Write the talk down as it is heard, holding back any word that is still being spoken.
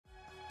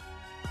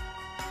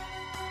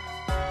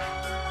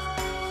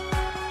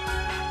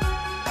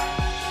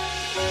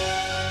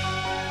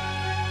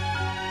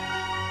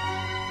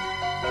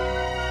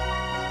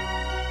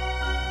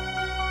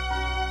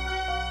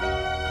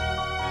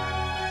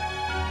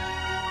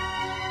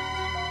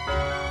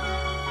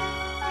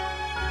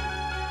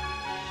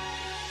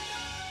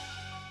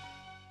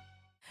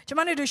ကျ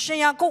မတို့တို့ရှင်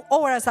ယာကုပ်ဩ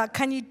ဝါဒစာအခ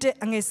န်းကြီး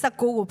1အငယ်19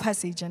ကိုဖတ်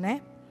စီခြင်းနဲ့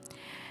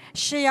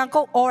ရှင်ယာ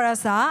ကုပ်ဩဝါဒ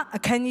စာအ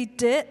ခန်းကြီး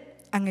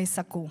1အငယ်19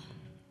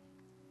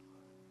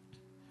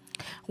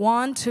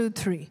 1 2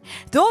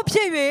 3တို့ဖြ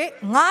စ်၍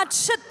ငါ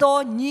ချစ်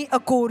တော်ညီ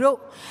အကိုတို့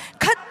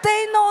ခတ်သိ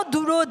မ်းသော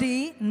သူတို့သ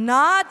ည်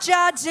နာ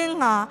ကြားခြင်း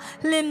ငှာ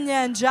လင်မြ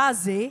န်ကြ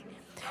စေ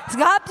စ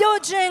ကားပြော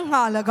ခြင်း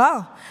ငှာ၎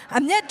င်း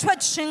အမျက်ထွက်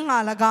ခြင်းငှာ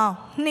၎င်း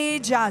နှေး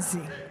ကြ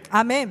စေ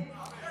အာမင်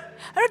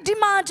အဲ့ဒီ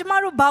မှာကျမ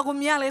တို့ဘာကို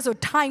မြင်ရလဲဆို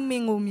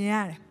timing ကိုမြင်ရ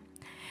တယ်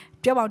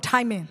ပြောပါဦး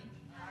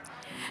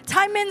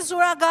timing ဆို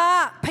တာက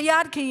ဖ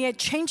ယားခင်ရဲ့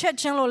ချိန်ချက်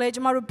ခြင်းလို့လဲကျ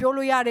မတို့ပြော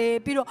လို့ရတယ်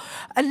ပြီးတော့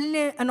အ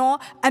နေ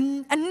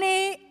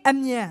အ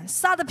မြန်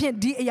စသဖြင့်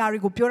ဒီအရာတွေ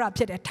ကိုပြောတာ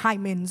ဖြစ်တယ်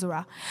timing ဆို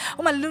တာ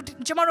ဟိုမှာ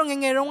ကျမတို့ငယ်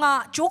ငယ်တုန်းက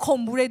ကြိုးခုံ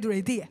မှုတဲ့သူတွေ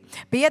သိတယ်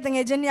ဘေးရဲ့တင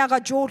ယ်ချင်းတွေက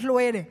ကြိုး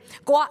လွှဲတယ်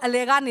ကိုကအ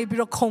လဲကနေပြီး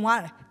တော့ခုံရ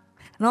တယ်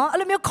နော်အဲ့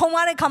လိုမျိုးခုံရ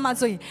တဲ့ခါမှာ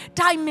ဆိုရင်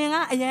timing က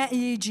အရင်အ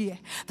ရေးကြီးတယ်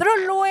သူ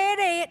တို့လွှဲ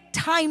တဲ့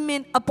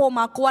timing အပေါ်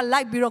မှာကိုက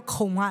လိုက်ပြီးတော့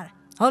ခုံရတယ်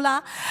ဟုတ်လား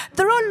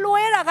သူတို့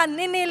လွှဲတာကန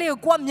င်းနေလေးကို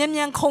ကိုကမြ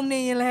န်ခုံနေ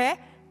ရင်လေ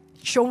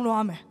ရှုံး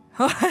သွားမယ်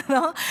ဟုတ်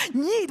နော်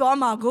ညှိသွား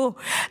မှာကို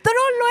သူ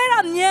တို့လွှဲတာ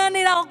မြန်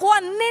နေတာကိုက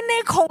န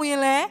င်းခုံရ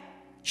င်လေ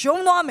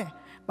ရှုံးသွားမယ်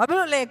ဘာဖြစ်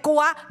လို့လဲကို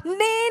က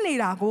နင်းနေ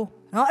တာကို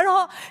နော်အဲ့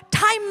တော့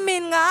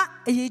timing က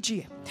အရေး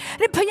ကြီး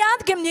တယ်ဒီဖယား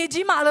ခင်မြေ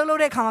ကြီးမှာအလုပ်လု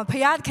ပ်တဲ့ခါမှာဖ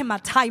ယားခင်မှာ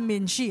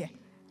timing ရှိတယ်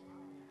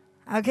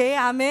Okay,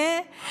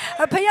 amen.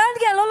 ဖယား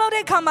ကလော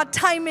တဲ့ခါမှာ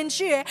timing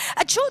ရှိတယ်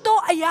အချို့သော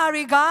အရာ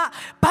တွေက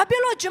ဘာဖြ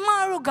စ်လို့ကျမ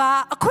တို့က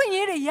အခွင့်အ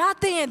ရေးတွေရ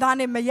တဲ့ရင်သား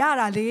နဲ့မရ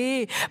တာလေ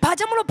ဘာ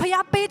ကြောင့်မလို့ဖ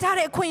ယားပေးထား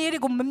တဲ့အခွင့်အရေးတွေ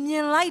ကိုမမြ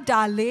င်လိုက်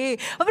တာလေ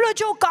ဘာဖြစ်လို့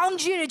ကျိုးကောင်း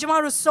ကြီးတွေကျမ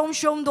တို့ဆုံး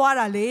ရှုံးသွား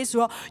တာလေဆို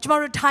တော့ကျမ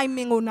တို့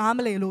timing ကိုနားမ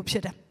လည်လို့ဖြ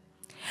စ်တယ်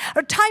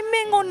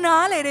timing ကို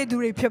နားလည်တဲ့သူ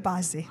တွေဖြစ်ပါ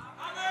စေ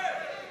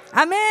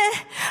အာမင်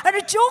အဲ့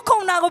ဒီကျိုးခုံ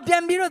တာကိုပြ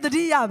န်ပြီးတော့သ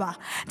တိရပါ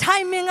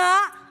timing က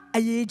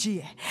အရေးကြီး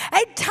တယ်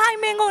အဲ့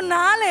timing ကို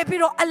နားလည်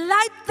ပြီးတော့အ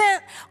လိုက်တဲ့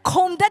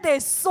ခုံတတ်တယ်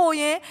ဆို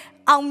ရင်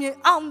အော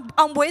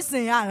င်ပွဲစ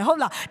င်ရတယ်ဟုတ်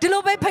လားဒီ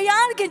လိုပဲဖ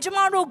ယားခင်ကျမ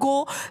တို့ကို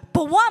ဘ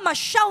ဝမှာ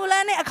ရှောက်လ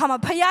န်းတဲ့အခါမှာ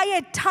ဖယား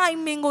ရဲ့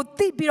timing ကို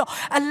သိပြီးတော့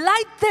အလို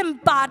က်တဲ့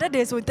ပါတတ်တ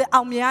ယ်ဆိုရင်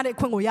အောင်မြင်ရတဲ့အ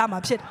ခွင့်ကိုရမှာ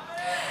ဖြစ်တ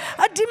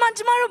ယ်ဒီမှာ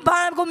ကျမတို့ဘာ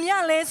ကိုမြ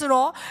င်လဲဆို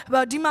တော့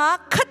ဒီမှာ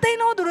ခတ်သိမ်း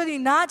သောသူတို့ဒီ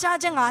နားချ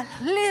ခြင်းက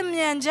လင်း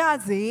မြန်ကြ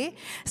စေ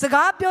စ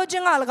ကားပြောခြ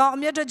င်းက၎င်းအ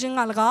မျက်ထွက်ခြင်း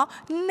က၎င်း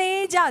နေ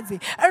ကြစေ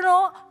အဲ့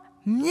တော့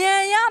မြ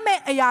န်ရမ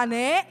ယ့်အရာ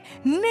နဲ့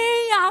နေ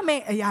ရမ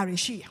ယ့်အရာတွေ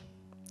ရှိတယ်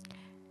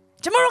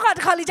ကျမတို့ကတ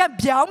စ်ခါလေကျ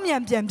ပြောင်းမြ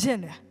န်ပြန်ဖြစ်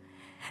တယ်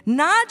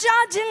နား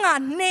ကြားခြင်းက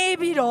နေ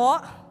ပြီးတော့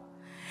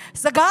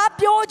စကား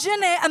ပြောခြင်း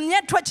နဲ့အမျ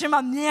က်ထွက်ခြင်း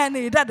မှာမြန်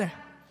နေတတ်တယ်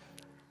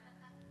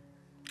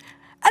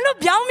အဲ့လို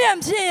ပြောင်းမြန်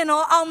ဖြစ်ရင်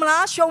တော့အောင်မ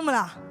လားရှုံးမ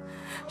လား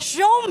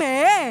ရှုံးမ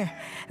ယ်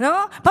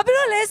နော်ဘာဖြစ်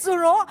လို့လဲဆို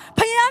တော့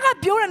ဖယားက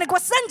ပြောတယ်နဲ့ကို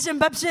ယ်ဆန့်ကျင်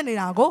ဘက်ဖြစ်နေ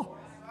တာကို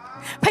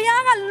ဖ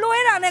ယားကလွှဲ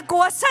တာနဲ့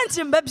ကိုယ်ဆန့်ကျ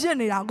င်ဘက်ဖြစ်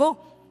နေတာကို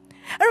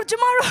အဲ့တော့ကျ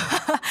မတို့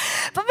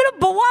ဘာဖြစ်လို့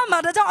ဘဝမှာ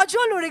ဒါကြောင့်အ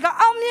ချို့လူတွေက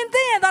အောင်မြင်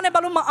တဲ့ရတဲ့ဘာ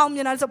လို့မအောင်မြ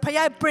င်တာလဲဆိုဖ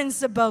ယားရဲ့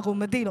principle ကို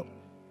မသိလို့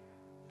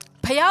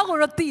ဖယားကို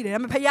တော့သိတယ်ဒါ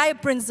ပေမဲ့ဖယားရဲ့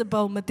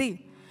principle မသိ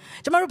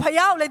ကျမတို့ဖ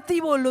ယားကိုလည်းသိ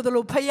ဖို့လိုတယ်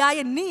လို့ဖယား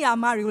ရဲ့နိယာ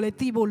မတွေကိုလည်း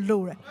သိဖို့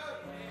လိုတယ်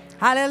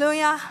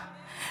hallelujah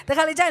ဒါ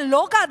ကြလေကျရင်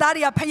လောကသား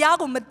တွေကဖယား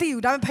ကိုမသိ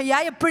ဘူးဒါပေမဲ့ဖ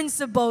ယားရဲ့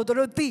principle တို့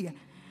သိတယ်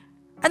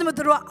အဲ့ဒါမှ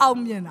တို့အောင်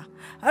မြင်တာ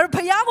အဲ့တော့ဖ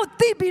ယားကို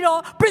သိပြီးတော့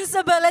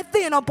principle လည်းသိ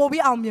ရင်တော့ပို့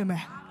ပြီးအောင်မြင်မ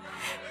ယ်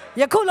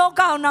ယခုလော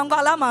ကအောင်နောင်က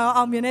လာမှာ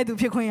အောင်မြင်တဲ့သူ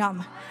ဖြစ်ခွင့်ရ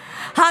မှာ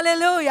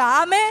hallelujah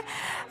amen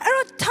အဲ့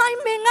တော့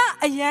timing က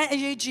အရင်အ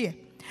ရေးကြီးတယ်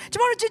ကျ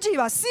မတို့ကြည့်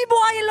ပါစီး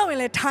ပွားရေးလုပ်ရင်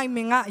လည်း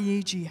timing ကအ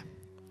ရေးကြီးတယ်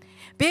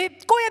ဘေး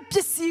ကိုယ့်ရဲ့ပ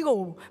စ္စည်း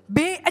ကို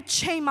ဘေးအ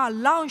ချိန်မှာ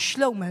launch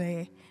လုပ်မလဲ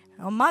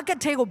market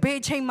ထဲကိုဘေး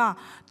အချိန်မှာ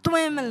တွ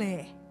င်းမလဲ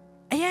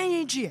အရင်အ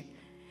ရေးကြီးတယ်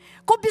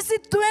ကိုပစ္စ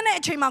ည်းတွင်းတဲ့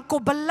အချိန်မှာ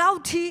ကိုဘယ်လော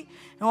က်ထိ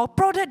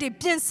product တွေ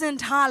ပြင်ဆင်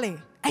ထားလဲ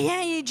အရ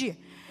င်အရေးကြီး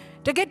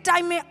တကယ်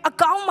timing အ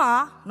ကောင်းမှာ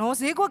နော်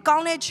ဈေးကွက်ကော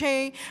င်းတဲ့ချိ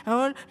န်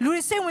လူ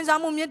တွေစိတ်ဝင်စား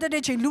မှုမြင့်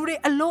တဲ့ချိန်လူတွေ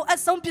အလိုအ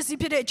ဆုံးပစ္စည်း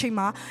ဖြစ်တဲ့အချိန်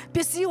မှာပ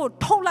စ္စည်းကို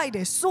ထုတ်လိုက်တ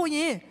ယ်ဆိုရ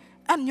င်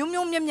အမျိုး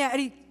မျိုးမြက်အဲ့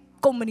ဒီ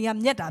ကုမ္ပဏီက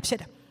မြက်တာဖြစ်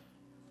တယ်။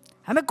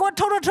ဒါပေမဲ့ကို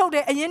ထုတ်တ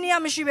ယ်အရင်နေ့က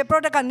မရှိပဲ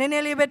product ကနည်းန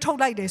ည်းလေးပဲထုတ်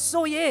လိုက်တယ်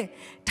ဆိုရင်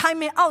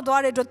timing အောက်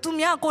သွားတဲ့အတွက်သူ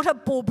များကိုထပ်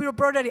ပို့ပြီးတော့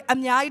product တွေအ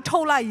များကြီးထု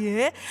တ်လိုက်ရ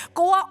င်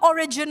ကိုက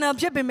original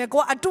ဖြစ်ပေမဲ့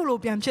ကိုကအတုလို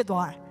ပြန်ဖြစ်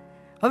သွားတယ်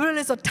။ဘာဖြစ်လို့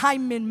လဲဆို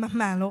timing မ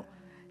မှန်လို့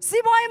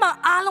စီးပွားရေးမှာ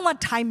အားလုံးက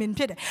timing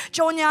ဖြစ်တယ်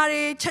ကြော်ညာ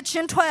တွေချက်ချ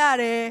င်းထွက်ရ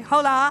တယ်ဟု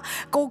တ်လား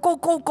ကို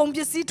ကုန်ပ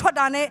စ္စည်းထွက်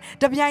တာနဲ့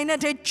တပြိုင်နက်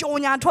တည်းကြော်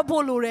ညာထွက်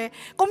ဖို့လိုတယ်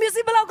ကုန်ပစ္စ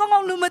ည်းဘယ်လောက်ကော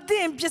င်းလူမသိ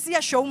ရင်ပစ္စည်းက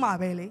ရှုံးမှာ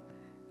ပဲလေ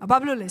ဘာ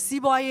ဖြစ်လို့လဲ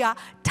စီးပွားရေးက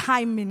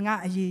timing က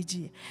အရေး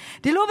ကြီး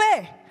ဒီလိုပဲ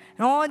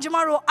နော်ကျမ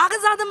တို့အားက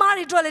စားသမား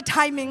တွေအတွက်လည်း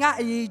timing က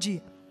အရေးကြီး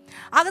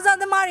အားကစား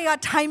သမားတွေက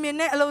timing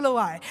နဲ့အလုပ်လုပ်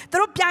ရတယ်သူ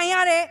တို့ပြန်ရ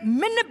တဲ့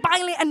minute ပို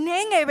င်းလေးအန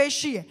ည်းငယ်ပဲ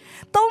ရှိတယ်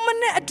3 မိ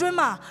နစ်အတွင်း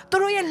မှာသူ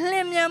တို့ရဲ့လျ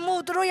င်မြန်မှု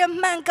သူတို့ရဲ့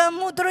မှန်ကန်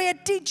မှုသူတို့ရဲ့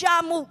တိကျ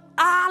မှု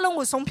အားလုံး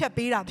ကိုဆုံးဖြတ်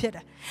ပေးတာဖြစ်တ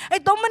ယ်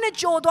အဲ့3 မိနစ်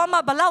ကျော်သွားမှ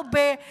ဘလောက်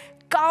ပဲ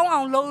ကောင်း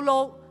အောင်လု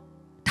ပ်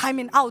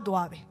timing out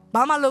သွားပြီ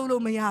ဘာမှလုပ်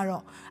လို့မရ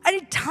တော့အဲ့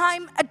ဒီ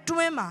time အတွ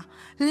င်းမှာ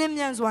လျင်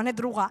မြန်စွာနဲ့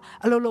သူတို့က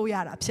အလုပ်လုပ်ရ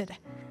တာဖြစ်တယ်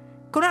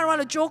ခုနက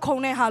တော့ကြိုးခုံ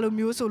တဲ့ဟာလို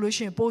မျိုးဆိုလို့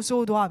ရှိရင်ပို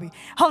ဆိုးသွားပြီ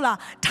ဟုတ်လား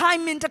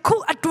timing တစ်ခု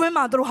အတွင်း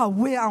မှာသူတို့ဟာ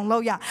ဝင်အောင်လု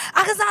ပ်ရ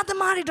အားကစားသ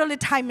မားတွေတို့လ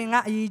ည်း timing က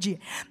အရေးကြီး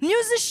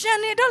musician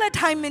တွေတို့လည်း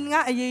timing က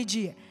အရေး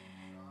ကြီး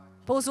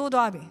ဘ ပို့ဆိုး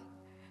သွားပြီ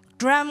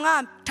drum က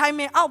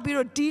timing အောက်ပြီး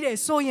တော့တီးတယ်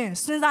ဆိုရင်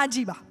စဉ်းစားကြ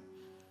ည့်ပါ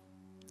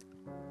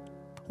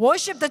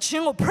worship the ချ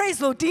င်းကို praise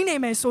လို့တီးနေ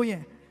မယ်ဆိုရ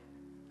င်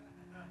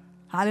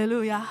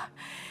hallelujah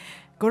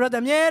ကိုရောတ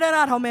မြဲတ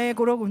မ်းထောင်းမယ်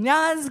ကိုရောကိုညာ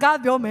စကား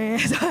ပြောမယ်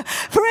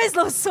praise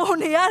လို့ဆို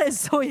နေရတယ်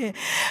ဆိုရင်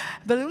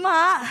ဘယ်လိုမှ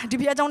ဒီ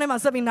ပြအကြောင်းထဲမှာ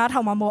ဆက်ပြီးနား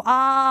ထောင်မှာမဟုတ်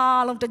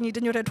အားလုံးတညီတ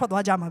ညွတ်ထဲထွက်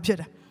သွားကြမှာဖြစ်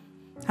တယ်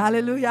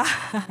hallelujah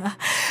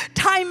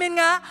timing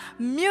က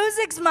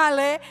music မှာ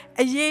လည်း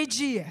အရေး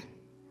ကြီးရယ်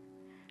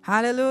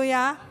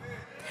hallelujah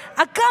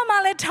အကမှ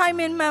လည်း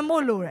timing မှန်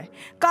ဖို့လိုတယ်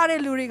ကားတဲ့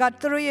လူတွေက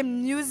သူတို့ရဲ့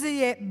music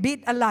ရဲ့ beat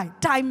အလိုက်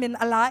timing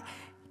အလိုက်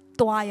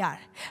သွားရတယ်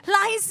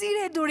line စီး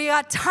တဲ့သူတွေက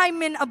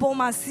timing အပေါ်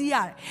မှာစီးရ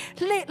တ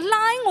ယ်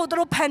line ကိုသူ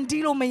တို့ဖန်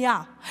တီးလို့မရဒါ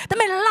ပေ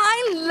မဲ့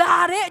line လာ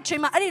တဲ့အချိ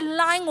န်မှာအဲ့ဒီ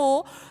line ကို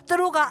သူ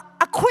တို့က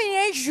အခွင့်အ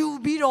ရေးယူ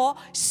ပြီးတော့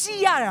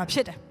စီးရတာဖြ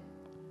စ်တယ်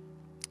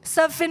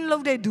surfing လု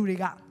ပ်တဲ့သူတွေ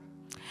က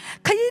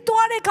ခရီး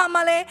သွားတဲ့ခါ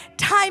မှာလဲ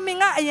timing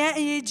ကအရန်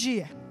အရေးကြီး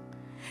တယ်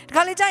ဒီ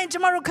ခါလေးကျရင်ကျ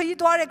မတို့ခရီး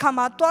သွားတဲ့ခါ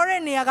မှာသွားတဲ့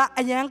နေရာက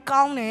အရန်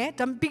ကောင်းတယ်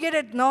ဒါပြီးခဲ့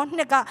တဲ့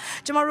နှစ်က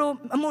ကျမတို့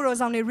အမှုတော်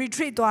ဆောင်တွေ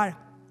retreat သွားတယ်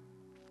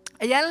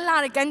အရန်လာ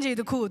တဲ့ကမ်းခြေ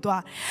တစ်ခုကို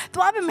သွား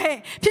ပြီမဲ့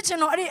ဖြစ်ချင်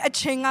တော့အဲ့ဒီအ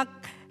ချိန်က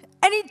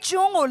အဲ့ဒီ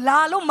ကျွန်းကိုလာ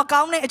လို့မ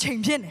ကောင်းတဲ့အချိန်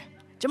ဖြစ်နေ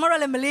ကျမတို့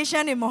လည်းမလေး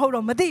ရှားနေမဟုတ်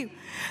တော့မသိဘူး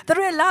သူ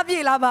တို့လာပြေ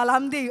လာပါ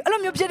လားမသိဘူးအဲ့လို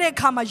မျိုးဖြစ်တဲ့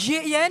ခါမှာရေ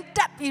အရန်တ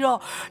က်ပြီးတော့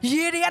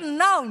ရေတွေက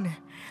နောင်နေ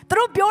သူ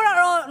တို့ပြောတာ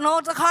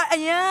တော့တခါအ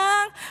ရ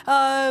န်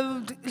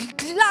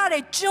လာ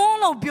တဲ့ကျွန်း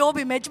လို့ပြော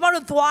ပြီးမဲ့ကျမ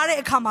တို့သွားတဲ့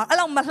အခါမှာအဲ့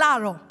လောက်မလှ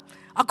တော့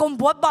အကုန်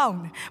ဘွက်ပေါင်း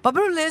တယ်ဘာဖြ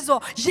စ်လို့လဲဆို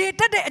ရေ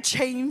တက်တဲ့အ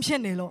ချိန်ဖြ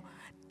စ်နေလို့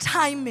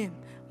timing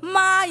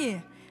မားရင်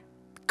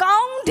ကော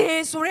င်းတယ်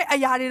ဆိုတဲ့အ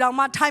ရာတွေတော့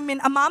မှ timing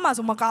အမားမှာ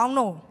ဆိုမကောင်း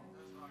တော့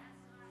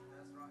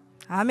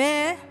အာမ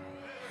င်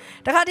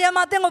တခါတည်း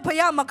မှာသင်ကိုဖခ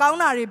င်မကောင်း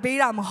တာတွေပေး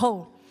တာမဟုတ်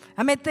ဒါ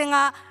ပေမဲ့သင်က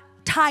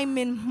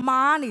timing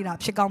မားနေတာ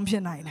ဖြစ်ကောင်းဖြ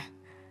စ်နိုင်တယ်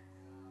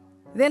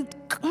then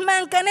မှ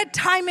န်ကန်တဲ့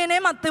timing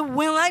နဲ့မှသင်ဝ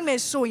င်လိုက်မယ်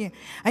ဆိုရင်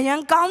အရန်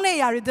ကောင်းတဲ့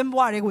အရာတွေသင်ဘ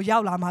ဝတွေကိုရော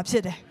က်လာမှာဖြ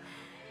စ်တယ်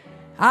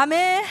အာမ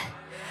င်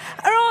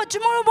အဲ့တော့ကျွ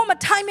န်တော်တို့ဘုမ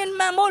timing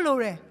မှန်ဖို့လို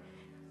တယ်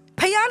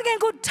ဖခင်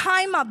က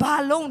time မှာဘာ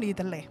လုပ်နေ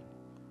တယ်လဲ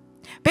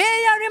ဘယ်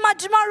အရာတွေမှာ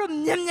ကျမတို့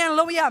မြန်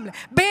လုပ်ရမလဲ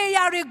ဘယ်အ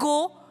ရာတွေ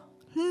ကို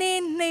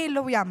နှေး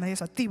လုပ်ရမလဲ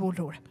ဆိုတော့သိဖို့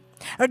လိုတယ်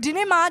အဲ့တော့ဒီ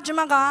နေ့မှာကျ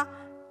မက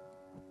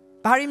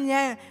ဘာတွေမြ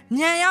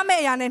န်ရမ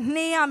ယ့်အရာနဲ့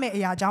နှေးရမယ့်အ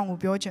ရာအကြောင်းကို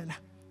ပြောချင်တာ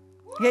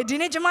ဒီ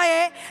နေ့ကျမ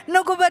ရဲ့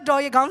နှုတ်ကပတ်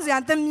တော်ရဲ့ခေါင်းစ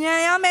ဉ်ကမြန်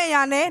ရမယ့်အ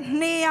ရာနဲ့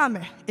နှေးရမ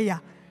ယ့်အရာ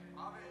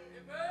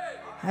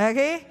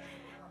okay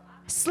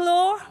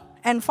slow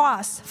and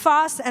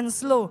fast and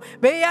slow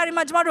ဘယ်အရာတွေ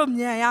မှာကျမတို့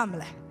မြန်ရမ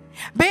လဲ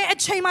ဘယ်အ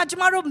ချိန်မှာကျ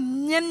မတို့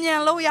မြ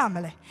န်လုပ်ရမ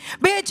လဲ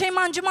ဘယ်အချိန်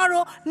မှာကျမ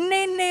တို့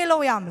နှေးလု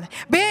ပ်ရမလဲ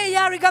ဘယ်အ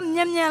ရာတွေကမြ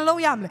န်လု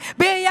ပ်ရမလဲ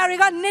ဘယ်အရာတွေ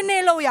က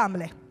နှေးလုပ်ရမ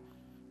လဲ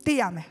သိ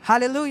ရမယ်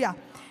hallelujah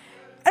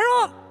အဲ့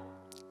တော့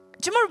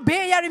ကျမတို့ဘ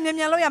ယ်အရာတွေမြ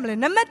န်လုပ်ရမလဲ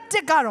နံပါတ်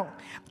1ကတော့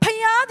ဖ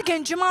ခ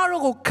င်ကျမ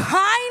တို့ကို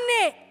ခိုင်း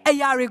တဲ့အ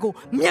ရာတွေကို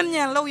မြ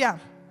န်လုပ်ရ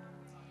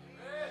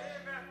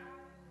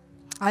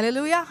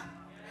hallelujah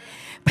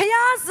ဖခ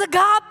င်စ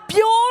ကား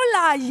ပြော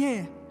လာရ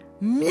င်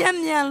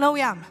မြန်လုပ်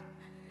ရမယ်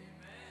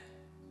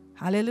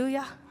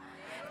Hallelujah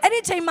အဲ့ဒီ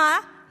ချိန်မှာ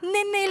န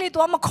င်းနေလေး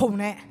တော့မခုံ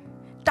နဲ့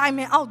တိုင်မ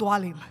င်အောက်သွား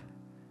လိမ့်မယ်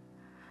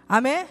အာ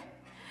မင်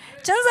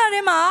ကျမ်းစာ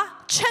ထဲမှာ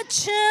ချက်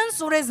ချင်း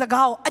ဆိုတဲ့စ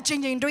ကားကိုအချိ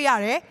န်ချင်းတွေ့ရ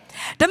တယ်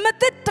ဓမ္မ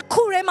သစ်တစ်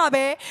ခုထဲမှာ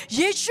ပဲ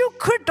ယေရှု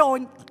ခရစ်တော်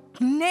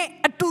နဲ့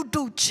အတူ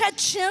တူချက်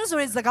ချင်းဆို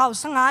တဲ့စကားကို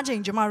15ချိ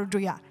န်ကျွန်တော်တို့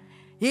တွေ့ရတယ်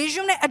ယေ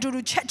ရှုနဲ့အတူတူ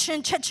ချက်ချ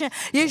င်း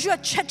ယေရှုက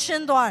ချက်ချ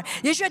င်းသွားတယ်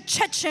ယေရှုကချ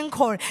က်ချင်း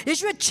ခေါ်တယ်ယေ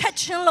ရှုကချက်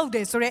ချင်းလုပ်တ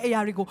ယ်ဆိုတဲ့အရာ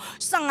တွေကို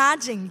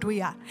15ချိန်တွေ့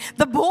ရတယ်။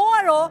သဘောက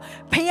တော့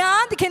ဖခ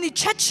င်သခင်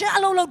ချက်ချင်းအ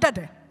လုပ်လုပ်တတ်တ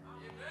ယ်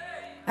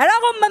။အဲ့ဒါ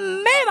ကိုမ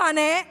မေ့ပါ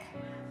နဲ့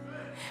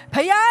ဖ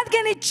ခင်သခ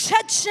င်ချ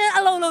က်ချင်း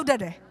အလုပ်လုပ်တတ်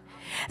တယ်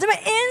။ဒါပေမဲ့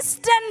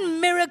instant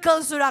miracle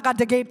ဆိုတာက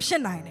တကယ်ဖြ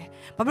စ်နိုင်တယ်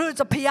။ဘာဖြစ်လို့လဲ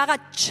ဆိုဖခင်က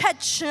ချက်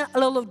ချင်းအ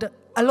လုပ်လုပ်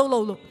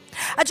လို့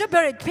အကျ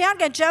ပြောရဖခင်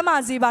ကကျမ်းမာ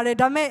စီပါတယ်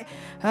ဒါပေမဲ့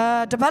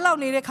တပတ်လောက်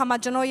နေတဲ့ခါမှာ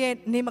ကျွန်တော်ရဲ့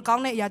နေမကော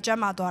င်းတဲ့အရာကျ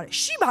မ်းမာသွားတယ်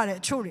ရှိပါတယ်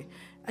အချို့တွေ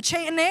အချိ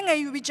န်အနည်းငယ်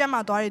ယူပြီးကျမ်း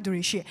မာသွားတဲ့သူ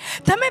တွေရှိတယ်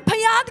ဒါပေမဲ့ဖ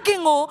ခင်သခ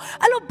င်ကို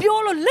အဲ့လိုပြော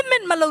လို့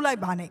limit မလုပ်လိုက်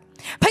ပါနဲ့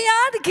ဖခ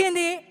င်သခင်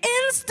ဒီ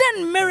instant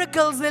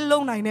miracles တွေလု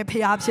ပ်နိုင်တဲ့ဖ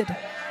ခင်ဖြစ်တယ်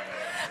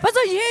ဘာ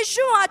လို့ယေ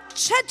ရှုဟာ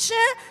ချက်ချ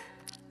င်း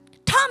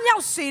ထမြော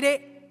က်စေတဲ့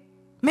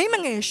မိမ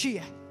ငယ်ရှိတ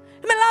ယ်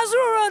ဒါပေမဲ့လာဇ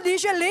ရုရောဒီ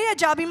ရှလေးရ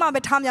ကြပြီးမှပဲ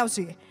ထမြောက်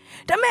စေတယ်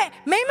ဒါပေမဲ့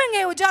မိမင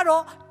ယ်ကိုကြ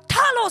တော့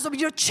ထားလို့ဆို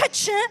ပြီးတော့ချက်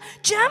ချင်း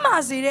ကျမ်းမာ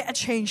စေတဲ့အ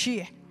ချိန်ရှိ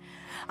တယ်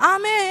။အာ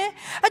မင်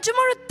။ကျွန်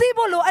တော်တို့သိ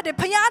ဖို့လိုအပ်တယ်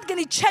ဖခင်က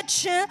ချက်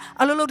ချင်း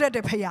အလုပ်လုပ်တတ်တ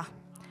ယ်ဖခင်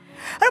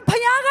။အဲ့ဖ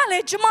ခင်ကလ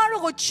ည်းကျွန်တော်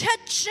တို့ကိုချက်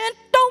ချင်း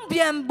တုံ့ပြ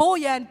န်ဖို့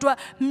ရန်အတွက်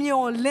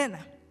မျှော်လင့်တ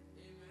ယ်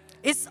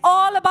။ It's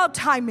all about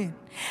timing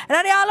 ။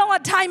အဲ့ဒါအားလုံးက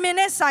timing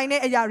နဲ့ဆိုင်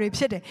တဲ့အရာတွေ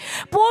ဖြစ်တယ်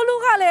။ပိုလူ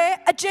ကလည်း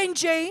အချိန်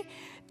ချင်း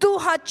သူ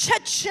ဟာချ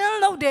က်ချင်း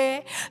လုပ်တယ်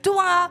။သူ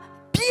ဟာ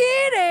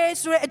ပြေးတယ်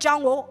ဆိုတဲ့အကြော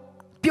င်းကို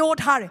ပြော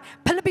ထားတယ်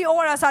ဖိလိပ္ပိဩ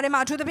ဝါဒစာထဲမှာ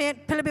အထူးသဖြင့်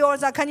ဖိလိပ္ပိဩဝါဒ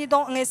စာခန်းကြီး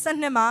3အငယ်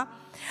7မှာ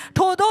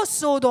Todo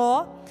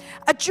sodo,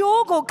 a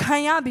jogo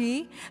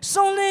canyabi,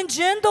 solin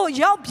gendo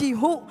yapi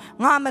ho,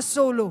 ngama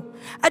solo.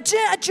 A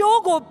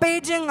jogo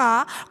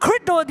Beijinga,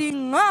 crito di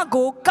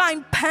ngago,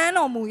 kind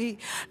panomui.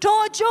 To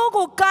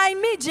jogo kai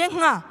mi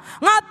jinga,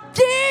 nga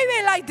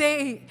pive like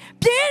they.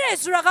 Piere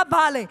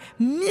suragapale,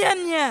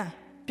 miam.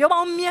 Pio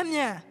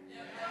miam.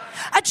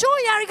 A cho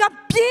yariga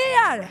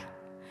pier.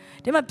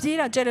 They ma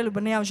pier a jelly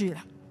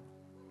banana.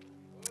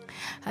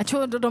 I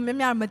told them,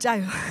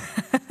 Majayo.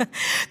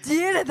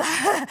 Dear,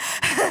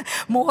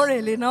 more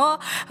really, no?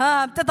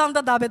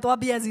 Tatanta Dabet,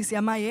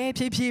 Obias, my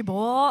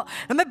people.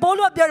 And my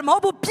bolo of your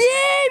mobile, Pia,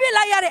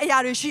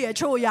 Yarishi, a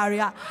cho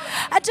yaria.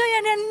 I tell you,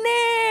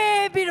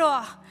 a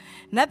nebiro.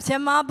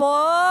 Napsema,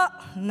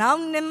 now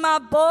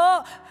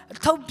Nemabo,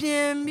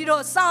 Topian,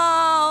 Miro,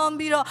 Sound,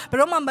 Miro, but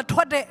remember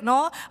Twate,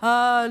 no?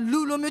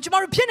 Lulu,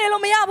 Muchimaro, Pinelo,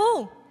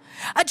 Miabu.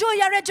 I tell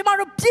you, a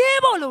Jamaro,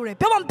 Piebolo,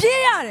 Pimon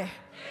Piare.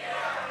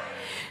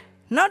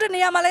 Not the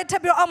Niamale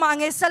Tapio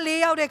among a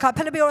Sally out a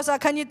Capelibiosa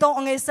Canito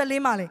on a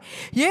Salimale.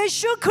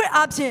 Yeshu cre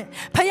absent,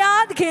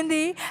 Payad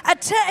Kendi, a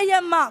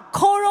Tayama,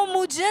 Coro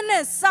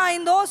Mujene,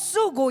 sign those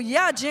Sugo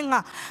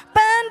Yajinga,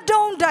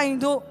 Bandon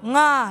Dindo,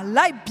 Nga,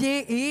 like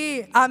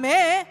P.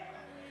 Amen.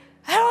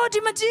 Hello,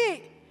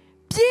 Dimaji.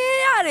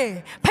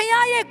 Piare,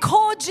 Payaye,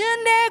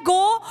 Cojene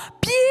go,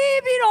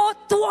 Pibiro,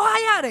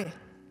 Tuayare.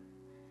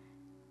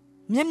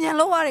 Mian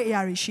Loare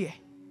Yarishi.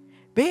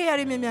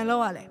 Beari Mian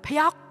Loale,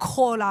 Paya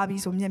Cola be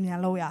some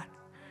Yemian Loyar.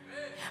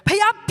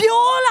 Paya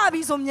Piola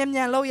be some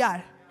Yemian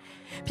Loyar.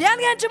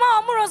 Pianga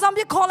Jama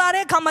Murozambi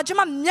Colare,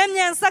 Kamajama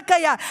Yemian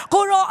Sakaya,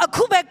 Coro, a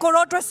Cube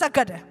Corotra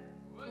Sakade.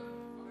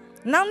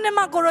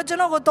 Namnema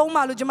Corojano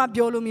Toma Lujama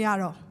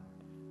Biolumiaro.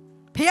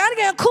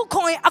 Pianga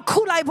Kukoi, a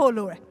Kulai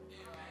Bolure.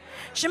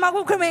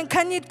 Shimago Cremen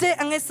Canite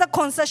and Essa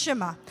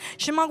Concessionma.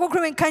 Shimago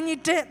Cremen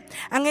Canite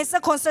and Essa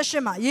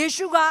Concessionma.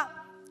 Yeshuga.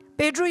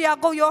 Pedro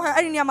Yago Yoha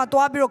Ariama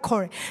Toabiro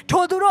Core.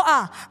 Toduro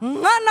a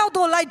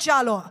Nanaudo Light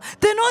Jalo.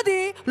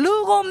 Tenodi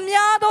Lugo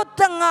Miado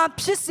Tanga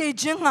Pisi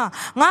Jinga.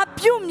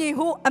 Napiumi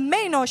who a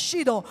main or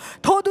shido.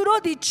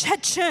 Toduro di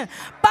Chechen.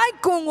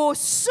 Baikungo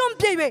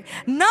Sumpiwe.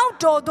 Now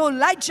Todo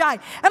Light Jai.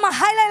 And my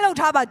highlight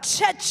about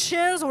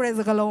Chechens or as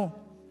a galon.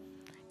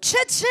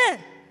 Chechen.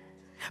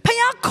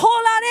 Paya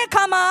Kolare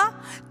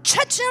Kama.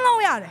 Chechen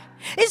Loyare.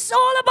 It's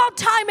all about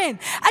timing.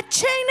 I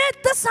chain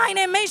it the sign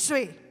and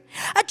masonry.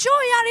 A joy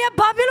area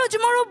Babylon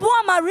tomorrow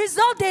Buama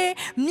result day,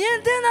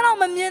 Miendena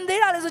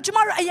Miendera as a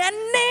tomorrow a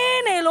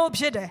nene low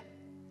pide.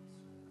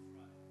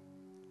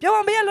 You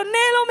won't be a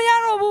nelo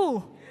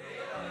miarobu.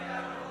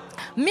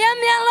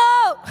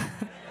 Mielo.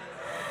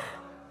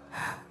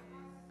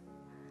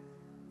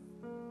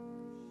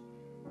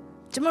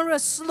 Tomorrow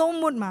slow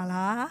mood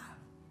mala.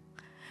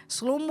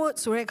 Slow mood,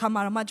 sorry,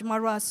 Kamarama,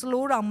 tomorrow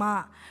slow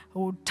rama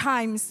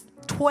times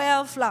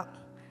 12 lakh.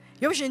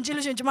 Yotion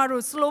Jilushin tomorrow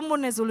slow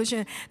moon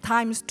resolution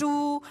times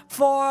 2,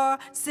 4,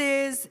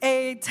 6,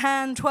 8,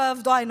 10,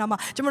 12 dynama.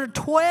 Tomorrow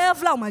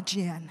 12 lama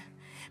gian.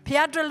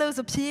 Piatra lose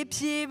a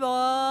people,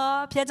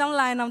 Piatan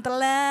line of the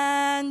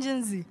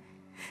land.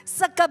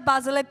 Sucker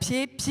basile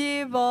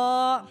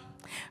people.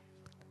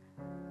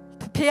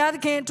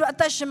 Piat came to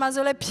attach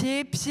mazole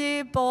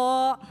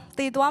people.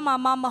 They do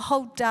mamma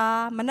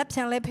hota,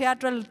 Manapian le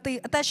Piatra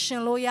attaching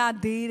loya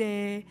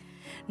dide.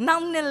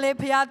 Namne le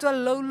Piatra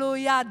lolo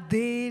ya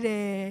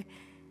dide.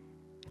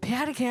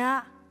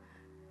 Piatica,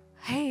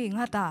 hey,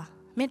 Nata,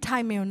 mid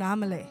time meal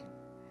namely.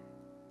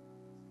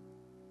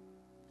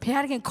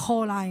 Piacan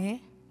call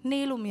I,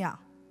 Nilumia.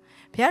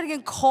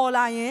 Piacan call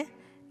I,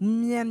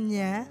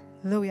 Nyam,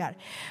 Loyar.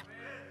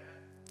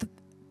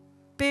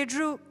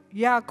 Pedro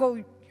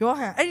Yako,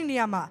 Yoha,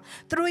 Anyama,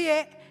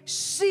 3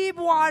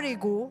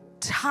 Sibwarigo,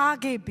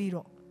 Tage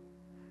Biro.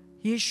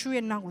 Yeshu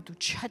and now to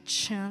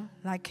church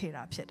like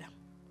Kira Pieta.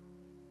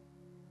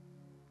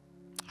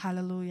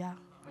 Hallelujah.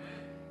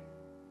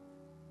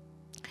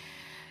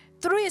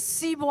 3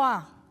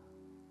 Sibwa.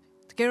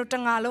 Kero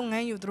Tangalong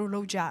and you through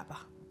low jab.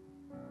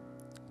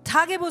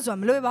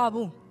 Tagebuzum, Louis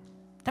Babu.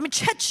 Tami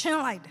Chechen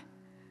light.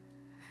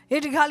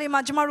 Etikali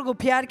Majamarugo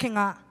Pierre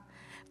Kinga.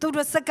 To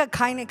the second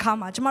kind of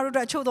kama.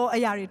 Jamaruda Chodo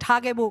Ayari,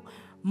 Tagebu,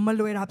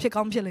 Maluera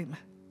Picampilim.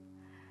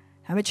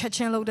 Have a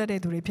Chechen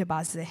loaded to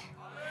repibase.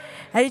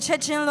 A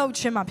Chechen load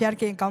Chima Pierre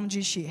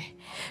Gamjishi.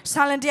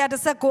 Silent at the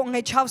Sako on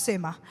a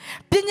Chausema.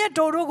 Pinya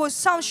Dorogo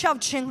sound shout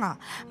chinga.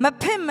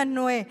 Mapim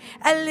Manoe,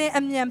 Ele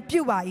Emian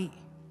Puai.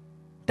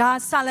 Da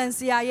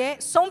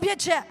Silencia, Son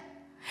Piche.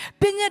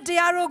 Pinya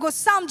Diarogo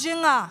sound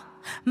jinga.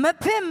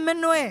 Mapim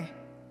Manoe.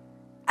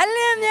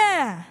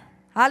 Alemia.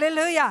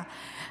 Hallelujah.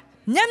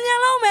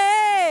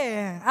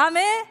 Nyamyalome.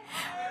 Amen.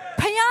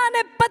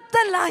 Payane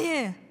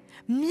Patalaye.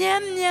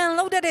 Nyamyan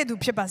loaded to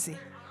Pipasi.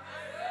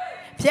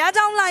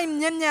 Piadon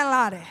line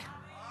Nyamyalade.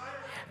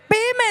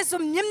 Payment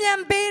some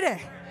Nyamyan Bede.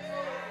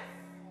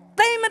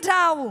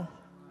 Tamatau.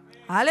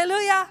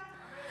 Hallelujah.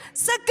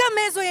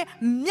 Sakame,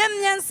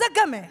 Nyamyan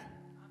Sakame.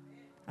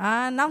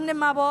 Ah,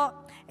 Namnamabo,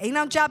 အိမ်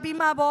အောင်ကြပြီး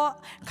မှပေါ့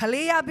ခ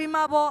လေးရပြီး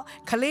မှပေါ့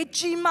ခလေး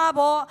ကြီးမှ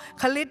ပေါ့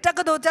ခလေးတက္က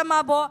သိုလ်တက်မှ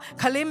ပေါ့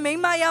ခလေးမိ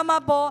န်းမရမှ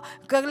ပေါ့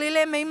ခလေး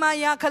လေးမိန်းမ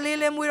ရခလေး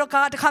လေးမွေးတော့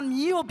တခါ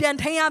မြီးကိုပြန်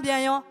ထိန်းရပြ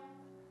န်ရော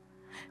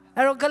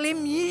အဲ့တော့ကလေး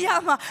မြည်ရ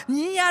မှာမြ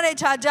ည်ရတဲ့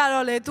ခြားကြ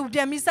တော့လေ तू ပြ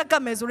န်ပြီးစက်က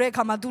ပ်မယ်ဆိုတဲ့အ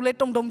ခါမှာ तू လည်း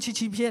တုံတုံချီ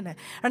ချီဖြစ်နေ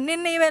န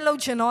င်းနေပဲလှုပ်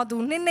ချင်တော့ तू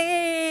နင်းနေ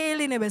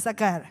လေးနဲ့ပဲစက်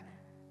ကပ်ရတယ်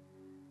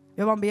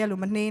ပြောပါပေးရ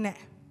လို့မနှင်းနဲ့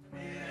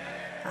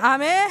အာ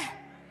မင်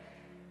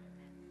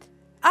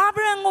အာဗြ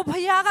ဟံကိုဖ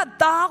ခင်က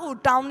သားကို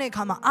တောင်းတဲ့အ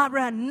ခါမှာအာဗြ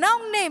ဟံနော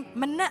က်နေ့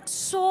မနက်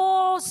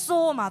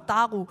ဆိုးမှာ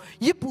သားကို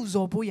ရစ်ပူ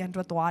ဇော်ဖို့ရန်အ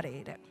တွက်သွားတ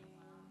ယ်တဲ့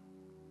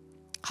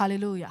ဟာလေ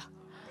လုယာ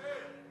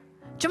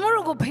ကျမ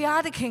တို့ကိုဖခင်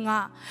သခင်က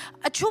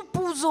အချို့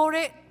ပူဇော်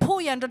တဲ့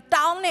ဖို့ရန်အတွက်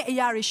တောင်းတဲ့အ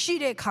ရာတွေရှိ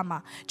တဲ့အခါမှာ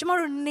ကျမ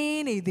တို့နေ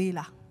နေသေး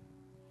လား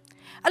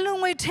အလုံ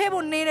ငွေထဲ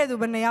ဖို့နေတဲ့သူ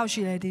ဘယ်နှယောက်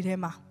ရှိလဲဒီထဲ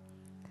မှာ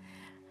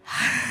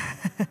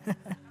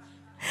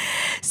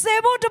စေ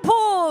ဖို့တ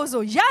ဖို့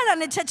ဆိုရတာ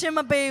နဲ့ချက်ချင်းမ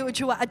ပေးဘူးအ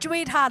ချို့ကအ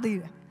ကျွေးထားသေး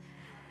တယ်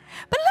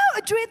ဘလို့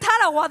အကျွေးထား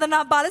တာဝါသနာ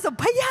ပါလဲဆို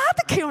ဖခင်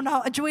သခင်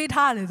တော့အကျွေး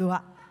ထားတယ်သူက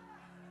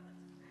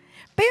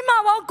ပေးမှာ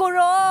ပေါ့ကို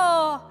ရော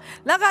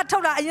လက်ကထု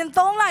တ်တာအရင်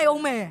သုံးလိုက်အော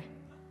င်မယ်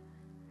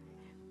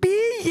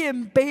ပြီးရင်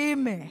ပေး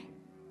မယ်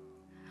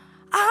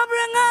အာဗြ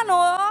ဟံက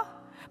တော့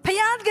ဖ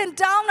ခင်က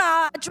တောင်းတာ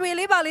အကျွေး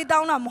လေးပါလေးတော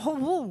င်းတာမဟုတ်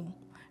ဘူး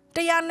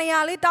100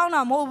 200လေးတောင်း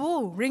တာမဟုတ်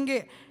ဘူး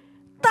ringgit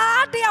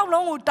သားတယောက်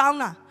လုံးကိုတောင်း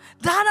တာ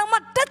ဒါတော့မှ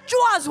တက်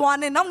ကြွစွာ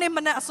နဲ့နောက်နေ့မ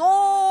နေ့အ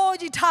စိုး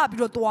ကြီးထပြီး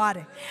တော့သွားတ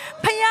ယ်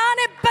ဖခင်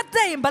နဲ့ပတ်သ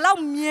က်ရင်ဘယ်လော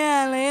က်မြ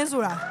န်လဲ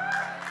ဆိုတာ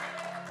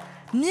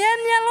မြ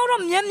န်လို့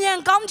တော့မြန်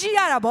ကောင်းကြည့်ရ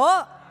တာပေါ့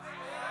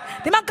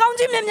ဒီမှာကောင်း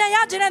ကြည့်မြန်ရ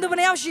ခြင်းတဲ့သူဘယ်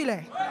နှယောက်ရှိလဲ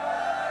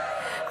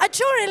အ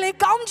ချို့တွေလေ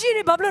ကောင်းကြီး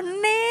တွေဘာလို့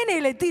နေနေ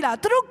လေသိလား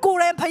သူတို့ကိုယ်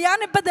တိုင်ဖခင်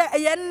နဲ့ပတ်သက်အ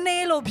ရင်နေ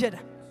လို့ဖြစ်တ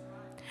ယ်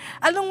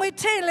အလုံးဝ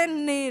ထဲလဲ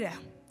နေတယ်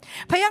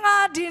ဖခင်က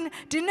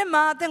ဒီနေ့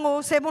မှာတင်ကို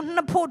ဆေဘုံ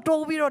နှစ်ဖို့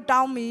တိုးပြီးတော့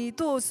တောင်းပြီ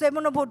သူ့ကိုဆေ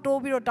ဘုံနှစ်ဖို့တိုး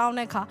ပြီးတော့တောင်း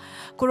တဲ့အခါ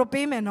ကိုရော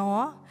ပေးမယ်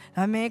နော်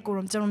ဒါပေမဲ့ကို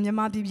ရောကျွန်တော်မြန်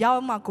မာပြည်ရော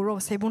က်မှကိုရော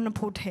ဆေဘုံနှစ်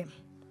ဖို့ထဲ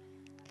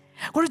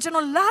ကိုရောကျွန်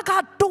တော်လာက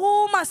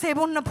တိုးမှဆေ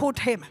ဘုံနှစ်ဖို့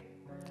ထဲ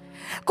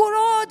ကို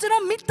ရောကျွန်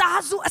တော်မိ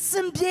သားစုအစ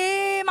င်ပြေ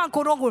မှ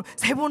ကိုရောကို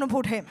ဆေဘုံနှစ်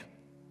ဖို့ထဲ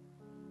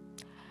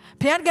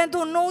ဖခင်ကသူ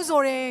နိုး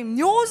ဆိုတယ်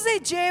မျိုးစိ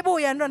တ်ကျဲဖို့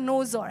ရန်တော့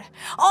နိုးဆိုတယ်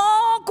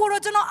အော်ကို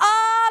ရောကျွန်တော်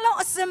အားလုံး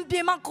အစင်ပြေ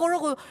မှကို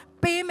ရောကို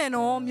ပေးမယ်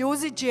နော်မျိုး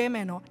စိတ်ကျဲမ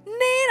ယ်နော်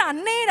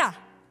နေတာ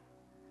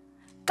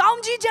ကော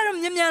င်းကြီးကျတော့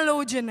မြန်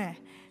လို့ခြင်းနဲ့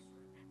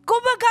ကို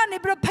ဘကနေ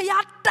ပြဖခ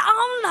င်တော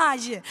င်းလာ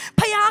ရင်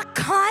ဖခင်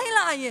ခိုင်း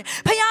လာရင်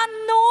ဖခင်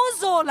နိုး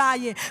ဆိုလာ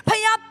ရင်ဖ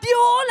ခင်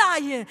ပြောလာ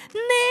ရင်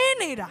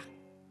နေတာ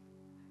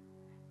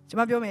ကျွန်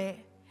မပြောမယ်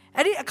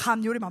အဲ့ဒီအခါ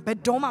မျိုးတွေမှာဘယ်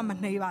တော့မှမ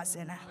နှေးပါ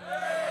စေနဲ့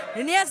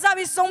ဒီနေ့စ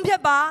ပြီးဆုံးဖြ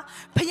တ်ပါ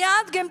ဖခင်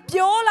က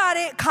ပြောလာ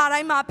တဲ့အခါတို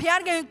င်းမှာဖ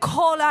ခင်က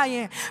ခေါ်လာရ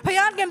င်ဖခ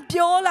င်က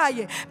ပြောလာရ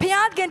င်ဖခ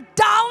င်က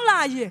တောင်းလာ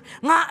ရင်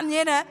ငါအ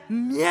မြဲတမ်း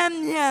မြ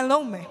န်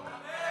လုံးမယ်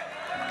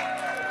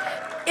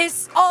It's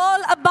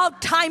all about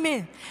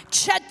timing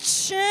ချက်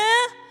ချ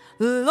င်း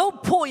လို့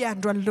ဖို့ရန်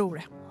တော့လို့တ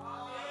ယ်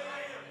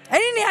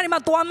အဲ့ဒီနေရာဒီမှာ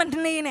သွားမ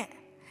နေနဲ့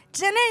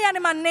ကျင်းတဲ့နေရာ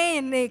ဒီမှာနေရ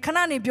င်နေခဏ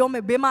နေပြောမ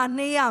ယ်ဘယ်မှာ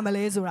နေရမ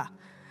လဲဆိုတာ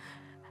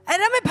အဲ့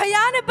ဒါမဲ့ဖခ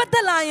င်နဲ့ပတ်သ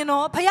က်လာရင်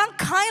တော့ဖခင်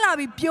ခိုင်းလာ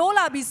ပြီးပြော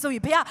လာပြီးဆိုရ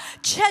င်ဖခင်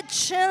ချက်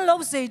ချင်းလု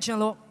ပ်စေခြင်း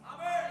လို့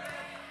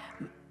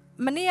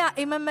မနေ့က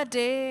အိမ်မက်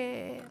တဲ့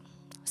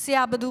ဆ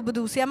ရာဘ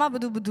သူဆရာမဘ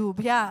သူဖ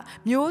ခင်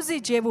မျိုးစိ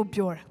ကျဲဖို့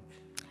ပြောတယ်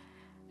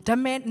ဒါ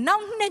မဲ့နော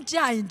က်နှစ်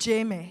ကြာရင်ကျဲ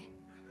မယ်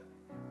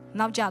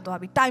နောက်ကျသွား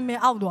ပြီတိုင်မင်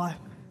အောက်သွားပြီ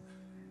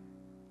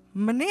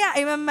မနေ့က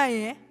အိမ်မက်ရ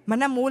င်မ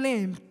နေ့မိုးလ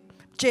င်း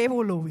ကျဲ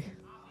ဖို့လိုပြီ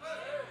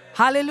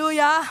ဟာလေလု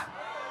ယာ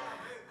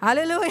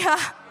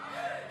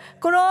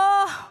ကို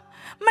ရော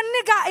မန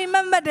စ်ကအိမ်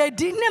မက်တယ်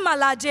ဒီနှစ်မှ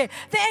လာကျဲ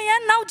တဲ့အရ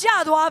င်နောက်ကျ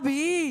သွား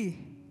ပြီ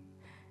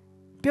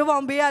ပြောပါ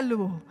ပေးရ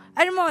လို့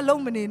အဲ့ဒီမှာ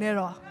လုံးမနေနဲ့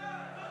တော့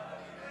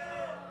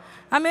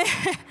အာမင်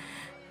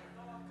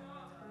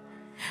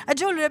အ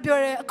ကျိုးလည်းပြော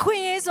တယ်အခွ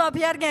င့်အရေးဆိုဘု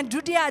ရားကဒု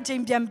တိယအကြိ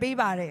မ်ပြန်ပေး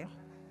ပါတယ်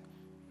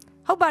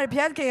ဟုတ်ပါတယ်ဘု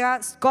ရားက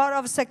God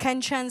of second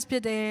chance ဖြ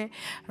စ်တယ်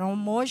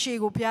မောရှေ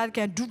ကိုဘုရားက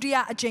ဒုတိယ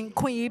အကြိမ်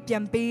ခွင့်ရေးပြ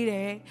န်ပေးတ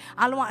ယ်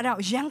အားလုံးကအဲ့ဒါ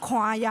ရန်ခွ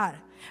န်အားရတယ်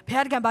ဘု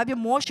ရားကဘာဖြစ်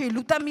မောရှေ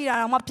လူတက်မိတာ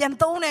တော့မှပြန်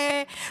သုံးတယ်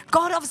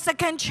God of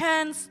second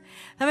chance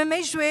ဒါပေမဲ့မိ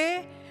တ်ဆွေ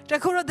တ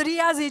ခုတော့တတိ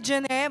ယစီခြ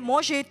င်းနဲ့မော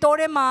ရှေတိုး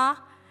ထဲမှာ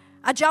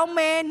အကြောင်း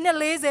မဲ့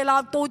240လော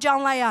က်တိုးကြော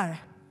င်းလိုက်ရတယ်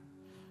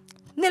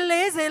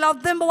240လောက်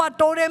သင်ဘဝ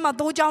တိုးထဲမှာ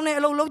တိုးကြောင်းနဲ့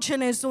အလုပ်လုပ်ချင်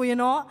နေဆိုရင်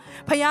တော့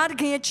ဘုရားသ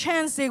ခင်ရဲ့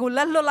chance တွေကိုလ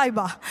က်လွတ်လိုက်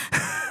ပါ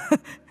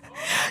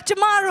ကျ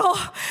မ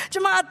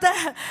အသက်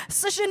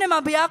16နှစ်မှာ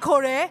ဘုရား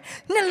ခေါ်တယ်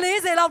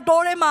240လောက်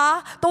တိုးထဲမှာ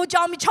တိုး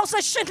ကြောင်းပြီး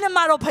68နှစ်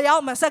မှာတော့ဘုရား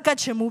ကိုမဆက်ကပ်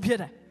ချင်မှုဖြစ်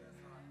တယ်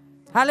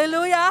ဟာလေ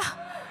လုယာ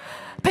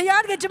ဖခ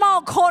င်ကကျွန်မ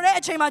ကိုခေါ်တဲ့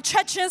အချိန်မှာချ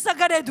က်ချင်းစက္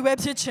ကတဲ့သူပဲ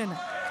ဖြစ်ချင်တယ်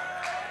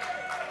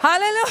ဟာ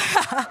လေလု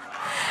ယာ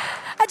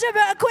အကျ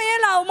ပဲအခွင့်အ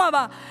ရေးလာအောင်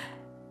ပါ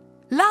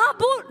လာ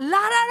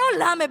တာတော့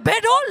လာမယ်ဘ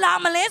ယ်တော့လာ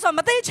မလဲဆိုတော့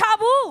မသိချ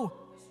ဘူး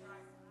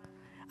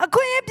အ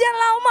ခွင့်အရေးပြန်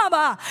လာအောင်ပါ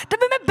ဒါ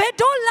ပေမဲ့ဘယ်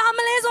တော့လာမ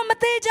လဲဆိုတော့မ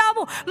သိချ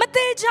ဘူးမ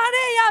သိချ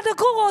တဲ့အရာတစ်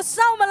ခုကို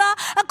စောင့်မလား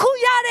အခု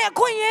ရတဲ့အ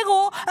ခွင့်အရေး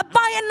ကိုအ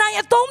ပိုင်အနိုင်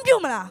အသုံးပြု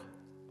မလား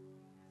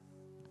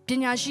ပ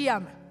ညာရှိရ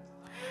မယ်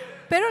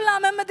ဘယ်လိုလာ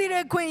မှမသိ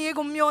တဲ့ခွင့်ရေး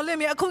ကိုမျော်လင့်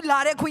ပြီးအခုလာ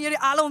တဲ့ခွင့်ရေးတွေ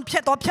အားလုံးဖြ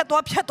တ်သွား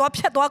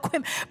ခွ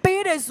င့်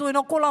ပေးတယ်ဆိုရင်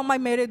တော့ကိုလောက်မို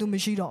က်မဲတဲ့သူမ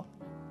ရှိတော့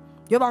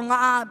ပြောပါငါ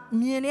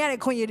မြင်နေရတဲ့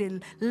ခွင့်ရေးတွေ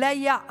လက်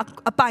ရ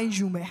အပိုင်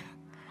ယူမယ်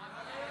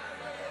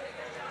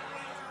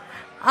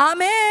အာ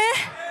မင်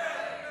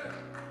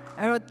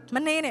အဲ့တော့မ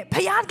နေနဲ့ဖ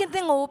ခင်ကတ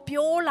င်ကို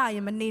ပြောလာရ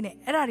င်မနေနဲ့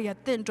အဲ့ဒါတွေက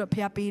တင့်အတွက်ဖ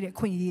ခင်ပေးတဲ့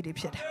ခွင့်ရေးတွေ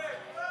ဖြစ်တယ်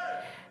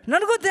နော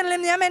က်တစ်ခုတင်လ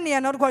င်းမြမယ်နေရ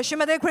နောက်တစ်ခုရှ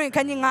မသက်ခရစ်ခ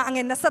န်းကြီး9အင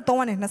ယ်23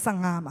ကနေ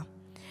25မှာ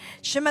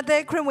ရှမသ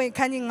က်ခရစ်ဝင်ခ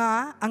န်းကြီး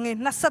9အငယ်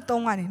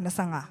23ကနေ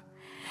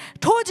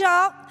25ထို့ကြော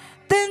င့်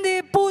တင်ဒီ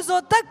ပူ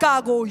ဇော်တက်ကာ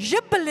ကိုရ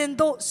စ်ပလင်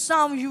တို့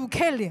ဆောင်ယူ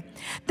ခဲ့လျင်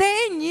တ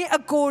င်းညီ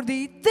အကိုသ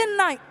ည်တင်း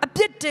၌အ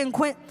ပြစ်တင်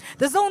ခွင့်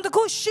တစုံတစ်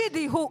ခုရှိသ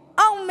ည်ဟု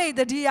အောက်မေ့တ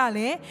ည်းရလ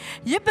င်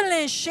ရစ်ပလ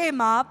င်ရှေ့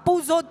မှာပူ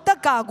ဇော်တ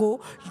က်ကာကို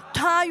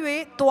ထား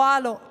၍တွား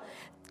လို့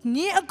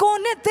ညီအကို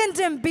နဲ့တင်းတ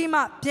င်ပြီး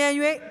မှပြန်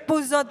၍ပူ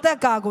ဇော်တက်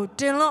ကာကို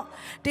တင်လို့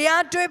တ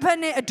ရားတွေးဖက်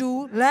နဲ့အတူ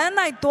လမ်း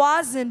၌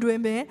တွားစဉ်တွင်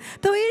ပင်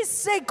သူ၏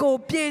စိတ်ကို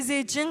ပြေစေ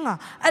ခြင်းက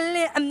အလ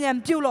င်းအမြန်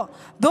ပြုလို့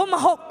သို့မ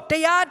ဟုတ်တ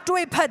ရား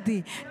တွေးဖက်သ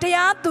ည်တ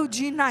ရားသူ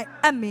ကြီး၌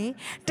အမင်း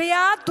တ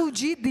ရားသူ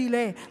ကြီးသည်လ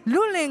ည်း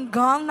လူလင်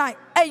ကောင်း၌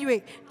အဲ့၍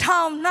ထော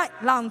င်၌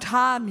လောင်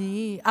ထားမ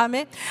ည်အာမ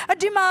င်အ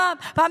ဒီမှာ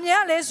ဗာမြင်ရ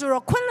လဲဆို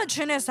တော့ခွင့်လွှတ်ခြ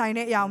င်းနဲ့ဆိုင်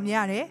တဲ့အရာကိုမြင်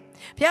ရတယ်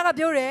ဘုရားက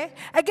ပြောတယ်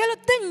အကယ်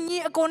လို့တင့်ညီ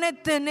အကိုနဲ့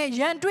တင်နဲ့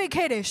ရန်တွေ့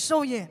ခဲ့တယ်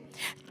ဆိုရင်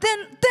တ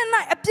င်၌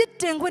အပြစ်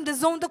တင်ခွင့်တ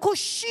စုံတစ်ခု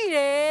ရှိတ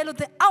ယ်လို့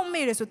တင်အောက်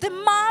မေ့တယ်ဆိုတင်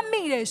မား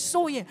မိတယ်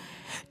ဆိုရင်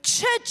ချ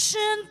က်ချ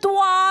င်း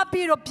သွား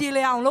ပြီးတော့ပြေလ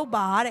ည်အောင်လုပ်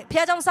ပါတဲ့ဘု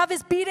ရားကြောင့်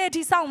service ပြီးတဲ့အ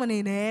ထိစောင့်မနေ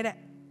နဲ့တဲ့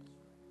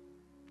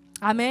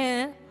အာမင်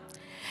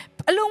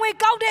အလုံးဝ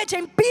ကောက်တဲ့အချိ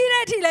န်ပြီး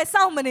တဲ့အထိလည်း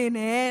စောင့်မနေ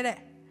နဲ့တဲ့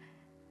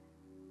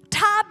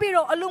ထားပြီး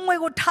တော့အလုံးဝ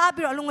ကိုထား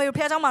ပြီးတော့အလုံးဝကို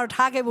ဘုရားကြောင့်မှာတော့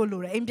ထားခဲ့ဖို့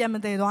လိုတယ်အိမ်ပြန်မ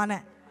တည်သွား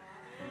နဲ့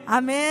အာ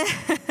မင်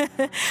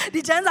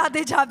ဒီချမ်းသာ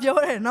တေချာပြော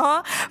တယ်နော်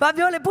ဘာ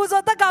ပြောလဲပူ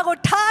ဇော်တက်ကာကို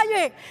ထား၍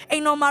အိ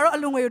မ်တော်မှာတော့အ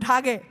လူငွေကို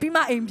ထားခဲ့ပြီး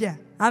မှအိမ်ပြန်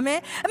အာမင်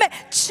အမေ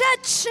ချက်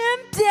ချ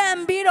င်းပြန်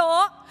ပြီး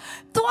တော့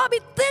သွား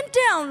ပြီးတင်းတ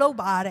အောင်လုပ်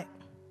ပါတဲ့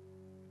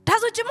ဒါ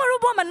ဆိုကျွန်တော်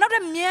တို့ဘောမှာနောက်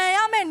တဲ့မြန်ရ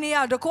မယ့်နေ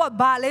ရာတခုက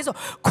ဘာလဲဆို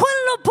ခွ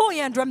န်းလို့ဖို့ရ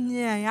န်အတွက်မြ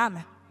န်ရမ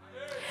ယ်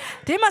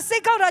ဒီမှာစိ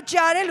တ်ကောက်တာ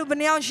ကြားတဲ့လူဘယ်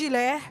နှယောက်ရှိ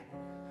လဲ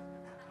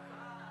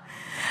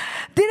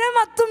ဒီနေ့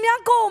မှသူများ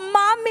ကို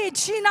မာမီ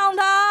ချီနောင်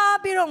တာ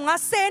ပြီးတော့ငါ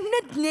10နှ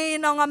စ်နေ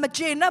အောင်ငါမ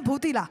ကျေနပ်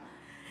ဘူးတိလား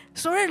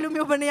ဆိုရဲလူ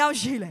မျိုးဘယ်နှယောက်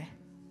ရှိလဲ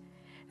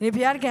ဒီ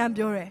ဘုရားကံ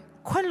ပြောတယ်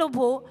ခွင့်လို့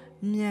ဖို့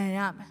မြန်ရ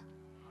မယ်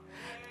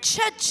ချ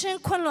က်ချင်း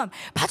ခွင့်လို့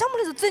ဘာကြောင့်မ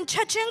လဲဆိုသင်ချ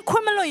က်ချင်းခွ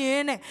င့်မလို့ရ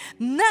င်နဲ့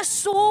နတ်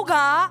ဆိုးက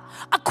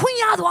အခွင့်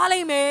ရသွားလိ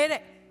မ့်မယ်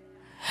တဲ့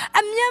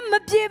အမျက်မ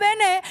ပြေဘဲ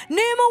နဲ့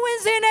နေမဝင်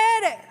စင်နဲ့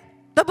တဲ့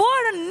တဘော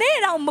နေ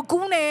တော့မ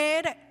ကူးနဲ့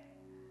တဲ့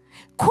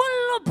ခွင့်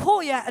လို့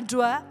ဖို့ရအ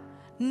တွက်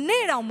နေ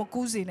တော့မ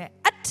ကူးစေနဲ့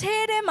အထဲ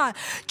ထဲမှာ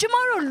ကျမ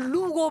တို့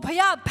လူကို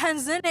ဖျားဖန်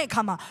ဆင်းတဲ့အ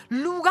ခါမှာ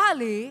လူက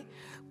လေ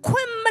ခွ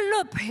င့်မလွ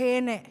တ်ဖဲ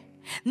နဲ့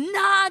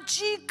နာ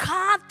ကြီး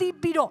ခါတီး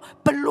ပြီးတော့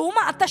ဘလို့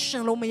မှအသက်ရှ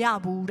င်လို့မရ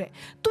ဘူးတဲ့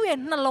သူ့ရဲ့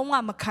နှလုံးက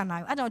မခံနို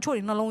င်ဘူးအဲကြောင့်ချို့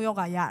တွေနှလုံးယော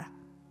ဂရတာ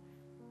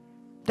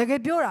တက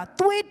ယ်ပြောတာ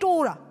တွေး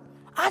တိုးတာ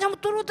အားကြောင့်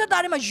သူတို့တက်တာ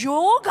တွေမှာ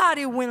ယောဂ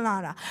တွေဝင်လာ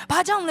တာဘာ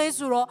ကြောင့်လဲ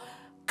ဆိုတော့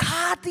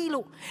ခါတီး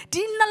လို့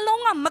ဒီနှ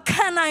လုံးကမ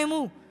ခံနိုင်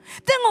ဘူး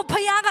တင်ကိုဖ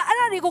ယားကအဲ့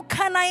ဒါတွေကို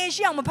ခံနိုင်ရ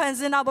ရှိအောင်မဖန်ဆ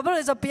င်းတာဘာဖြစ်လို့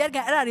လဲဆိုတော့ဘုရားက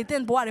အဲ့ဒါတွေတ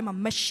င်ဘွားတွေမှာ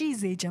မရှိ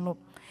စေခြင်းလို့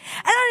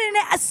အဲ့ဒါတွေ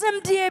နဲ့အစင်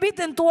ပြေပြီး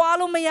တင်တွား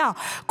လို့မရ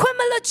ခွင့်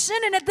မလွတ်ခြ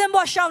င်းနဲ့တင်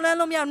ဘွားရှောက်လန်း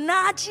လို့မရနာ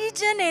ကြီး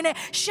ခြင်းနဲ့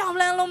ရှောက်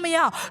လန်းလို့မရ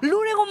လူ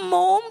တွေကို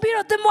မုန်းပြီး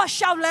တော့တင်ဘွား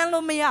ရှောက်လန်း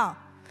လို့မရ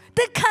တ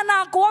င်ခန္ဓာ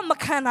ကိုယ်ကမ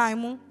ခံနိုင်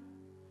ဘူး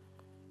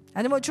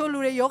အဲ့ဒီမှာချိုးလူ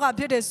တွေယောဂ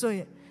ဖြစ်တယ်ဆိုရ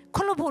င်ခွ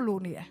င့်လွတ်ဖို့လို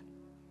နေတယ်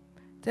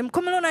တင်ခွ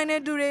င့်မလွတ်နိုင်တဲ့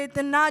သူတွေတ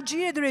င်နာ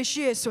ကြီးတဲ့သူတွေ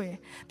ရှိရဆိုရင်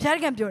ဘုရား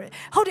ကပြောတယ်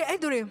ဟုတ်တယ်အဲ့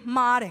သူတွေ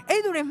မှားတယ်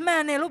အဲ့သူတွေမှ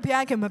န်တယ်လို့ဘု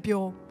ရားကမ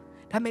ပြော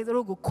ဒါပေမဲ့သူ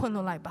တို့ကိုခွင့်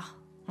လွတ်လိုက်ပါ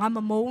ငါမ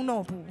မုန်း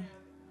တော့ဘူး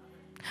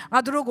ငါ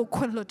သူတို့ကို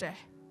ခွင့်လွတ်တယ်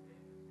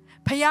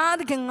ဘုရား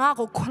ကငါ့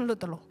ကိုခွင့်လွတ်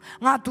တယ်လို့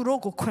ငါသူတို့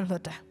ကိုခွင့်လွ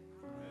တ်တယ်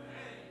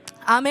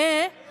အာမင်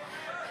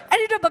အဲ့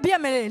ဒီတော့ပြတ်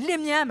မယ်လ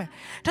င်မြန်းမယ်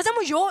ဒါကြောင့်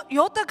မို့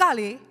ယောသက်က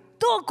လေ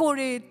သူ့ကိုယ်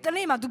တွေတ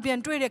နေ့မှသူပြန်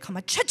တွေ့တဲ့အခါ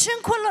မှာချက်ချ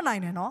င်းခွင့်လွတ်နို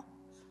င်တယ်နော်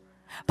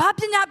ဘာပ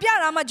ညာပြ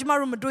တာမှကျမ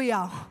တို့မတွေ့ရ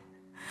အောင်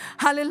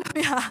ဟာလေလု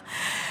ယာ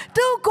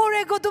သူကို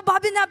ယ်ကိုသူဘာ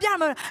ပညာပြ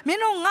မှာမ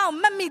င်းတို့ငါ့ကို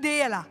မတ်မိသေး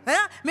ရလားဟ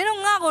မ်မင်း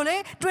တို့ငါ့ကိုလေ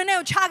တွင်ထဲ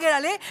ကိုချခဲ့တာ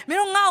လေမင်း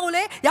တို့ငါ့ကို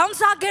လေရောင်း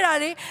စားခဲ့တာ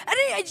လေအဲ့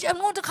ဒီအ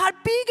ငုံတစ်ခါ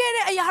ပြီးခဲ့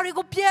တဲ့အရာတွေ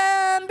ကိုပြ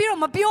န်ပြီး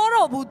တော့မပြော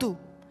တော့ဘူးသူ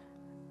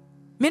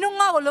မင်းတို့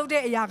ငါ့ကိုလုပ်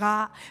တဲ့အရာက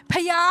ဖ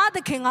ယားသ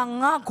ခင်က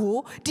ငါ့ကို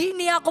ဒီ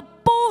နေရာကို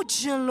ပို့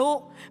ခြင်းလို့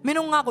မင်း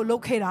တို့ငါ့ကိုလု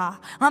ပ်ခဲ့တာ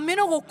ငါမင်း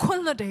တို့ကိုခွ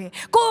င့်လွှတ်တယ်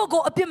ကိုယ့်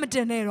ကိုအပြစ်မတ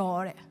င်နဲ့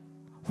တော့တဲ့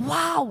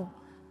ဝေါ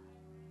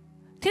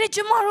ဒီကျ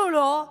မတို့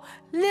တော့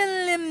လင်း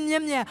လင်းမြဲ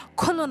မြဲ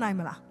ခွင့်လွှတ်နိုင်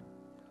မလား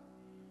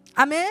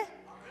အာမင်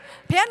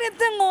ဘုရားနဲ့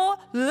တင်ကို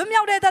လွ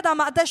မြောက်တဲ့တတ်တာ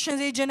မှာအသက်ရှင်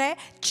စေခြင်းနဲ့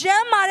ကျ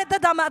မ်းမာတဲ့တ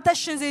တ်တာမှာအသက်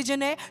ရှင်စေခြ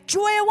င်းနဲ့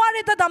ကြွယ်ဝ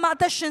တဲ့တတ်တာမှာအ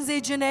သက်ရှင်စေ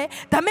ခြင်းနဲ့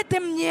ဒါမဲ့တ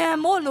င်မြန်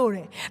မို့လို့တ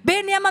ယ်ဘ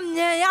ယ်နေရာမှာ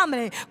မြန်ရမ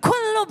လဲခွ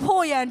င့်လွှတ်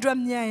ဖို့ရန်အတွက်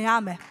မြန်ရ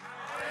မယ်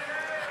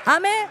အာ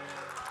မင်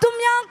သူ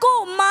များကို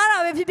မားတာ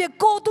ပဲဖြစ်ဖြစ်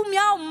ကိုသူ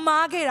များကို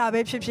မားခဲ့တာ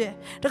ပဲဖြစ်ဖြစ်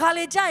တခါ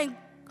လေကြာရင်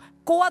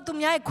ကိုကသူ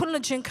များရဲ့ခွင့်လွှ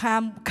တ်ခြင်း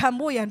ခံ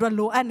ဖို့ရန်အတွက်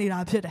လိုအပ်နေတာ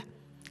ဖြစ်တယ်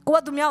ကိုက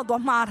သူများကို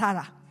သွားမှားထား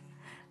တာ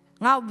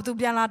ငါသူ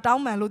ပြန်လာတော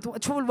င်းပန်လို့သူ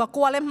အချို့လူက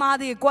ကိုကလည်းမှား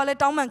သေးတယ်ကိုကလည်း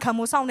တောင်းပန်ခံ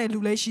ဖို့စောင့်နေလူ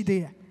လည်းရှိ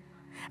သေးတယ်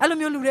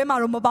Alumio Lurema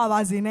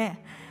Romaba Zine.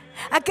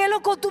 A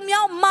Keloko to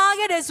Miao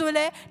Margaret as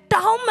well,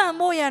 Tauman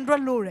Moy and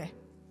Rolure.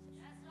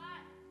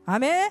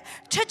 Amen.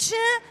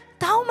 Chachin,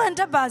 Tauman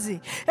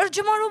Tabazi.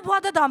 Erjumaru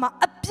Wadadama,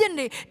 a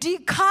Pine, Di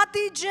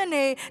Kati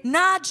Jene,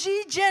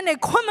 Naji Jene,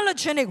 Quamala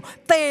Jene,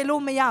 Telo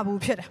Meabu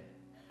Pira.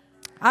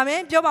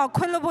 Amen. Joba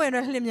Quilabo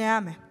and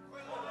Limyame.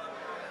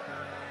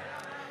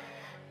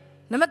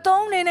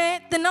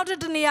 Namatone, the not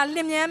to near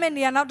Limyam and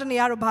the another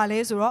near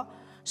Palace or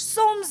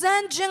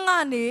Somzan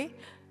Jingani.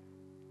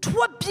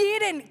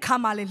 Twabien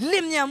Kamali,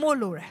 Limya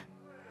Molore.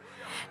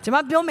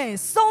 Jama Biome,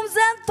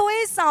 Somzan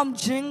Toy Sam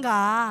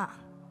Jinga.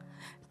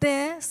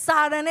 Then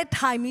Sarane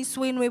Timey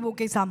Swing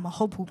Weboke some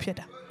hope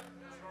pita.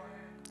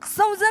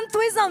 Somzan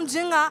Toy Sam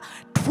Jinga,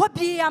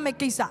 Twabia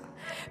Mekisa.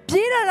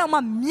 Peter Rama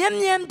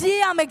Miam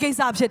Dia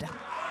Mekisa Pita.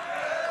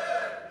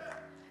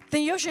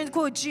 Then Yoshin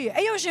Ko G, a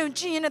Yoshin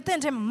G in a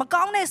tentem,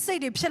 Macone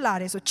City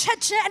Pilares, or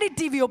Chechen any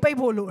TV or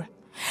paper lure.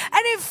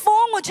 Any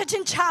phone or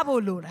Chechen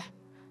Chabo lure.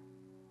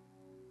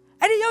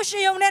 Edi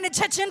Yoshi young and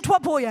Chechen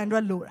Twapoya and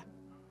Ralura.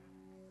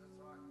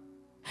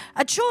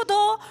 A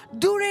chodo,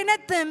 during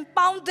it, then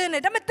pounding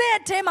it. I'm a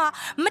tema,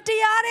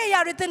 Matiare,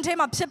 Yaritan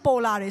tema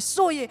Pipolare,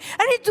 so ye, and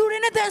it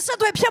during it, then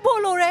Sato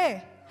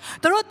Pipolore.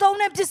 The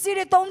Rotone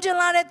Psiri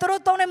Tongelare, the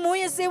Rotone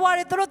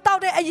Moyesiware, the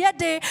Rotaude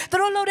Ayete, the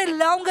Rolode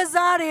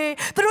Langazare,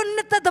 the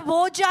Ronetta the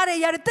Bojare,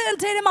 Yaritan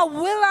tema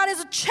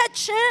Willares,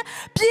 Chechen,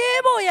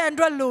 Pieboy and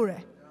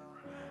Ralure.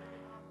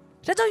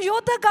 Let us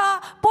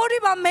Yotaka,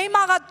 Poriba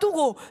Maymaga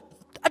Tugo.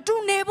 A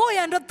two neighbor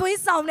and a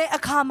twist sound a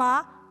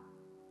kama.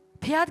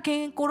 Piat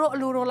king, Koro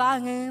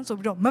Lurolang, so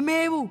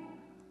Mamebu.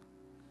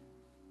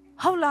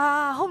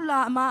 Hola,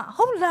 hola, ma,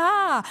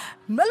 hola.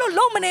 Mellow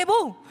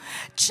Lomanebu.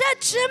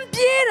 Chechim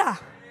Piera.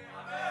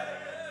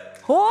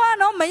 Oh,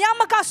 no,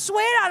 Mayamaka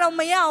swear I don't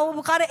mayao,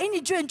 who got any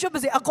joint job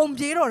as a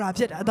computer or a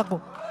pit at the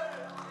book.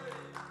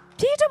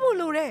 Tita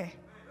Bulure.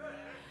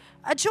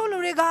 A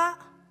cholurega.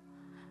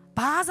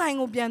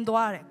 Bazang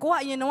Ubiandoare. Go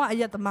out, you know, I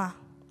yet the ma.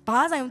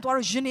 Bazang to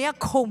our Genia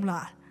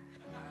Comla.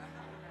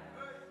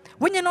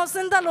 When you know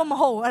Sendalom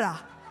Ho,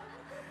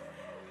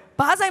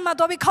 Bazang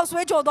Matobi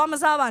Cosway or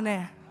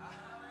Domasavane.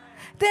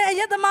 Then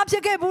yet the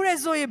Mapia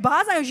Burezo,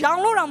 Bazang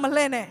Janglora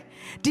Malene.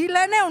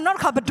 Dilene not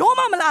have a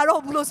doma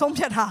malaro blue some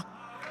peta.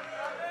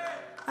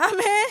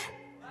 Amen.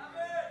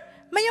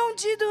 My own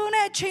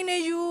Jidune,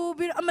 Chine, you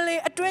be a Malay,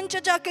 a twin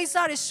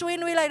Jackasari,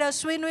 swing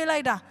way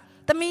later.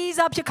 The me's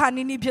up your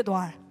canny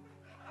piedwar.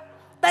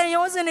 Then you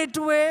wasn't it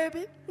to a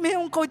me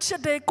on coach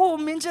a co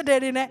mincha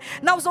dead in it.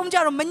 Now some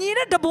jar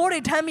manita the body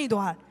tell me to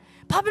her.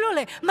 Pablo,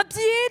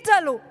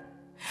 Mapietalo.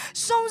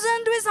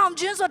 Something to some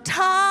jeans or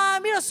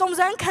time, you know,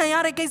 something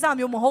can I get some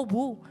your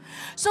mohobu.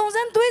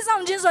 Something to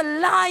some jeans or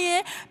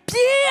lying,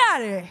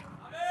 Pierre.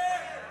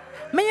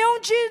 Me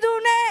own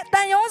Jidune,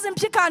 then you wasn't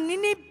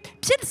Picanini,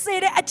 Pit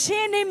said a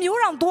chain name you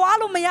around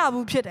Dualo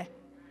Mayabu Pite.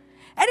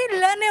 Any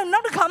learning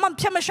not to come and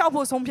Pima shop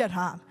or some Piet.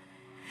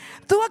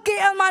 To a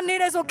KL man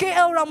is okay,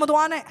 El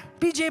Ramadwane,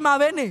 PJ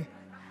Maveni.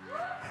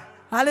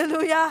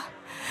 Hallelujah.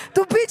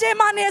 To PJ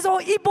Manes or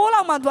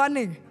Ebola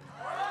Madwane.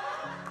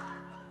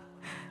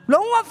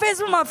 Long one face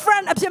with my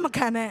friend, a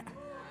Pimacane.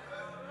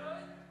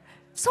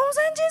 So,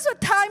 Sanjis or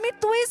time it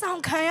twice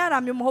on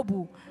Kayana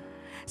Mumobu.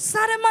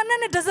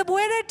 Sadaman does a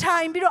weird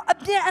time, below a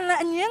beer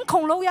and young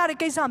Koloya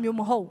Kesam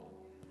Yumoho.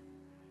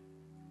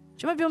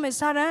 Jimmy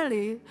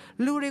suddenly,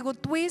 Lurigo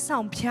twice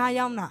on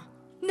Piayana.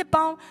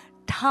 Nippon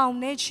town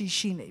nature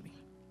she navy.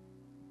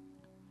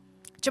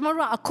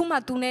 Jamara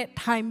Akuma Tune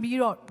time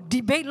biro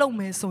debate low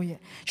me so ye,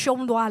 show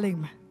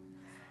dwelling.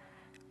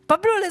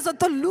 Pablo is a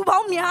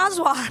Lubao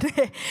Miazwa,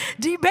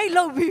 debate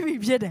low vivi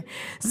piede,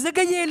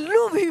 Zagaye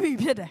Luvi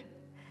piede.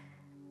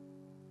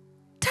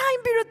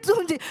 Time biro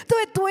to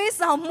a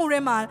twist on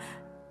Murema,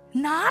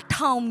 not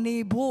town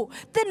nebo,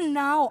 then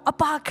now a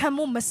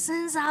parcamo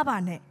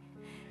Massenzabane.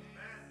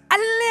 A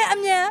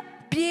lemia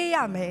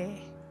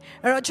piame,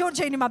 or a church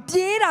in my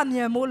piera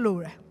mia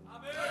molure.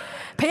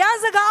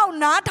 Piazagao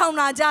na town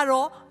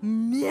najaro,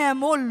 mia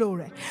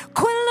molure.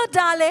 Kullo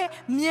dale,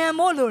 mia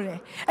molure.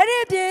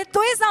 Ere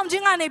twist some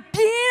jingane,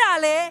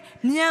 pirale,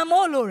 mia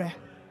molure.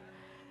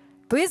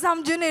 Twist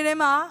some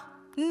junirema,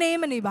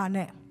 name any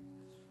bane.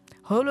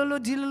 Hololo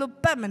dillo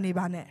pemani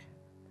bane.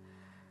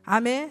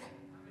 Amen.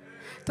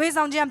 Twist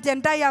some jam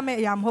tentaya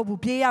me yam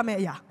hobu pia me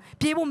ya.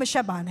 People me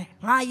shabane.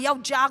 I yell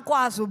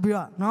jaguars will be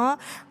no.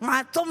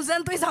 My Tom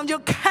Zentu is on your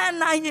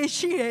canine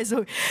she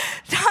so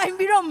time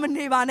be on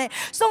Manivane.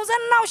 So then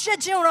now she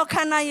general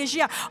canine she.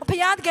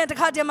 Piat get a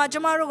Kadia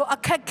Jamaro a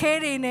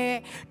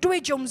cacarine, do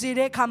it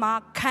Jomzide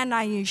Kama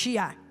canine she.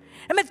 I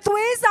mean,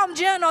 three some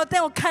general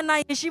tell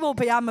canine she will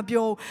pay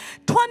Amabio.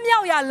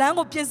 20 ya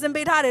lango pies and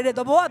betade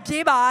the boy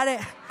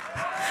Jibare.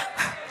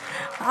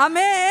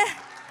 Amen.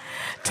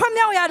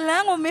 20 ya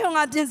lango milling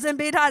at Jins and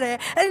betade,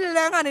 and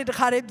lang it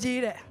carib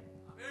jide.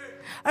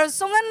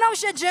 So then now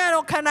she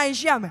general can I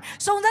shame.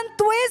 So then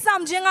twist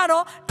some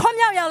jingaro, come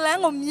out your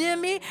lang of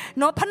Yemi,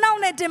 no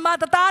panaune de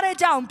matare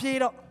jump,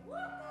 Peter.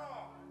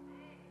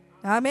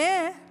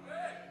 Amen.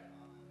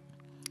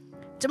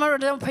 ကျမတို့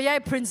ဖခင်ရဲ့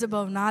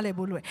principle နားလည်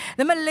ဖို့လိုတယ်။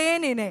ဒါပေမဲ့လေး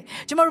အနေနဲ့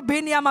ကျမတို့ဘ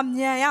ယ်နေရာမှာ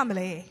မြန်ရမ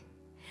လဲ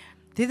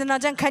။ဒေသနာ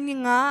ကျမ်းခန်းကြီး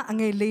9အ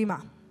ငယ်4မှာ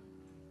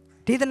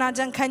ဒေသနာ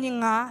ကျမ်းခန်းကြီး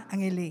9အ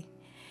ငယ်4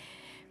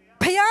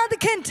ဖခင်သ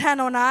ခင်ထံ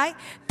တော်၌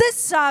သစ္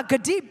စာဂ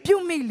တိပြု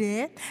မိလ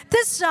င်သ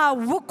စ္စာ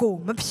ဝတ်ကို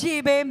မဖြေ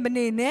ဘဲမ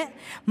နေနဲ့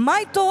မို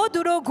က်တော်သူ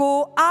တို့ကို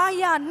အာ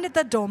ရနှစ်သ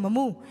က်တော်မ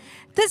မူ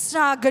သစ္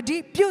စာဂတိ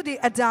ပြုသည့်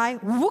အတိုင်း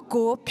ဝတ်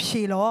ကို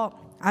ဖြေလော့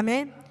အာမ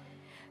င်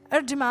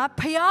အဲ့ဒီမှာ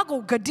ဖခင်ကို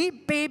ဂတိ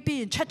ပေး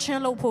ပြီးချက်ချ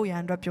င်းလုပ်ဖို့ရ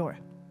န်အတွက်ပြောတယ်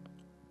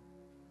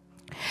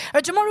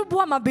အဲ့ကျွန်တော်တို့ဘ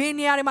ဝမှာဘယ်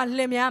နေရာတွေမှာ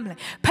လင်များမလဲ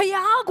ဖခ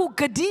င်ကို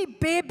ဂတိ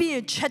ပေး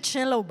ပြီးချက်ချ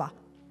င်းလုပ်ပါ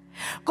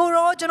ကို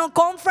ရောကျွန်တော်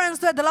conference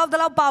တွေဒီလော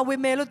က်ပါဝ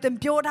င်မယ်လို့သင်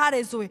ပြောထားတ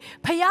ယ်ဆိုရင်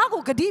ဖခင်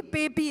ကိုဂတိ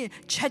ပေးပြီး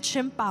ချက်ချ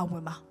င်းပါဝ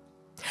င်ပါ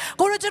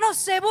ကိုရောကျွန်တော်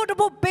ဆေဖို့တ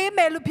ဖို့ပေးမ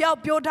ယ်လို့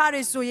ပြောထားတ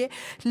ယ်ဆိုရင်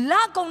လ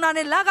က်ကုံတာ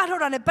နဲ့လက်ကထု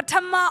တ်တာနဲ့ပထ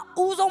မ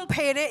ဦးဆုံးဖ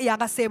ယ်တဲ့အရာ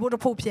ကဆေဖို့တ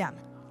ဖို့ဖြစ်ရမ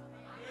ယ်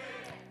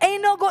အိမ်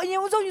တော်ကိုအရင်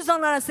ဦးဆုံးယူဆော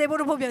င်လာတဲ့ဆေဖို့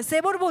တဖို့ဖြစ်ဆေ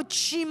ဖို့တဖို့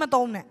ချီမ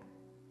တုံးနဲ့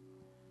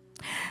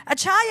အ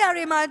ခြားຢာ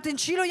တွေမှာတင်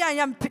ချီလို့ရ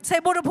ရင်ဆေ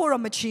ဖို့တဖို့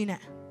တော့မချီနဲ့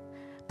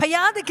ဖခ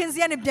င်သခင်စီ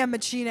ကနေပြန်မ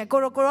ချီနဲ့ကို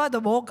ရောသ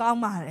ဘောကော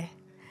င်းပါတယ်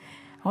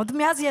ဟောတမ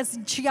ယားစီ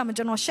ချီရမယ်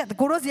ကျွန်တော်ရှက်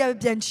ကိုရောစီက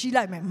ပြန်ချီ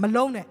လိုက်မယ်မ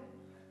လုံးနဲ့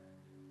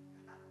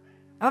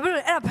အဲ့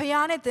ဒါဖခ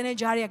င်နဲ့တင်တဲ့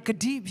ကြားတွေကဂ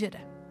တိဖြစ်တ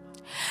ယ်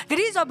ဂ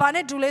တိဆိုဘာ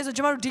နဲ့တူလဲဆို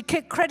ကျွန်တော်တို့ဒီ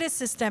credit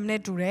system နဲ့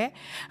တူတယ်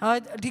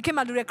ဒီခေတ်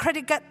မှာတူတဲ့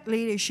credit card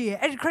လေးတွေရှိရဲ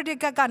အဲ့ဒီ credit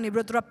card ကနေ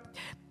ပြီးတော့သူက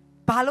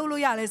ဘာလုပ်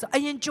လို့ရလဲဆိုအ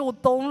ရင်ကြို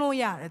သုံးလို့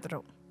ရတယ်သူ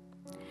တို့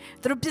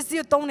ပစ္စ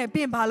ည်းသုံးတယ်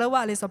ပြီးရင်ဘာလုပ်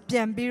ရလဲဆိုပြ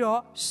န်ပြီး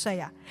တော့ဆက်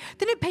ရ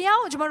ဒီနေ့ဖခင်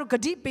ကိုကျွန်တော်တို့ဂ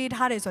တိပေး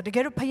ထားတယ်ဆိုတော့တက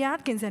ယ်တော့ဖခင်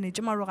ကင်စံနေ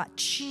ကျွန်တော်တို့က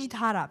ချီး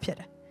ထားတာဖြစ်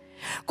တယ်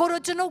ကိုရော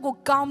ကျွန်တော်ကို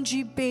ကောင်း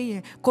ကြီးပေးရ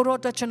င်ကိုရော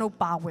တို့ကျွန်တော်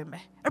ပါဝင်မ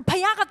ယ်အဲ့ဖ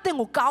ခင်ကတင့်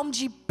ကိုကောင်း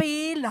ကြီး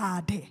ပေးလာ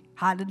တယ်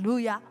ဟာလေလု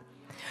ယာ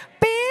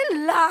ပေး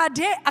လာ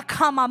တဲ့အ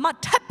ခါမှာ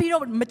ထပ်ပြီး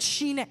တော့မ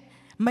ချီးနဲ့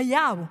မရ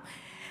ဘူး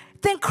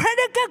သင်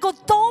credit card ကို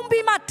သုံး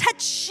ပြီးမှထပ်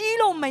ချီး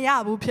လို့မရ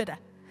ဘူးဖြစ်တယ်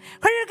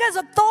credit card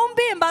ဆိုသုံး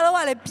ပြီးရင်ဘာလို့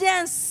လဲပြ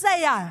န်ဆက်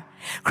ရတယ်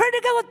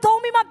credit card ကိုသုံး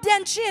ပြီးမှပြ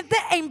န်ချီးရင်သ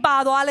င်အိမ်ပါ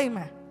သွားလိမ့်မ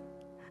ယ်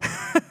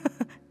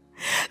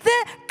သ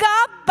င်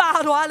ကားပါ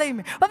သွားလိမ့်မ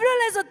ယ်ဘာဖြစ်လို့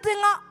လဲဆိုသင်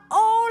က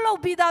အိုးလို့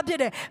ပြီးသားဖြစ်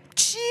တယ်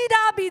ချီး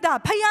တာပြီးသား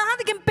ဖခင်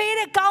သခင်ပေး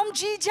တဲ့ကောင်း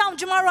ကြီးကြောင့်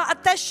ကျမတို့ကအ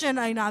သက်ရှင်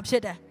နေတာဖြ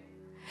စ်တယ်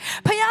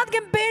ဖခင်သခ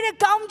င်ပေးတဲ့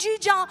ကောင်းကြီး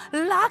ကြောင့်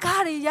လာခါ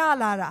တွေရ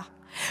လာတာ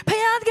ဖ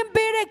ခင်သခင်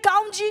ပေးတဲ့ကော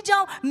င်းကြီးကြော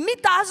င့်မိ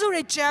သားစု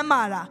တွေကျမ်း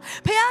မာတာ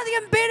ဖခင်သခ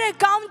င်ပေးတဲ့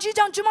ကောင်းကြီး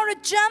ကြောင့်ကျမတို့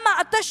ကျမ်းမာ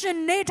အသက်ရှင်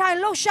နေထိုင်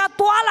လှုပ်ရှား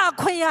သွားလာ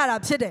ခွင့်ရတာ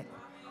ဖြစ်တယ်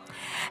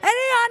အဲ့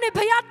ဒီဟာနဲ့ဖ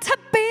ခင်ထ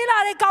ပ်ပေးလာ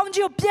တဲ့ကောင်း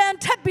ကြီးကိုပြန်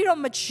ထပ်ပြီး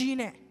တော့မချီး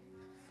နဲ့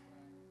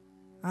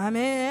အာမ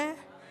င်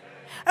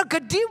အဂ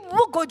တိဝ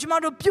တ်ကိုကျမ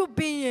တို့ပြုတ်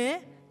ပြီးရင်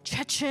ချ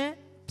က်ချင်း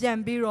ပြန်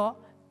ပြီးတော့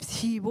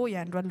ဖြီဖို့ရ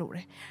န်အတွက်လိုတ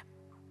ယ်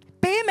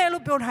ပေးမယ်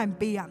လို့ပြောထားရင်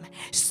ပေးရမယ်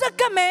စက္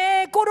ကမယ်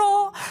ကို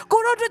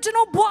ရောတို့ကျွန်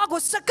တော်ဘွား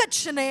ကိုစက္ကချ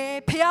င်တယ်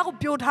ဖခင်ကို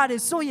ပြောထားတ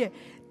ယ်ဆိုရင်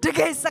တက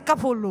ယ်စက္က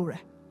ဖို့လိုတ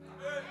ယ်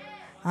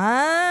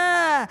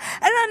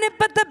အဲ့ဒါနဲ့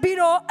ပတ်သက်ပြီး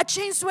တော့အ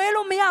ချိန်ဆွဲ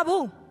လို့မရ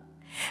ဘူး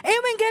ဧ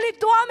ဝံဂေလိ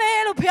တွားမယ်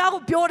လို့ဖခင်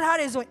ကိုပြောထား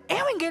တယ်ဆိုရ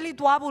င်ဧဝံဂေလိ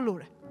တွားဖို့လို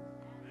တယ်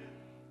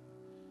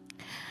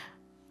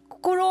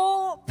ကိုရော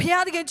ဖခ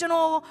င်တကယ်ကျွန်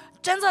တော်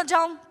ကျမ်းစာ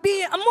ကြောင်း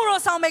ပြီးအမှု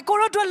တော်ဆောင်မယ်ကို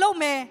ရောတို့လုပ်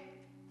မယ်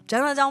ကျ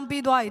မ်းစာကြောင်း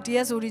ပြီးသွားပြီတ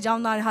ရားဆိုဒီကြော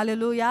င်းသားဟာလေ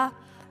လုယာ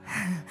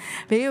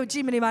ဘေးကိုကြ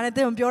ည့်မနေပါနဲ့သ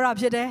င်ကိုပြောတာ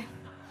ဖြစ်တယ်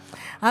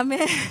အာမ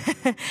င်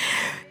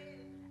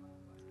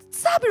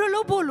စပြီး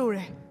လို့ဖို့လိုတ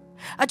ယ်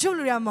အချို့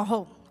လူတွေမဟု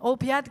တ်အို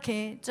ဘုရားသခ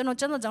င်ကျွန်တော်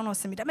ကျမ်းစာကြောင်းတော့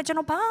ဆင်ပြီဒါပေမဲ့ကျွန်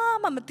တော်ဘာ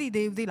မှမသိ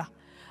သေးဘူးသိလား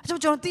အ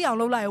ချို့ကျွန်တော်သိအောင်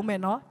လုပ်လိုက်အောင်မယ်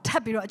နော်ထ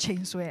ပ်ပြီးတော့အချိ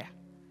န်ဆွဲ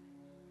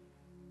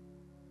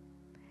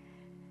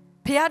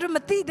ဖခင်တို့မ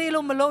သိသေး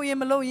လို့မလုပ်ရင်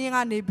က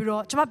နေပြီး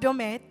တော့ကျွန်မပြော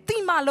မယ်တိ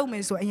မလုပ်မ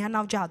ယ်ဆိုအရင်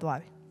နောက်ကျသွား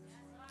ပြီ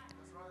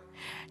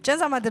ကျမ်း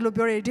စာမှာဒီလို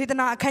ပြောတယ်ဒေသ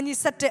နာအခန်းကြီး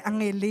7အ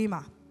ငယ်4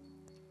မှာ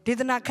ဒေ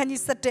သနာအခန်းကြီး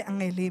7အ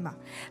ငယ်4မှာ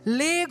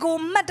လေကို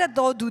မှတ်တတ်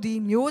တော်သူသည်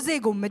မျိုးစေ့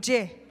ကိုမ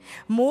ကျဲ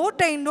မိုး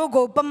တိမ်တို့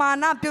ကိုပမာ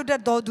ဏပြုတ်တ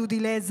တ်တော်သူသ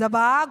ည်လည်းစ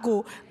ပါးကို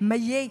မ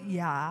ရိပ်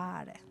ရ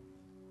တဲ့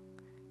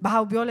ဘာ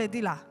ကိုပြောလဲ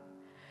သိလား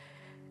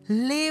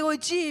လေကို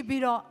ကြည့်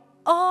ပြီးတော့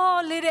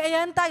အော်လေတွေအရ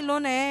န်တိုက်လွ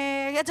န်းတယ်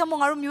အဲကြောင့်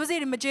ငါတို့မျိုးစေ့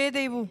တွေမကျဲ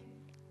သေးဘူး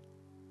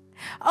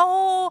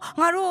အော်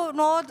ငါတို့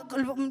နော်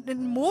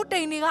မိုးတိ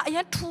မ်တွေကအရ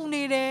င်ထူ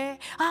နေတယ်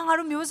ငါ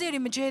တို့မျိုးစေ့တွေ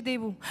မကျဲသေး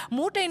ဘူး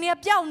မိုးတိမ်တွေက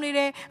ပျောက်နေတ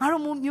ယ်ငါ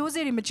တို့မျိုး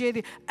စေ့တွေမကျဲ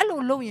သေးအဲ့လို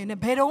လုပ်ရင်လ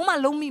ည်းဘယ်တော့မှ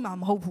လုံးမိမှာ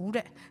မဟုတ်ဘူး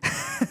တဲ့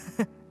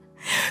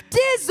ပြ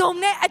ည့်စုံ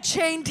တဲ့အ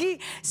ချိန်ထိ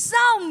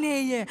စောင့်နေ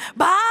ရင်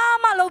ဘာ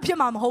မှလုပ်ဖြစ်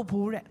မှာမဟုတ်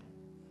ဘူးတဲ့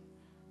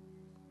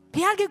ဘု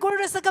ရားကကို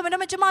ရစကမ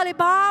နဲ့ကျမလေး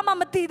ဘာမှ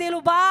မသိသေး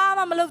လို့ဘာ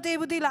မှမလုပ်သေး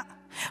ဘူးသိလား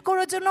ကို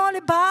ရကျွန်တော်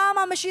လေးဘာ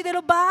မှမရှိသေး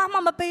လို့ဘာမှ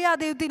မပေးရ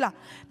သေးဘူးသိလား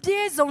ပြ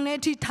ည့်စုံတဲ့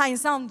အထိထိုင်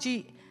ဆောင်ကြ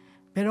ည့်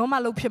ဘယ်တော့မှ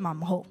လုပ်ဖြစ်မှာ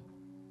မဟုတ်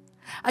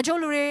အချို့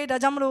လူတွေဒါ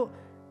ကြောင့်မလို့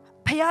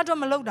ဖះတော့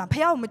မလုပ်တာ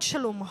ဖះကိုမချ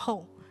စ်လို့မဟု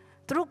တ်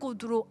သူတို့ကို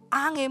သူတို့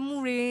အားငယ်မှု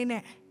တွေ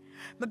နဲ့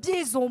မပြ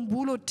ည့်စုံ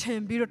ဘူးလို့ထင်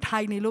ပြီးတော့ထို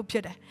င်နေလို့ဖြ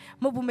စ်တယ်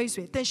မဟုတ်ဘူးမိတ်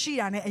ဆွေသင်ရှိ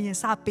တာနဲ့အရင်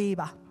စပေး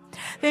ပါ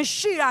သင်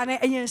ရှိတာနဲ့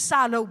အရင်စ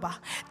လုပ်ပါ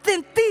သ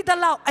င်သိတဲ့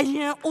လောက်အရ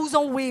င်ဦး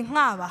ဆုံးဝေငှ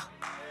ပါ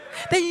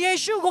သင်ယေ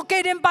ရှုကိုက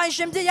ယ်တင်ပိုင်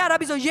ရှင်ဖြစ်ရတာ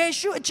ပြီဆိုယေ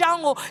ရှုအကြော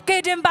င်းကိုက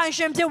ယ်တင်ပိုင်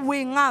ရှင်ဖြစ်ဝေ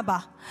ငှပါ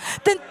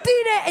သင်သိ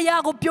တဲ့အရာ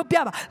ကိုပြောပြ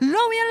ပါ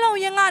လုံရင်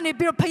ကနေ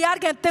ပြီးတော့ဖခင်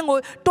ကသင်ကို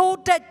တိုး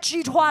တက်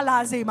ကြီးထွားလာ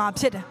စေမှာ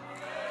ဖြစ်တယ်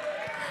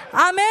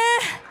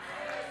Amen.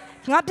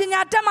 ငါပညာ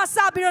တက်မှစ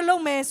ပြီးတော့လု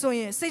ပ်မယ်ဆို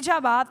ရင်စိတ်ချ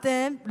ပါသ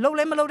င်လုပ်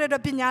လဲမလုပ်တဲ့အတွ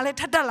က်ပညာလဲ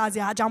ထပ်တက်လာစ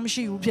ရာအကြောင်းမ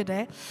ရှိဘူးဖြစ်တ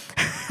ယ်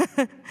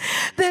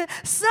။သင်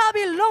စ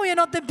ပြီးလုပ်ရင်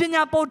တော့သင်ပ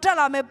ညာပိုတက်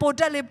လာမယ်ပို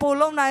တက်လေပို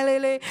လုံးနိုင်လေ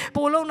လေ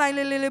ပိုလုံးနိုင်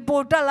လေလေပို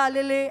တက်လာ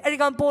လေလေအဲ့ဒီ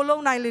ကောင်ပို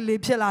လုံးနိုင်လေလေ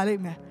ဖြစ်လာလိ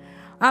မ့်မယ်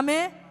။အာမ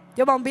င်။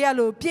ပြောပါပေးရ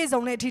လို့ပြည့်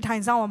စုံတဲ့အထိထို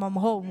င်ဆောင်ရမှာမ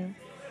ဟုတ်ဘူး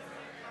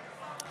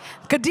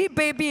။ဂတိ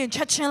ပေးပြီးချ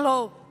က်ချင်း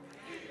လို့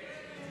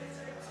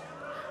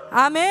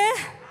အာမင်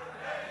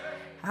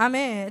အာမ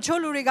င်ချို့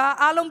လူတွေက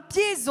အားလုံးပြ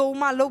ည့်စုံ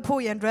မှလုပ်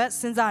ဖို့ရန်အတွက်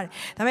စဉ်းစားတယ်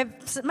ဒါပေမဲ့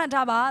မှတ်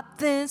ထားပါ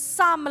သင်စ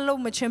မလု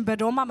ပ်မချင်းဘယ်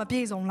တော့မှမပြ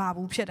ည့်စုံလာ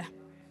ဘူးဖြစ်တယ်ဒါ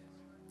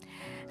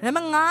ပေ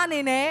မဲ့ငါအနေ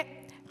နဲ့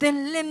သင်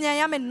လင်မြန်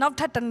ရမယ့်နောက်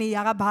ထပ်တနေ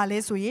ရာကဘာလဲ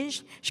ဆိုရင်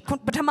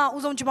ပထမ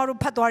ဦးဆုံးကျွန်တော်တို့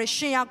ဖတ်သွားတဲ့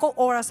ရှင်ယာကုပ်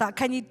ဩရစာအ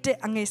ခန်းကြီး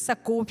1အငယ်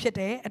19ဖြစ်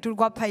တယ်အတူတ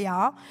ကွဖတ်ရ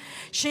အောင်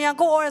ရှင်ယာ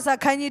ကုပ်ဩရစာ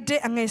အခန်းကြီး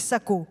1အငယ်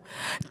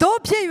19တို့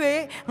ဖြစ်၍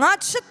ငါ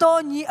ချစ်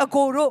တော်ညီအ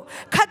ကိုတို့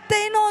ခတ်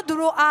သိမ်းတော်သူ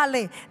တို့အားလ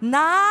ည်း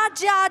နာ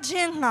ကြခြ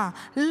င်းငါ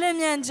လင်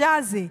မြန်ကြ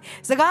စေ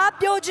စကား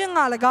ပြောခြင်း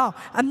ငါ၎င်း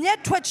အမျက်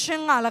ထွက်ခြ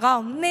င်းငါ၎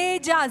င်းနေ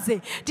ကြစေ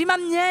ဒီမှာ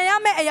မြန်ရ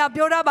မယ့်အရာ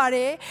ပြောတာပါတ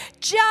ယ်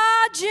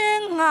ကြားခြ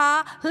င်းငါ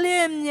လ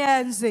င်မြ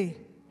န်စေ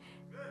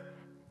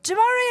ကျ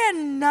မတို့ရဲ့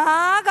နာ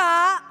က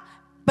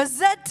ပါဇ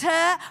က်ထ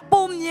က်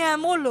ပုံမြန်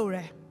မို့လို့တ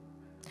ယ်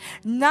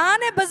နာ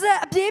နဲ့ပါဇက်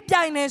အပြေး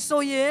ပြိုင်နေ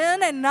ဆိုရင်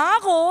တဲ့နာ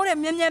ကိုတဲ့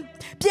မြန်မြန်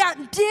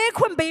ပြေး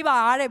ခွင့်ပေးပါ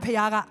တဲ့ဖခ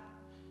င်ကဒါ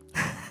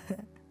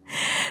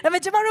ပေ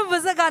မဲ့ကျမတို့ပါ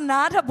ဇက်ကနာ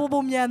ထက်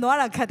ပုံမြန်သွား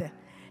တာခက်တယ်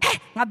ဟဲ့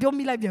ငါပြော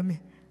မိလိုက်ပြန်ပြီ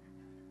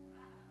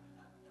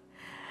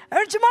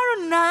အဲ့ကျမ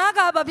တို့နာက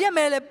ဘာဖြစ်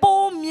မဲလဲ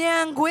ပုံမြ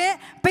န်ခွင့်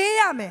ပေး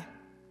ရမယ်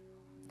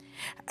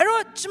အဲ့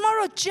တော့ကျမ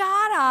တို့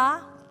ကြားတာ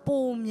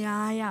ပုံ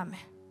များရမ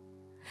ယ်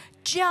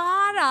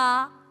ကြားတာ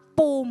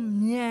ပုံ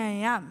မြန်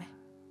ရမယ်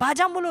။ဘာ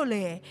ကြောင့်မလို့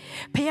လဲ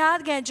။ဘုရား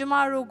သခင်ကျမ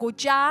တို့ကို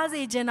ကြား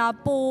စေခြင်းတာ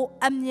ပို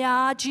အ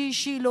များကြီး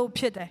ရှိလို့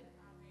ဖြစ်တယ်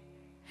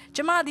။ကျ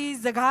မဒီ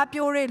စကား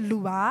ပြောတဲ့လူ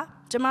ပါ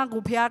။ကျမ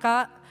ကိုဘုရားက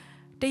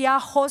တ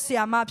ရားဟောဆ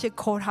ရာမဖြစ်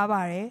ခေါ်ထား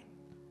ပါတယ်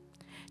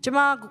။ကျမ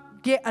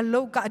ရဲ့အ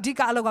လုပ်ကအဓိ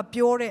ကအလုပ်က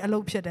ပြောတဲ့အလု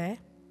ပ်ဖြစ်တယ်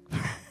။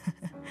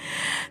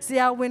ဆ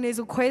ရာဝန်တွေ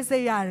ဆိုခွဲစိ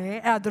တ်ရတယ်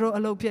အဲ့ဒါသူတို့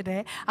အလုပ်ဖြစ်တ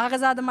ယ်အားက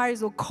စားသမားတွေ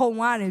ဆိုခုံ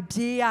ရတယ်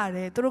ပြေးရတ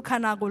ယ်သူတို့ခ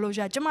န္ဓာကိုယ်လှုပ်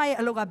ရှားကျမရဲ့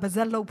အလုပ်ကပါဇ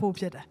က်လှုပ်ဖို့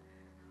ဖြစ်တယ်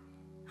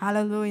ဟာ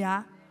လေလုယာ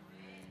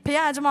ဖခ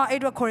င်ကကျမအဲ့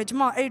အတွက်ခေါ်တယ်ကျ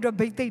မအဲ့အတွက်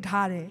ဗိတ်သိက်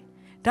ထားတယ်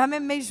ဒါပေ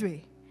မဲ့မိတ်ဆွေ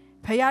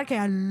ဖခင်က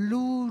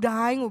လူ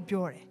တိုင်းကို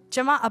ပြောတယ်ကျ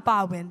မအပါ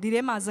ဝင်ဒီ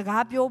ထဲမှာစ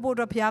ကားပြောဖို့အ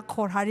တွက်ဖခင်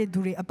ခေါ်ထားတဲ့သူ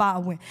တွေအပါ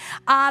အဝင်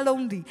အား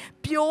လုံးဒီ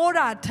ပြော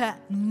တာထက်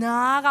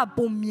နားက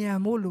ပုံမြန်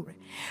ဖို့လိုတယ်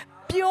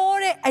ပြော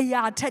တဲ့အ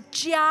ရာထက်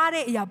ကြား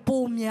တဲ့အရာ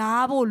ပုံ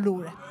များဖို့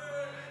လိုတယ်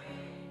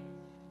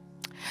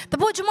တ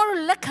ပို့ကျမတို့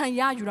လက်ခံ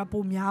ရယူတာ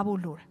ပုံများဖို့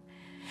လိုတယ်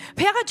ဖ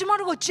ခင်ကကျမ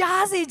တို့ကို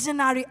ကြားစေချင်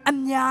တာတွေအ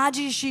များ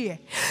ကြီးရှိတယ်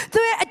သူ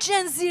ရဲ့အကျ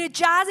င့်စီတွေ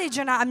ကြားစေချ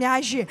င်တာအများ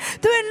ကြီးရှိတယ်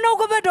သူရဲ့နှုတ်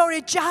ကပတ်တော်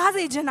တွေကြား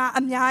စေချင်တာ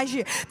အများကြီး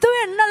ရှိတယ်သူ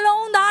ရဲ့နှ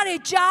လုံးသားတွေ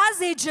ကြား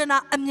စေချင်တာ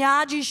အ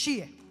များကြီးရှိ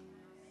တယ်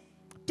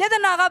ပြဿ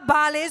နာက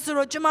ဘာလဲဆို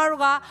တော့ကျမ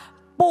တို့က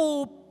ပို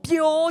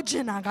ပြောချ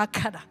င်တာကခ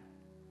က်တာ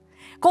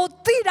ကို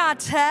သိတာ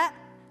ချက်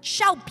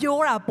ရှောက်ပြော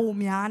တာပုံ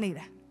များနေတ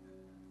ယ်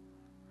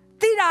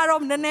တိတာ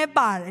တော့နည်းနည်း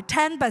ပါတယ်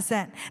 10%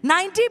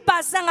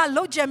 90% က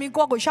လုတ်ကြံပြီး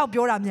ကိုယ့်ကိုရှောက်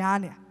ပြောတာများ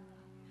နေ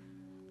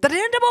တ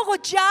ရင်တပုတ်ကို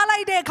ကြားလို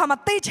က်တဲ့အခါမှာ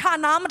သိချာ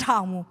နားမထော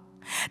င်ဘူး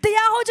တ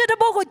ရားဟောချက်တ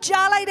ပုတ်ကို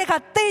ကြားလိုက်တဲ့အခါ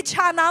သိ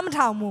ချာနားမ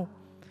ထောင်ဘူး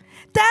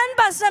10%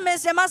 ပဲ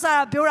ဆရာမစာ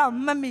ပြောတာ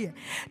မမိ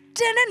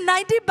တင်တဲ့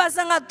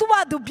 90% ကသူ့ဘာ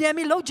သူပြန်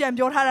ပြီးလုတ်ကြံ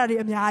ပြောထားတာတွေ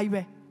အများကြီး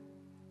ပဲ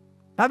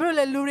ဘာဖြစ်လို့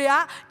လဲလူတွေက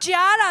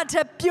ကြားတာထ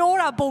က်ပြော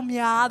တာပုံ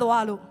များ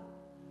သွားလို့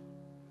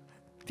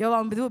ပြောပါ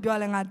ဦးဘယ်သူပြော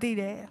လဲငါသိ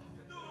တယ်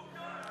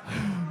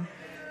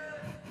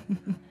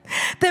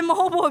တင်မ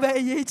ဟုတ်ဘူးပဲ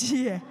အရေး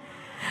ကြီးရဲ့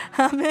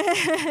အာမင်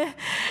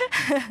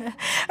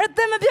အဲ့တ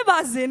င်မဖြစ်ပါ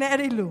စေနဲ့အဲ့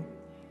ဒီလူ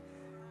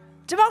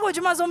ကျမ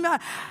ဆုံးများ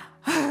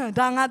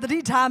ဒါငါသတိ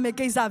ထားမယ်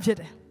ကိစ္စဖြစ်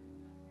တယ်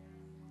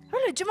ဟု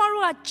တ်လေကျမ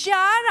တို့က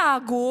ကြားတာ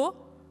ကို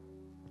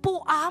ပို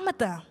အားမ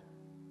တန်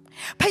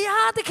ဖခ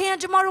င်သခင်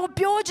ကျမတို့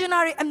ပြောချင်တာ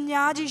တွေအ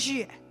များကြီးရှိ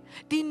ရဲ့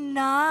ဒီ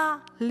နာ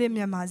လင်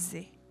မြမ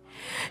စေ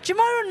ကျ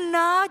မတို့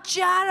နာ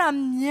ကြားတာ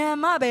မြန်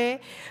မှပဲ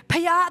ဖ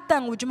ခင်အတ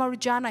န်ကိုကျမ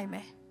တို့ကြားနိုင်မ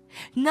ယ်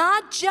နာ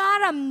ကြား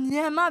ရမြ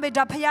န်မှပဲ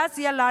ဒါဖယား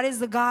စီရလာတဲ့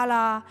စကား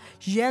လား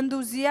ရန်သူ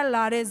စီရ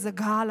လာတဲ့စ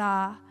ကား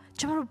လား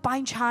ကျမတို့ပို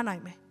င်းခြားနို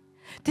င်မယ်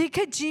ဒီ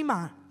ခေတ်ကြီးမှာ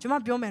ကျမ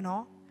ပြောမယ်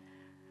နော်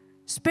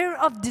spirit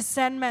of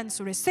discernment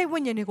ဆိုရယ်စိတ်ဝိ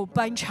ညာဉ်တွေကို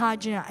ပိုင်းခြား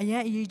ခြင်းအရ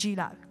င်အရေးကြီး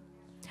လာပြီ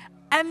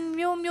အ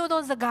မျိုးမျိုး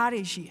သောစကား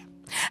တွေရှိတယ်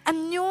အ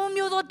မျိုး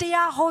မျိုးသောတ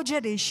ရားဟောချ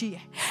က်တွေရှိတ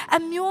ယ်အ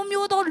မျိုး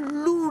မျိုးသော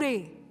လူတွေ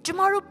ကျ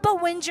မတို့ပတ်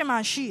ဝန်းကျင်မှာ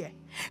ရှိတယ်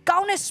ကော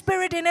င်းတဲ့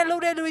spirit တွေနဲ့လု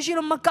ပ်တဲ့လူတွေရှိ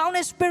လို့မကောင်း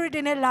တဲ့ spirit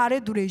တွေနဲ့လာ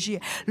တဲ့သူတွေရှိတ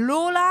ယ်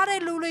လိုလားတဲ့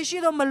လူတွေရှိ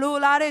လို့မလို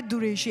လားတဲ့သူ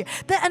တွေရှိတယ်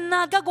တဲ့အ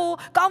နာဂတ်ကို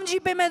ကောင်း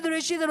ကြီးပေးမဲ့သူ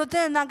တွေရှိတယ်လို့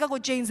တဲ့အနာဂတ်ကို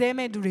ချိန်ဆ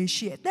မဲ့သူတွေ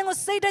ရှိတယ်တဲ့ကို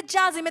စိတ်တကြ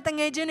စေမဲ့တင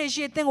ယ်ချင်းတွေ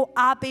ရှိတယ်တဲ့ကို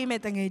အားပေး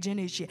မဲ့တငယ်ချင်း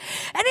တွေရှိတယ်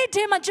အဲ့ဒီ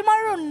ထဲမှာကျမ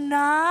တို့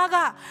နာက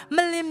မ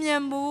လင်မြ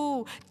န်ဘူး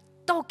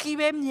တော့ကြီး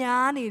ပဲ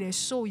များနေတယ်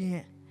ဆိုရ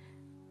င်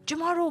ကျ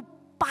မတို့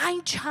ပို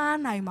င်းခြား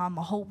နိုင်မှာမ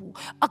ဟုတ်ဘူး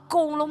အ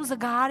ကုန်လုံးစ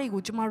ကားတွေ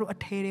ကိုကျမတို့အ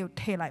ထဲတွေကို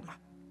ထည့်လိုက်မှာ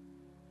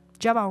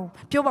ကြားပါဦး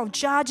ပြောပါဦး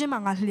ကြားခြင်းမှာ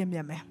ငါလျင်မြ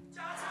န်မယ်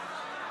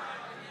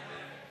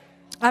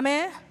အာမ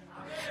င်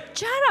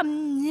Jara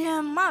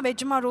Yama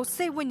Bejamaro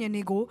say when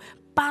you go,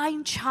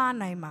 Pine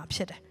Chana, my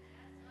pit.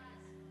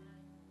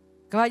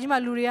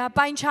 Gajima Luria,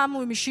 Pine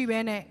Chamu,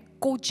 Mishibene,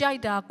 go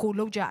Jaida, go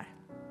Loja.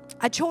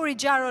 A chori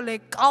jaro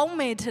like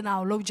Almate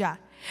now, Loja.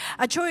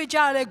 A chori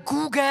jar like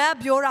Google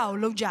Biora,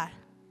 Loja.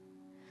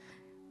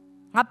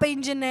 A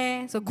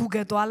painjine, so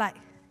Google to a light.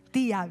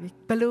 Diavi,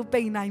 below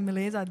pain 9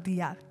 millions or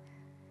Diav.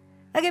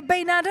 Like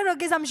pay another or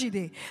get some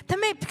shitty. To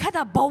make cut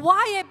a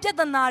Bawai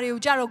Pietanario,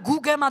 Jaro,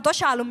 Google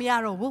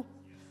Matoshalumiaro.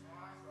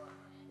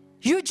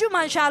 YouTube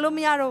man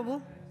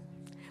Shalumiaro.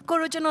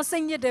 Corogeno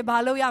sing it de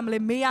Balo Yamle,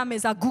 Miam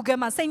is a Google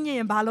ma singing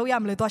and Balo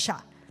Yamle Tosha.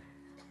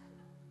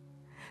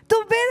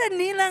 To bear a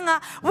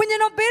Nilanga, when you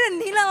know bear a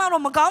Nilanga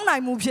or Magown, I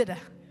move it.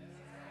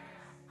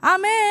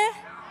 Amen.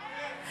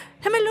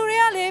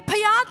 Hemiluriale,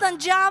 Payat and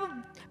Jab.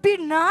 Be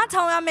not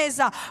how I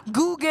mesa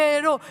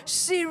Google,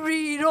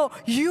 Siri,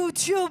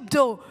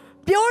 YouTube,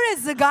 Pure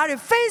is the guy,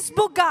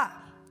 Facebook.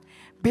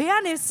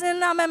 Beane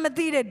Sena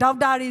Mamadide,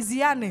 Dovda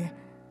Ziane.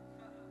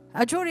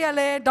 A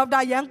Juriale,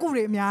 Dovda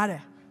Yankuri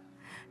Miare.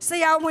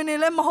 Say I win a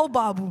lemho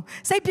babu,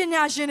 say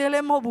Pinashin a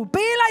lemobu,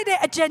 be like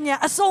the Agenia,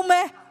 a some.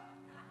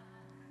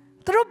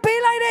 Through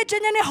be like the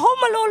Agenia,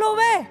 home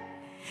way.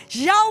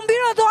 Young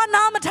Biro do a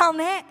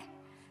namatown,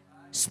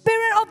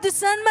 Spirit of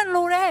discernment,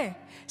 Lore.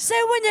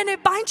 Say when you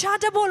bind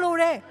chartable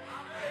lore.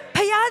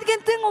 Payad can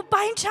think of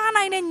bind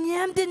chana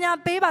and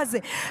yamdina babas.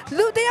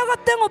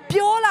 Lutea thing of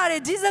piola,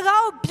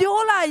 Dizagao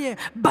piola,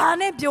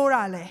 Bane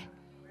piorale.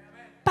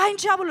 Bind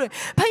chabule.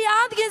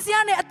 Payad can see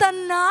at the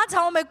nat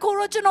how me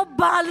corrosion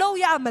balo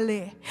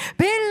yamale.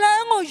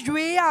 Belang or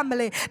jue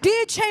yamale.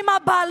 Dear chema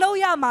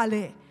balo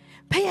yamale.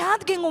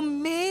 Payad can o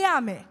me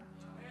yame.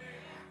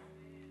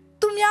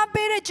 Tumia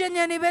pere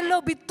genuine bello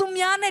be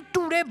tumiane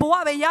ture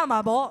boave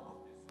yamabo.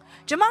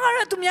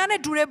 Jamara to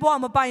Miane to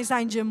reboam by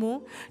Saint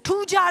Jemu,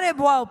 2 jare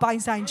boa by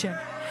Saint Jem.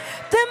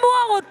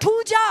 Temboa or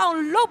 2 jar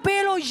on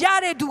Lopelo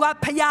Yare do a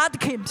payad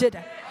came to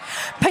them.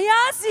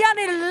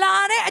 Payasian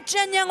Lare, a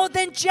genuine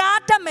then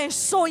Jata me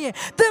soye,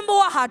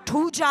 Temboa had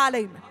 2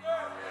 jale.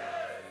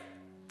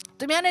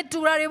 Tumiane to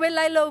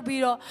Relo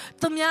Biro,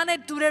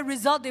 Tumiane to the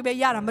result of a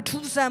yaram, but 2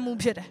 samu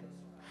pit.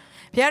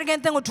 Pierre can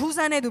think of 2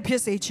 sane to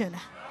pierce a chin.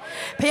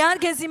 Pierre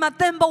can see my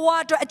tempo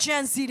water a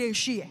chance see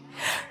she.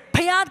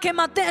 Payad came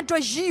at the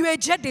Jue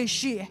Jetty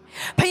she.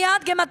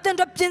 Payad came at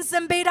the Pins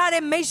and Beta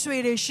and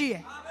Masway she.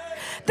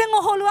 Tengo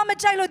Holuama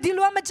Chilo,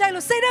 Diluama Chilo,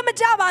 say them a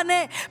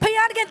Javane.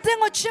 Payad can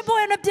think of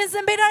Chipo and a Pins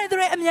and Beta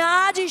and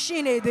Yaji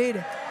Shine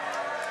did.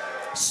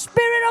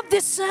 Spirit of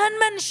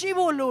discernment,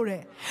 Shivo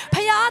Lure.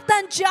 Payat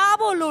and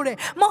Jabo Lure.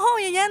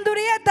 Mahoy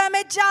Yandurieta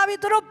me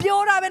Javi to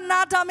Piora and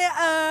Natame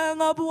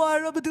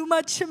Abuar do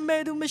much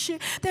medu machine.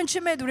 Then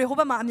Chimeduri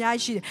Hobama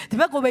Yashi. The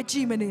Bako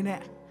Jimin in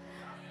it.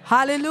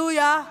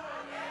 Hallelujah.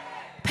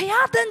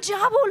 Payat and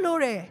Jabo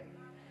Lure.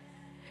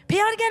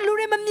 Piargan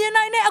Lure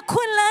Mamina a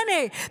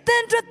Quilane.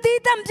 Then to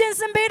Titam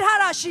Jensen Bait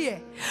Harashi.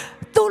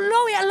 To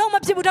Loya Loma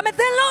Pibutam, then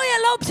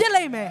Loya Lop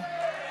Chileme.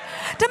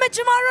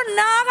 Tomorrow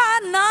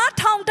Naga na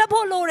town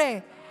double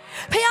lore.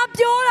 Pay up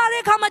your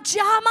Arekama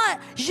Jama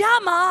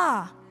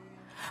Yama.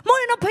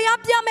 Moino pay up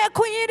Yama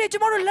Queen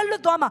tomorrow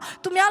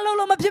Lelodoma. To me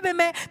Loloma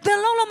Pibime, then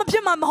Loloma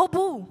Pima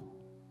Hobu.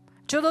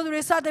 Jodo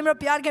Resa them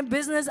Piargan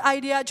business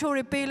idea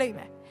chori pele.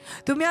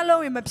 To me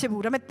allow him a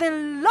pibu,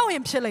 then low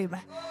him chileme.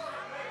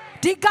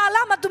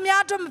 Dikalama to me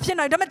out of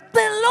Pina,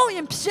 then low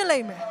him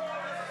chileme.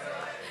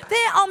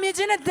 They are me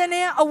Janet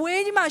then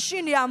away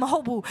machine Yam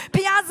Hobu.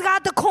 Piaz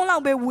got the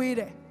column be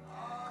weird.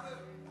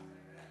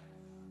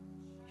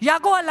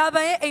 Yago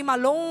lava a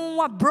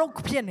malone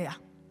broke piania,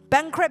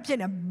 bankrupt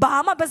piania,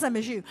 Bama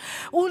Besamishi,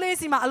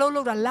 Ulesima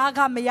alolo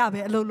laga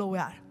meyabe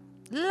loloar.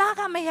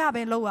 Laga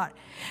meyabe lower.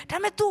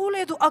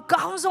 Tametule to a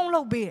gownson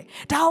low be.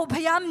 Tao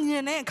payam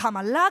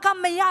yenekama, laga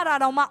meyara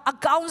doma, a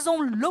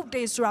gownson low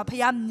days to a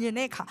payam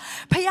yeneka.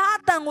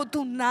 Payatango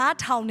to na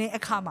town a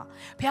kama.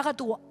 Piaga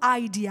to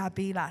idea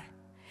be like.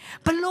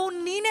 Below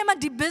Ninema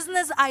the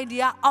business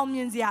idea,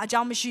 Alminzia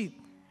Jamishi.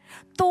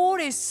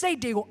 Tore say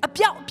they go a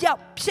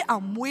piao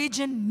am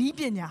wagen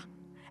nibia.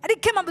 And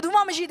it came up with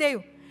Mamashi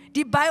de.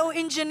 The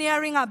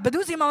bioengineering up,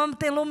 Bedusi Mam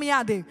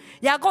Telomia de.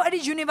 Yago at the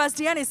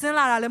university and is in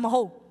La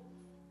Lemaho.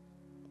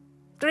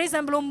 Trace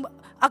and Bloom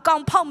a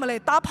compound,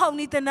 tap how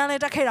neat and none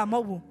at a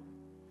Keramobu.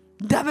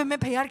 Devil me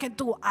pay can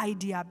do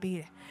idea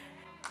be.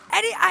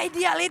 Any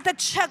idea later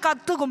check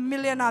out 2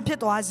 million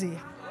Petoazi.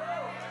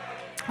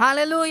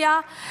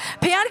 Hallelujah.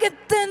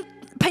 Payargan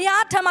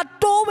Payatama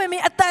told me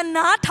at the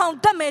night town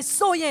Tame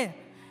so ye.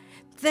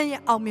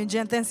 Then I'll mean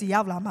gentens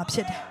Yavla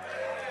Mapshit.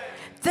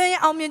 Then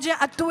I'll mean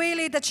a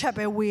twilly the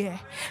chape way.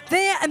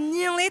 Then a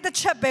nearly the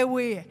chape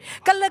way.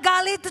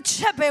 Galagali the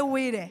chape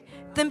way.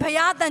 Then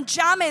Payat and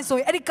Jame so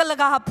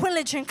Ericalaga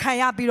Pulich and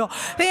Kayabiro.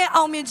 Then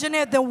I'll mean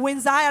Janet the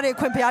winds I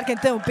require can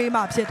tell be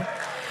Mapshit.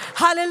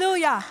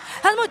 Hallelujah.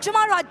 Hello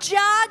Jamara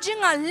judging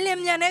a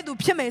limyane to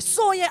Pime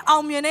so ye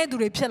Almune to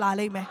repila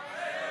lame.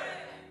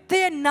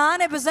 Then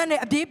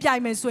 9% a deep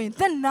diamond swing,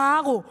 then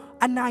Nago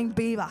a 9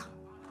 beaver.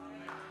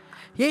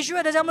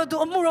 Yeshua the Jammu to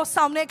Amuro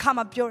Samne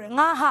Kama Pure,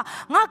 Naha,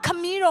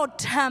 Nakamiro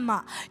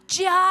Tama,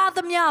 Jia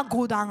the Mia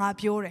Gudanga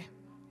Pure.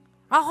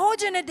 A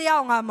hojene de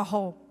young I'm a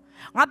ho.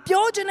 A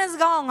piogenes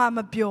gong I'm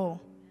a pure.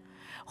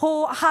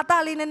 Ho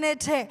Hatalin and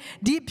Nete,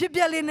 deep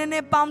people in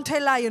a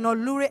Bamtela,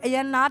 Lure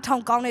and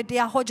Natam Gone,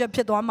 dear Hoja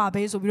Pietuama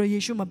base of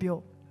Yeshua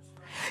Bio.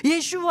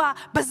 Yeshua,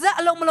 Baza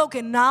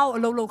Lomoloke now,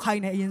 Lolo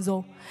Kaine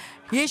Yenzo.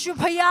 Yeshua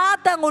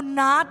Payata or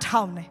not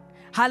town.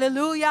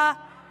 Hallelujah.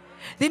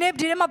 The name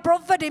did a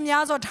prophet in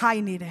Yazo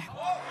tiny.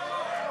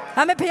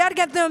 I'm a pair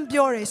get them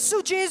pure.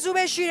 Suji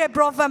Zubeshi, a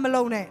prophet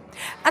Malone.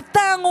 A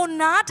tango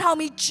not how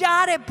me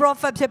jare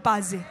prophet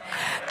Pepazi.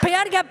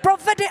 Pair get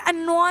prophet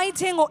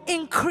anointing or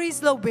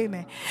increase low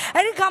women.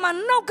 And it come and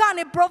no gun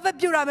a prophet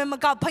Pura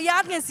Maka.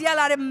 Payat can see a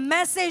lot of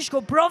message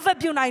go prophet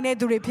Punine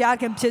to repair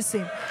can piss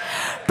him.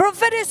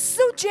 Prophet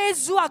Suji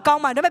Zua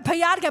Kama, the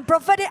Payat can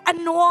prophet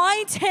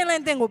anointing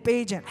and thing of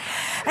pageant.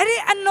 Any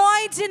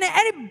anointing,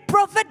 any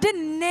prophet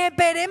didn't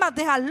never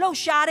they had low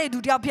shade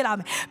to the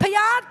Pilam.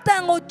 Payat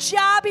tango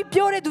chabi.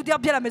 Pure to the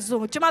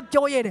Pilamesu, Chama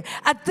Pioye,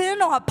 a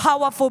thin or a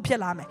powerful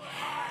Pilame.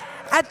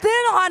 A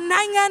thin or a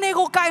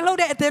Nanganego Kailo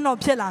de Eteno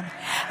Pilam.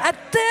 A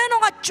thin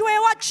or a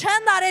Chuewa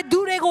Chandare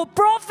Durego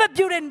Prophet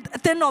Burin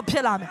Eteno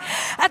Pilame.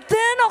 A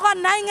thin or a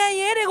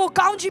Nangayego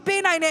County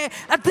Penine,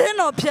 a thin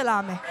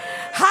Pilame.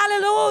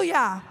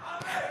 Hallelujah.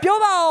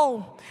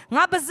 Piobo,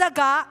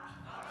 Nabazaga,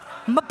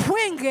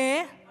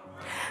 Mapwinge,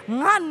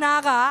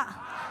 Nanaga,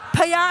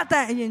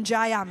 Payata in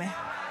Jayame.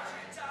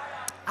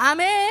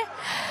 Amen.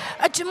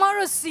 A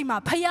tomorrow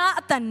sima paya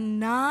at the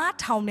na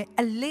town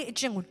a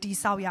legend with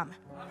this Sawyam.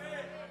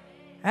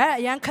 Eh,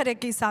 young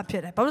Kadeki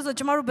Sapir, but also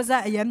tomorrow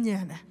bazaar a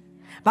yamyan.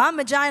 Bam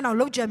a giant or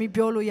look Jammy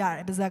Biolo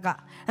Yar, Bazaga.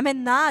 I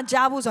mean, na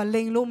jabus or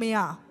ling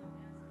lumia.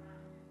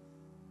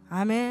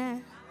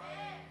 Amen.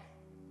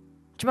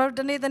 Tomorrow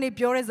the Nathan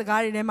pure as a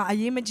guy in a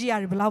yimaji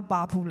are below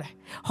Babule.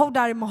 Hold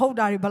dari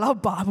below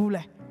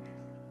Babule.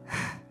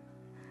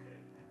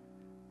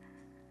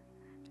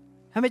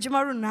 I mean,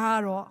 tomorrow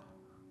narrow.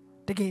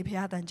 The gay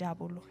Piat and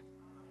Jabulu.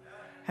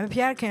 And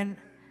Pierre can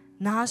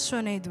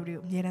Nasone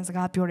Duru,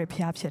 Yerensga Pure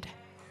Piapit.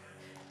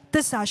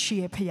 This are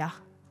she a Pia.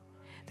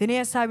 The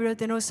near Sabiro,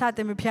 the no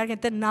Satin Pierre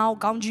can now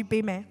Ganji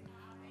Bime.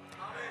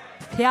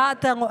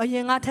 Piatan or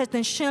young artist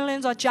and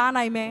shillings or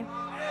Jana me.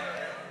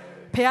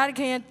 Pierre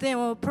can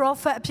think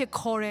prophet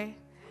Picore.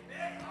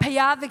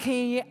 Pia the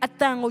king at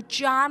Tango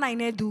Jana in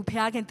Edu,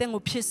 Pierre can think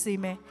of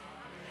Pissime.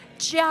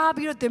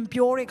 Jabiro then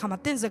Pure come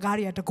at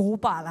Tinzagari to go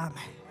balam.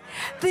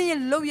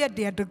 Then lawyer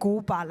dear to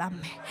go balam.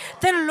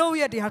 Then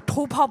lawyer dear to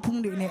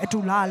pupung in a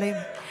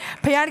tulale.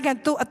 Payar can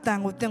do a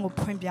tango thing of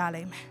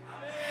Pimpialem.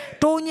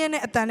 Tonyan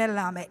at an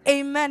elame,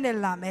 amen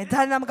elame,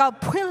 Tanamka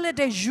Pille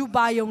de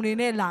Jubayon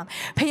in elam.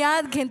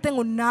 Payar can think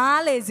of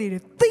Nales,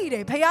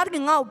 Tide, Payar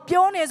can out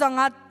pioneers on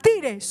a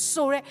Tide,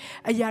 sore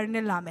a yarn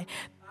elame.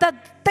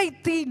 That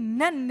they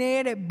none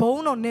near a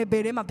bone or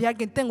nebere, my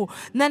Piagan Tango,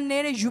 none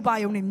near a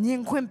Jubayon in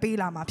Yinquim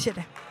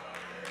Pilam.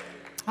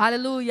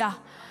 Hallelujah.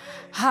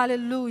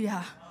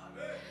 Hallelujah.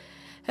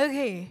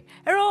 Okay.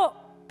 Ero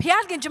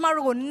Piagan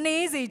Jamaru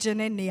Nazi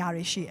Janen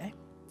Yarishi.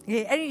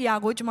 Any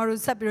Yago Jamaru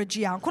Sapiro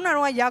Gian.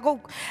 Kunaro Yago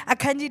a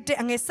candidate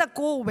and a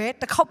sako way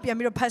the copy of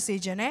mirror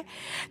passage.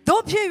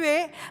 Do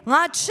Piwe,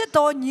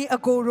 Nachito ni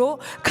agoro,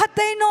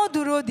 Kateno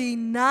duro di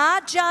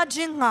na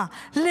jajinga,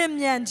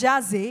 Limyan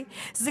Jazzy,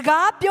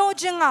 Zigapio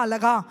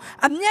Jingalaga,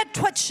 Amyet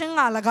Twitching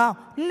Alaga,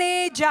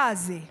 Ne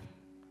Jazzy.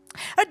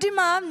 A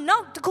demand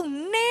not to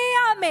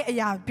nea me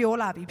ya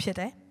biola be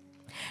pite.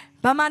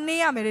 Bama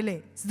nea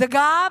me,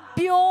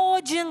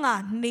 Zagapio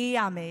Jinga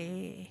nea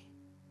me.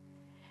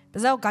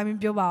 Bazao coming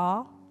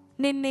Pioba,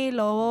 Nini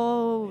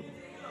lo.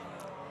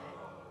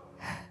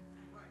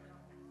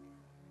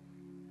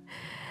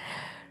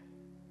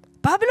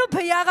 Pablo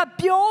Payaga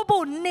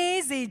Piobo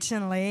Nazi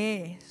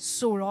chinle,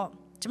 Suro,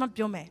 Jama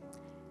Piome.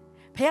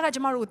 Payaga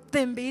Jamaru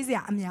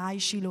Timbizia, Amia,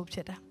 she looked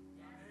at her.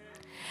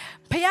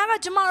 Payaga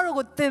Jamaru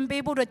would then be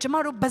able to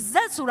Jamaru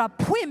Bazazura,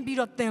 Puim beat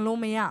up then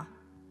Lomea.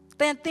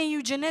 Then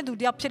you genedu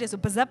the upset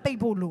of Bazap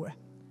people lure.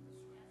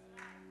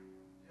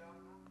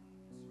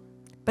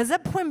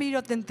 Bazap Puim beat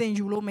up then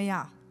you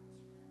Lomea.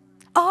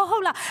 Oh,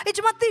 hola, it's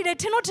Matide,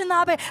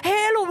 Tinotinabe,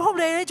 hello, hold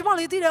it,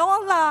 Jamali did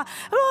all la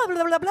blah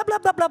blah blah blah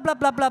blah blah blah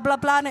blah blah blah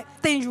blah,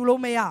 then you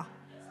Lomea.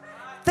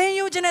 Then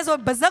you genes of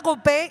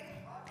Bazaco Bay,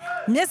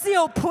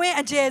 Messio Point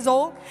a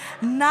Jezo,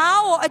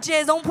 now a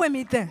Jezon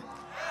Puimite.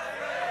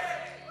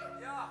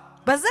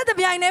 But that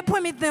behind a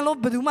point, then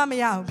Lord Baduma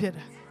me out,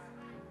 Peter.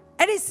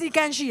 Any see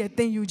can she a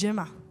thing you,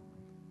 Gemma?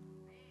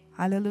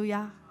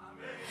 Hallelujah.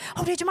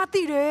 Oh, did you matter?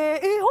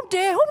 Who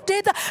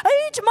did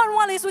each man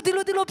one is with the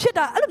little Peter?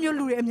 I love you,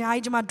 Louis, and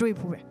Yajama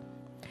Draper.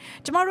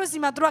 Tomorrow,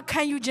 Simatra,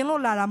 can you general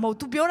Laramo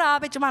to be your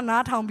average man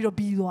at home, your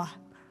Biwa?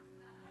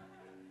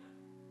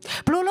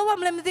 Blow low, I'm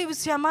limited with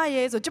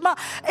Siamaye, so Jama,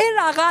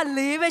 Elaga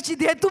live, and she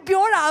did to be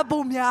your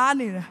album,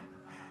 Yanni.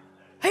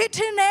 Hey,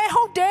 Tine,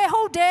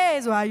 whole day,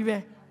 is why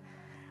you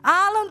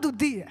Alon do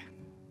dear.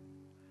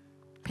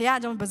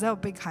 Piajon Bazel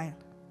big high.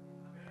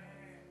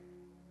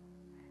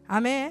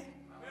 Amen.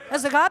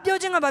 စကားပြော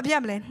ခြင်းကဘာဖြ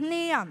စ်မလဲ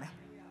နှေးရမယ်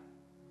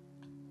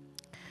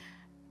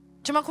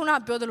ကျမခုန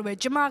ပြောတယ်လို့ပဲ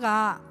ကျမက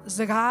စ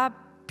ကား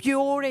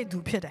ပြောတဲ့သူ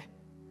ဖြစ်တယ်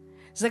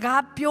စ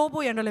ကားပြော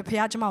ဖို့ရတော့လေဖခ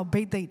င်ကျမကို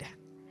ဘိတ်သိမ့်တယ်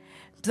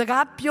စ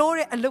ကားပြော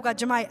တဲ့အလုပ်က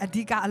ကျမရဲ့အ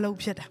ဓိကအလုပ်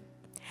ဖြစ်တယ်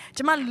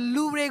ကျမ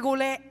လူတွေကို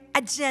လည်း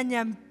အကြံဉာ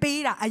ဏ်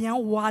ပေးတာအယံ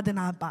ဝါဒ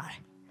နာပါတယ်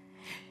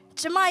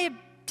ကျမရဲ့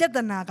ပြဿ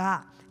နာက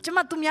ကျမ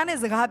သူများနဲ့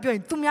စကားပြောရ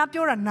င်သူများ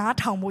ပြောတာနား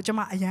ထောင်ဖို့ကျမ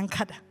အယံခ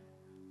တ်တယ်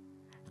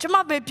ကျမ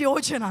ပဲပြော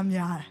ချင်တာ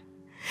များတယ်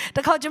တ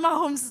ခါကျမ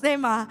home stay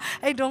မှာ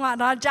အဲ့တုန်းက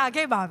တော့ကြာ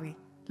ခဲ့ပါပြီ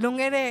လွန်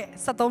ခဲ့တဲ့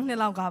73နှစ်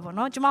လောက်ကပေါ့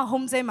နော်ကျမ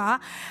home stay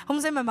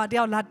မှာတ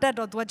ယောက်လာတက်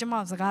တော့သူကကျမ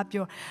ကိုစကား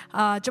ပြော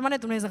ကျမနဲ့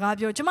သူနဲ့စကား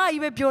ပြောကျမ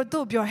ကြီးပဲပြော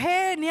သူ့ပြောဟဲ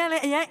နင်ကလ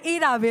ည်းအရင်အေး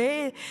တာပဲ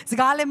စ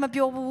ကားလည်းမ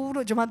ပြောဘူး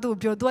လို့ကျမသူ့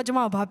ပြောသူကကျမ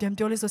ကိုဘာပြန်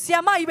ပြောလဲဆိုဆီယ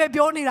မကြီးပဲ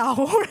ပြောနေတာ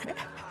ဟုတ်တယ်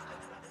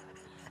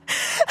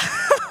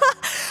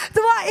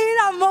သူကအေး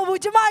တာမဟုတ်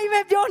ဘူးကျမကြီး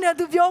ပဲပြောနေတာ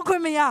သူပြောခွ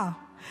င့်မရ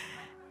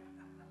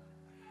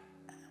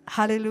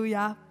ဟာလေလု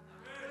ယာ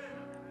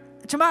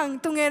ကျမ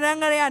သူငယ်တန်း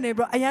ကလေးကနေ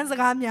ပြီးအရန်စ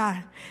ကားများ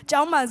ကျော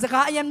င်းမှာစ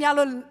ကားအရန်များ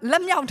လို့လ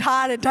က်မြောက်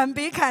ထားတယ်ဓာန်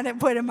ပေးခံတဲ့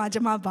ဖွဲ့ထဲမှာကျ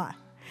မပါ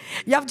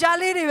ယောက်ျား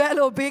လေးတွေပဲအဲ့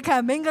လိုပေးခံ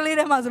မိန်းကလေး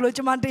တွေမှာဆိုလို့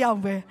ကျမတယောက်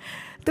ပဲ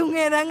သူင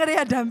ယ်တန်းကလေး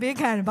ကဓာန်ပေး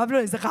ခံတယ်ဘာဖြစ်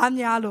လို့စကား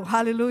များလို့ဟာ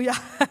လေလုယာ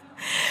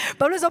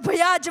ဘာလို့ဆိုဖ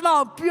ခင်ကျမကို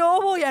ပြော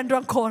ဖို့ရန်အတွ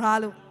က်ခေါ်ထား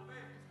လို့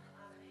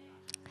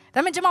ဒါပေ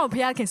မဲ့ကျမကိုဖ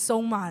ခင်ခင်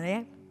ဆုံးပါတယ်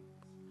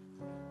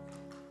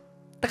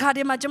တခါတ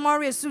ည်းမှာကျမ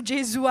တို့ရဲ့စုဂျေ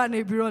ဇုက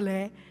နေပြီးတော့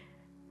လေ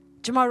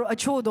ကျမတို့အ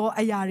ချို့သော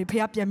အရာတွေဖ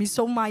ခင်ပြန်ပြီး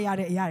ဆုံးမရ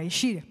တဲ့အရာတွေ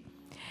ရှိတယ်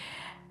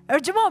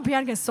အဲ့ကျမတို့ဖခ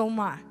င်ကဆုံး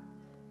မ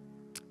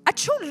အ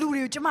ချို့လူတွေ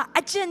ကိုကျမ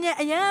အကျဉ်းနဲ့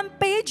အရန်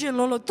ပေးခြင်း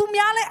လို့သူ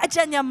များလည်းအကျ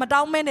ဉ်းနဲ့မတော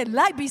င်းမဲနဲ့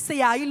လိုက်ပြီးဆ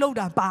ရာကြီးလောက်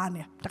တာပါ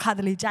နေတခါတ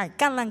လေကြိုက်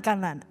ကန်လန့်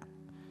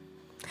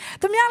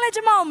သူများလည်းကျ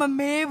မကိုမ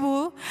မေး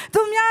ဘူး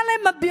သူများလ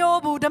ည်းမပြော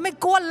ဘူးဒါပေမဲ့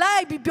ကိုကလို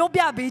က်ပြီးပြော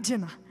ပြပေးခြ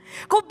င်းတာ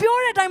ကိုပြော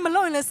တဲ့အတိုင်းမ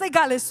လုပ်ရင်လည်းစိတ်က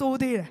လည်းစိုး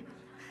သေးတယ်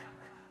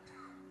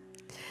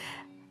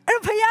အဲ့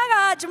ဖခင်က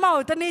ကျမ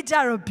ကိုတနေ့ကျ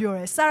တော့ပြောတ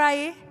ယ်ဆရာ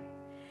ကြီး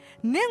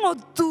နင်ကို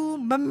तू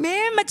မ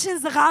မေးမချင်း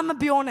စကားမ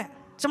ပြောနဲ့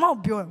ကျမကို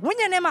ပြောဝိ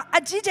ညာဉ်ထဲမှာ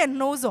အကြီးကျယ်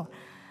နှိုးစော်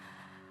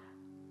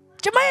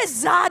ကျမရဲ့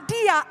ဇာတိ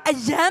ကအ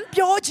ယံ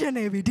ပြောချင်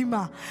နေပြီဒီ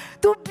မှာ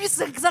तू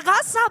စ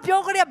ကားစပြော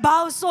ကြတဲ့ဘာ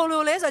လို့ဆို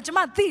လို့လဲဆိုတော့ကျမ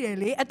သိတယ်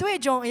လေအတွေ့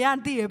အကြုံအရာ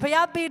သိတယ်ဖခ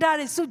င်ပေးထား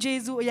တဲ့စုဂျေ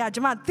ဇုအရာကျ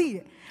မသိတ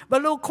ယ်ဘ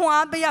လို့ခွန်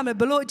အားပေးရမယ်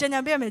ဘလို့အကြံဉာ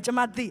ဏ်ပေးရမယ်ကျမ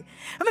သိ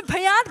အမေဖ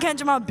ခင်ခံ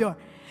ကျမပြော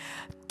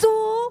तू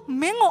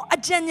မင်းကိုအ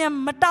ကြံဉာဏ်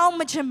မတောင်း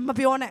မချင်းမ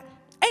ပြောနဲ့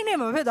အဲ့နဲ့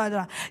မဖြစ်သွား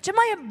တာကျမ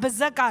ရဲ့ပါ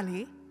ဇက်ကလေ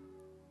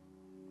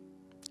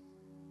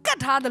ကတ်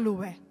ထားတယ်လို့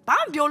ပဲဘာ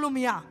မှပြောလို့မ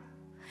ရ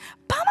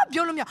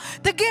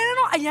တကယ်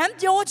တော့အရန်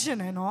ပြောချင်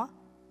တယ်နော်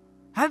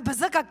ဟာပါ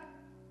ဇက်က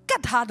က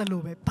တ်ထားတယ်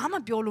လို့ပဲဘာမှ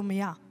ပြောလို့မ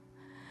ရ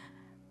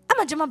အဲ့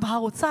မှာကျမဘာ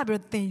ကိုစပြီး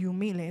တော့သင်ယူ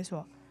မိလဲဆို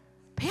တော့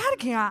ဘုရား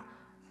ခင်က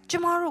ကျ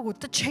မတို့ကို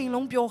တစ်ချိန်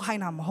လုံးပြောခို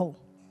င်းတာမဟုတ်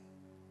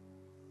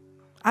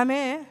အာမ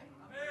င်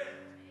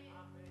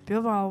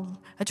ပြောပါဦး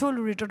အချို့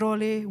လူတွေတော်တော်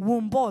လေးဝ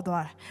န်ပေါ့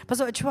သွားတယ်ဘာ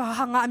လို့အချို့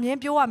ဟာငါအမြဲ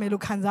ပြောရမယ်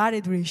လို့ခံစားရ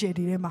တဲ့သူတွေရှိတယ်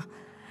ဒီထဲမှာ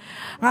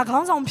ငါခေါ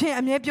င်းဆောင်ဖြစ်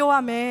အမြဲပြောရ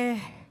မယ်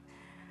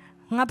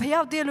ငါ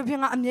ဖျောက်တည်းလို့ဖြစ်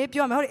ငါအမြဲ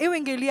ပြောရမယ်ဟုတ်တယ်ဧဝံ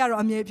ဂေလိကတော့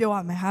အမြဲပြောရ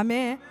မယ်အာမ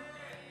င်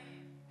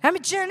ဒါပေ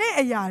မဲ့ကျန်တဲ့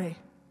အရာတွေ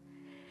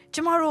ကျ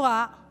မတို့က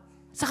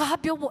စကား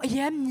ပြောဖို့အယ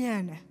မ်း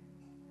ညံ့တယ်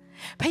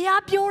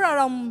ဖျားပြောတာ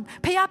တော့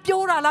ဖျား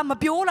ပြောတာလားမ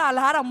ပြောတာ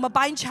လားတော့မ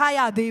ပိုင်းခြားရ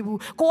သေးဘူး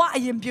ကိုကအ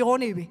ရင်ပြော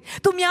နေပြီ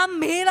သူများ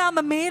မေးလားမ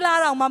မေးလား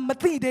တော့မှမ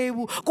သိသေး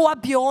ဘူးကိုက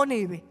ပြော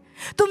နေပြီ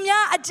သူ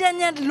များအကြံ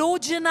ဉာဏ်လို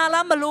ချင်တာ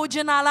လားမလိုချ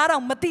င်တာလား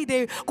တော့မသိ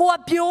သေးဘူးကိုက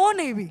ပြော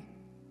နေပြီ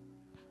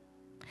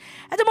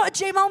အဲ့ဒါမှအ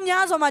ချိန်ပေါင်း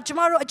များစွာမှာကျမ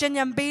တို့အကြံ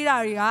ဉာဏ်ပေးတာ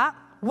တွေက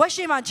ဝက်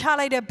ရှိမှချ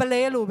လိုက်တဲ့ပ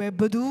လဲလိုပဲ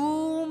ဘယ်သူ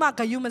မှ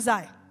ဂယုမဆို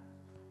င်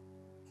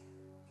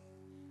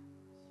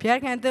ဘုရား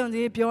ခင်တဲ့ဦး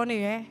ပြောနေ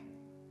ရယ်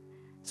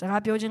စ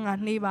ကားပြောခြင်းက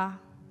နှေးပါ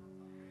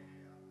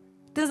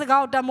တင်းစကား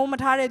ကိုတမိုးမ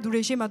ထားတဲ့သူ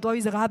တွေရှိမှသွား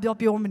ပြီးစကား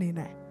ပြောမနေ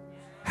နဲ့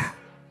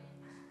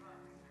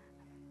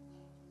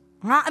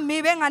ငါအမေ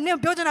ပဲငါနင့်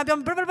ပြောချင်တာပြော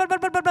တော့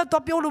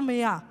ပြောလို့မ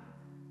ရ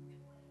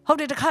ဟုတ်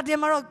တယ်တခါတည်း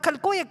မှာတော့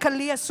ကိုယ့်ရဲ့က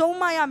လေးဆုံး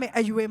မရမယ်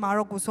အရွယ်မှာ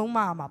တော့ကိုဆုံးမ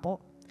ရမှာပေါ့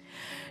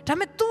ဒါပေ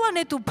မဲ့ तू က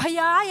နေ तू ဖ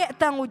ယားရဲ့အ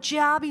တန်ကို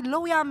ကြားပြီးလှု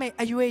ပ်ရမယ်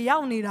အရွယ်ရော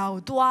က်နေတာ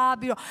ကိုသွား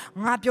ပြီးတော့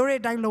ငါပြောတဲ့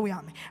အတိုင်းလှုပ်ရ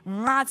မယ်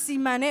ငါစီ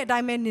မံတဲ့အတို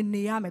င်းပဲ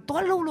နေရမယ်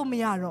သွားလှုပ်လို့မ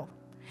ရတော့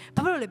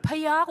ဘာဖြစ်လို့လဲဖ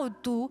ယားကို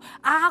तू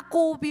အား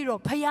ကိုးပြီး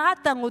တော့ဖယားအ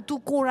တန်ကို तू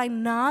ကိုယ်တိုင်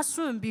နား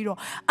ဆွင့်ပြီးတော့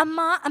အ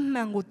မားအမှ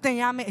န်ကိုသင်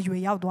ရမယ်အရွ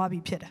ယ်ရောက်သွားပြီ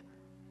ဖြစ်တယ်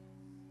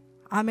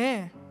အာမင်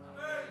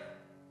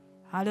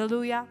ဟာလေ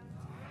လုယာ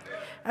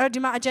အဲ့ဒီ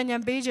မှာအကြံဉာ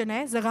ဏ်ပေးခြင်း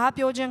နဲ့စကား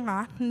ပြောခြင်းက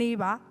နှေး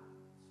ပါ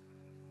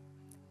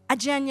အ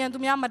ကြံဉာဏ်သူ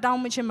များမတော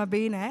င်းမချင်းမ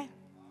ပေးနဲ့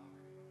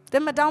တ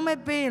မတောင်းမဲ့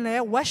ပေးရင်လ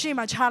ည်းဝက်ရှိ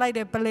မှချလိုက်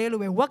တဲ့ပလဲလို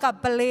ပဲဝက်က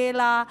ပလဲ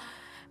လား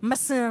မ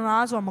စင်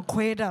လားဆိုတော့မ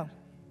ခွဲတော့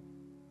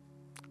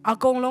အ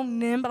ကုန်လုံး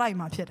နင်းပလိုက်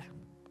မှာဖြစ်တယ်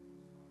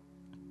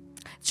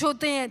ချို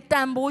တဲ့တ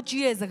န်ဖိုး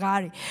ကြီးတဲ့စကား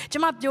တွေကျ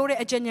မပြောတဲ့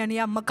အကြံဉာဏ်တွေ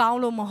ကမကောင်း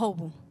လို့မဟုတ်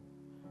ဘူး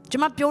ကျ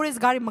မပြောတဲ့စ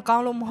ကားတွေမကော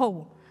င်းလို့မဟုတ်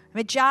ဘူးဒါပေ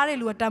မဲ့ကြားတဲ့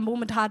လူကတန်ဖိုး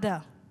မထားတတ်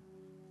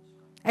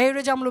အဲ့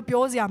ဒါကြောင့်မလို့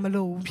ပြောစရာမ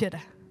လိုဘူးဖြစ်တ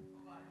ယ်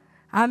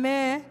အာမ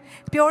င်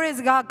ပြောတဲ့စ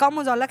ကားကောင်းမွ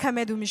န်စွာလက်ခံ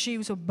မဲ့သူမရှိ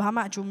ဘူးဆိုဘာ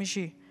မှအကျိုးမ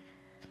ရှိ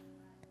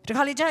တ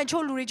ခါလေကျရင်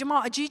ချို့လူတွေကျမ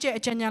အကြီးကျယ်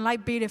အကြံဉာဏ်လို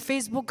က်ပေးတယ်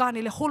Facebook က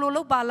နေလေဟိုလို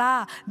လုပ်ပါ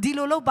လားဒီ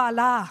လိုလုပ်ပါ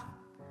လား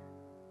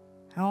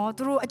哦，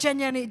都阿姐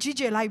娘你姐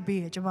姐来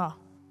背，怎么？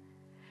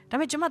但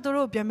没怎么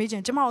都别没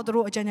见，怎么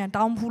都阿姐娘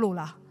当铺路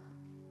啦。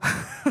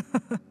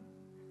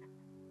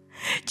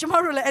怎么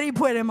说来阿里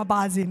铺人嘛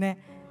巴子呢？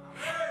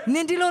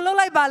你地路路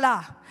来巴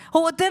啦，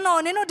我等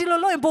哦，你那地路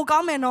路不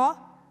搞咩喏？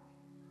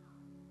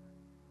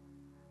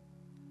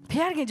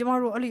偏个怎么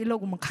说阿里路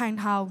我们看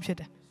他不晓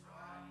得。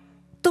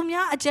ตุมย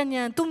าอาจาร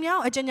ย์ตุมยา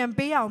อาจารย์เ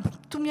ปีย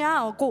ตุมยา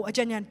กูอาจ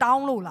ารย์ดาว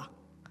น์โหลดล่ะ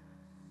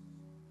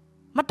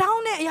มาดาว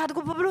น์เนี่ยอย่าตะ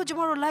กูบ่รู้จะ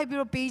มาไล่ပြီး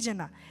တော့ပေးချင်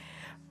တာ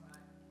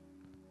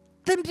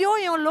သင်ပြော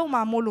ရင်လုံး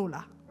မှာမို့လို့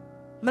လား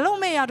မလုံး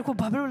မဲ့อย่าตะกู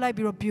ဘာလို့ไล่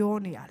ပြီးတော့ပြော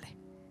နေရလဲ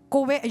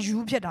ကိုပဲအယူ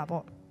ဖြစ်တာ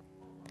ပေါ့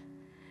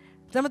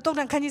ဒါမှတော့ခ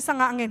န်းကြီး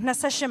15အငယ်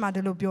28မှာ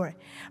ဒီလိုပြောတယ်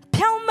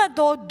ဖြောင်းမတ်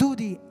သောဒု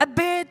သည်အဘ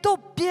ယ်သို့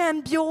ပြန်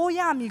ပြောရ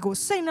မည်ကို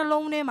စိတ်နှ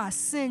လုံးထဲမှာ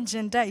စင်ကြ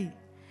င်တတ်၏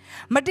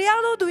မတရား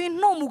သောသူ၏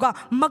နှုတ်မူက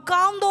မ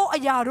ကောင်းသောအ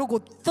ရာတို့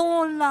ကိုသွ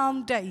န်းလောင်း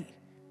တတ်၏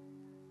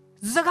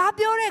စကား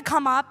ပြောတဲ့အခါ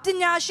မှာပ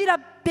ညာရှိလား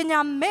ပညာ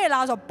မဲ့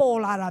လားဆိုပေါ်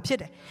လာတာဖြစ်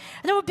တယ်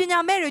အဲဒါပညာ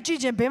မဲ့တွေကြည့်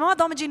ချင်းဘယ်မှ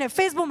တော့မကြည့်နဲ့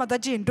Facebook မှာ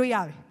တော့ကြည့်ရင်တွေ့ရ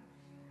ပြီ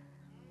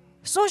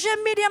Social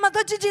media မှာ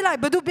တော့ကြည့်လိုက်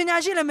ဘယ်သူပညာ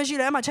ရှိလဲမရှိ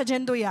လဲအဲ့မှာချက်ချ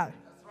င်းတွေ့ရပြီ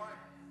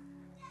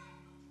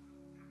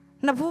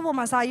နှစ်ဖူးပေါ်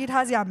မှာစာရေး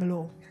ထားစရာမ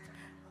လို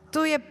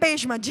သူရဲ့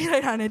page မှာကြည့်လို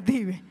က်တာနဲ့သိ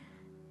ပြီ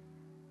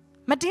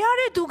မတရား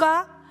တဲ့သူက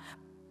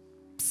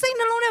စိတ်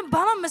နှလုံးထဲ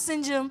ဘာမှမစင်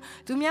ကြင်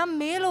သူများ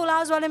မေးလို့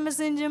လားဆိုလည်းမ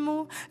စင်ကြင်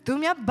ဘူးသူ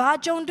များဘာ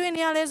ကြုံတွေ့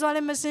နေရလဲဆိုလ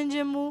ည်းမစင်ကြ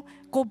င်ဘူး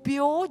ကို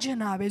ပြောချင်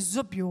တာပဲ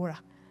ဇွတ်ပြောတာ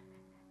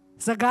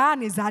စကားက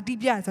နေဇာတိ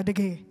ပြဆိုတ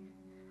ကယ်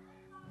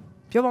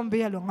ပြောမ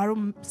ပေးရလို့ငါတို့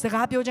စ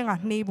ကားပြောခြင်းက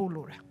နှေးဖို့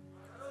လိုတယ်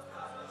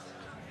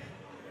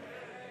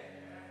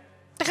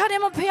တခါတ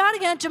ည်းမှာဖျားတ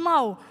ကယ်ကျမ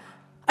ကို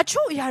အ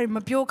ချို့အရာတွေမ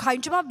ပြောခို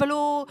င်းကျမဘ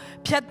လို့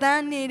ဖြတ်တ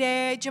န်းနေတ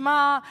ယ်ကျမ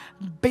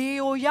ဘေး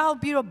ကိုရောက်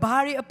ပြီးတော့ဘာ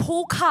တွေအ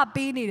ဖိုးခ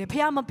ပေးနေတယ်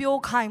ဖျားမပြော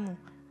ခိုင်းဘူး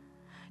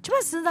ကျမ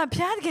စဉ်းစား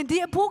ဖျားခင်ဒီ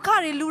အဖိုးခ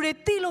တွေလူတွေ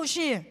သိလို့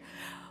ရှိရင်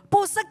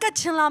ပိုစကတ်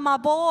ချင်လာမှာ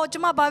ပေါ့ကျ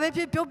မဘာပဲ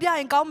ဖြစ်ပြောပြရ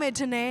င်ကောင်းမယ်ထ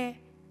င်တယ်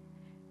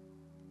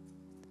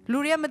လူ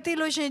တွေကမသိ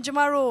လို့ရှိရင်ကျမ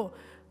တို့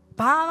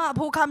ဘာမှအ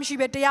ဖိုးခမရှိ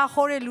ပဲတရား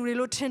ဟောတဲ့လူတွေ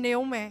လို့ထင်နေ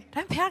အောင်မယ်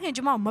ဒါဖျားခင်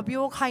ကျမမ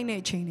ပြောခိုင်းတဲ့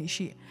အချိန်တွေ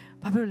ရှိ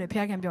ဘာဖြစ်လို့လဲ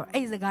ဖျားခင်ပြော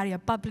အဲ့စကားတွေက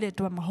public အ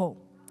တွက်မဟုတ်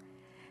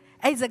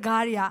အဲ့စ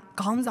ကားတွေက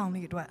ခေါင်းဆောင်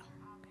တွေအတွက်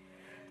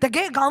တက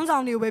ယ်ခေါင်းဆော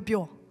င်တွေကိုပဲ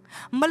ပြော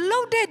မလု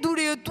တ်တဲ့သူ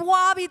တွေကို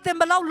တွားပြီးသင်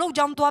ဘလောက်လှုပ်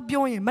ကြောင်းတွား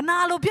ပြောရင်မနာ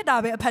လို့ဖြစ်တာ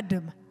ပဲအဖက်တ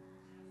ည်း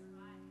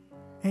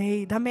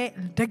အေးဒါမဲ့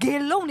တကယ်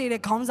လုံနေ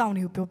တဲ့ခေါင်းဆောင်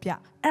တွေကိုပြောပြ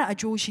အဲ့ဒါအ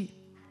ကျိုးရှိ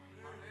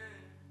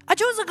အ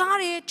ကျိုးစကား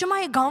တွေကျမ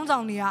ရဲ့ခေါင်းဆော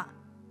င်တွေက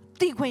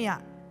သိခွင့်ရ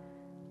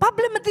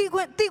public မသိ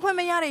ခွင့်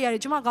မရတဲ့ຢာတွေ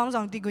ကျမခေါင်း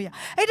ဆောင်သိခွင့်ရ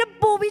အဲ့ဒါ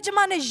ပို့ပြီးကျမ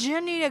နဲ့ရ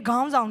င်းနေတဲ့ခေါ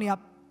င်းဆောင်တွေက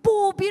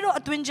ပို့ပြီးတော့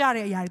အတွင်းကြ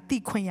တဲ့အရာတွေသိ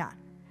ခွင့်ရ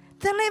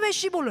သင်လေးပဲ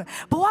ရှိဖို့လို့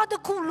ဘဝတ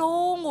စ်ခု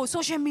လုံးကို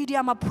social media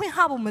မှာဖွင့်ဟ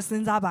ဖို့မစ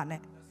င်စားပါ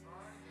နဲ့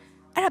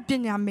အဲ့ဒါပ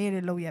ညာမဲ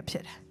တဲ့လို့ရဖြ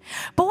စ်တယ်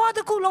ဘဝတ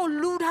စ်ခုလုံး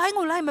လူတိုင်း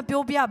ကိုလိုက်မ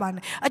ပြောပြပါ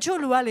နဲ့အချို့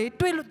လူကလေ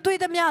တွေ့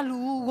သမျှလူ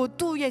ကို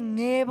သူ့ရဲ့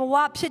ငယ်ဘဝ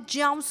ဖြစ်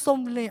ကြောင်း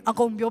ဆုံးလင်းအ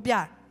ကုန်ပြောပြ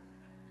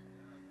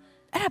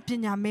အဲ့ဒါပ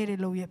ညာမဲတဲ့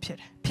လို့ရဖြစ်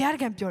တယ်ဘုရား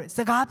ခင်ပြောတယ်စ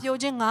ကားပြော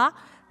ခြင်းက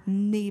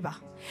နေပါ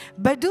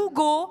ဘယ်သူ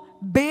ကို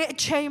ဘယ်အ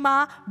ချိန်မှာ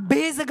ဘ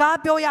ယ်စကား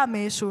ပြောရမ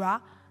ယ်ဆိုတာ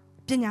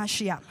ပညာ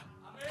ရှိရမယ်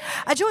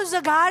အချို့စ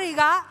ကားတွေ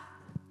က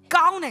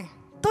ကောင်းတယ်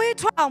တွေး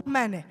ထွက်အောင်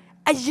မှန်တယ်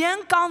အယံ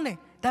ကောင်းတယ်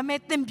ဒါပေမဲ့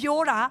သင်ပြော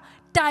တာ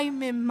တိုင်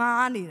မင်မာ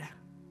နေတာ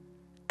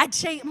အ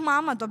ချိန်အ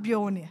မှားမှတော့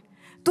ပြောနေ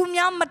သူ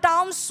များမတော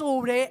င်းဆို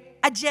တဲ့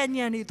အကြံ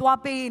ဉာဏ်တွေသွား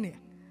ပေးနေ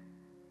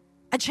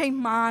အချိန်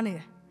မှားနေ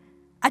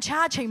အ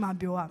ခြားအချိန်မှာ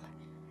ပြောရမယ်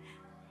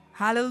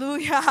ဟာလေလု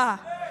ယာ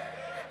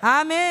အာ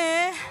မင်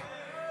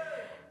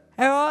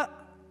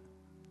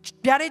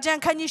ဗျာဒိတ်ကျ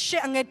မ်းခန်းကြီး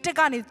8အငယ်1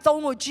ကနေ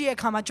3ကိုကြည့်ရ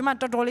ခါမှာကျွန်မ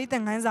တော်တော်လေးသ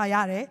င်ခန်းစာရ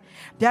တယ်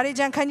ဗျာဒိတ်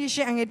ကျမ်းခန်းကြီး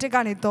8အငယ်1က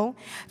နေ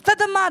3သတ္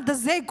တမတ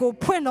စိတ်ကို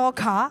ဖွင့်တော့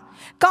ခါ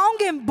ကောင်း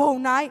ကင်ဘုံ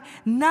၌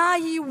နာ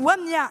ယီဝ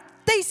က်မြ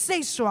တိတ်ဆိ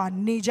တ်စွာ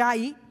နေကြ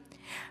၏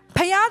ဖ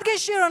ယားက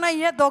ရှိရ၌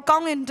ရက်တော့ကော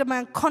င်းကင်တမ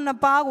န်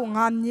9ပါးကို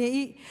ငါမြင်၏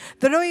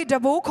သူတို့၏တ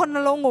ဘိုး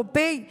9လုံးကို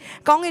ပေး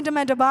ကောင်းကင်တမ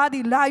န်တစ်ပါးသ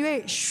ည်လာ၍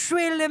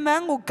ရွှေလင်မ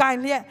န်းကိုကင်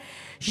လျက်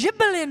ရစ်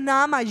ပလင်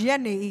နားမှရ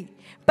က်နေ၏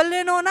ပလ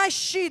င်တော်၌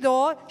ရှိ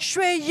သော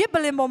ရွှေရစ်ပ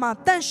လင်ပေါ်မှာ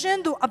တန်ရှ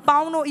င်းသူအပေါ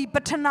င်းတို့၏ပ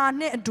ထနာ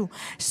နှင့်အတူ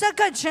စက္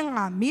ကချင်းက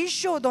မီး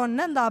ရှို့သောန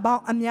တ်သားပေါ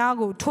င်းအများ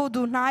ကိုထို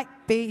သူ၌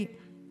ပေး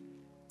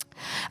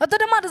အတ္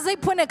တမတစိတ်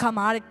ဖွင့်တဲ့ခါ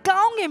မှာ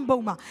ကောင်းကင်ဘုံ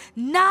မှာ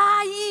နာ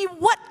ယီ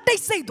ဝတ်တိ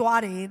တ်ဆိတ်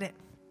သွားတယ်တဲ့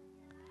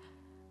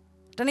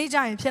တနေ့ကျ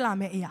ရင်ဖြစ်လာ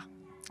မယ့်အရာ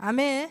အာမ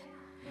င်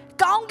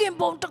ကောင်းကင်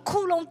ဘုံတစ်ခု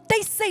လုံးတိ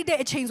တ်ဆိတ်တဲ့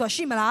အချိန်ဆို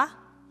ရှိမလား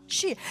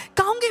ရှိ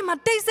ကောင်းကင်မှာ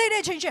တိတ်ဆိတ်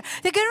တဲ့အချိန်ရှိ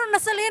တကယ်တော့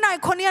24နာရီ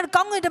9ရက်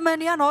ကောင်းကင်တမန်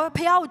တွေကတော့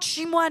ဖះကို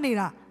ချီးမွမ်းနေ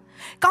တာ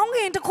ကောင်းက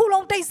င်တစ်ခု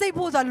လုံးတိတ်ဆိတ်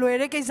ဖို့ဆိုတာလွယ်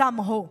တဲ့ကိစ္စမ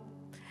ဟုတ်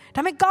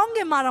ဒါပေမဲ့ကောင်းက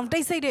င်မှာတော့တိ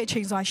တ်ဆိတ်တဲ့အချိ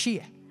န်ဆိုတာရှိတ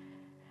ယ်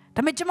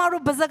ဒါပေမဲ့ကျမ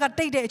တို့ပါဇက်က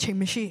တိတ်တဲ့အချိန်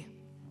မရှိ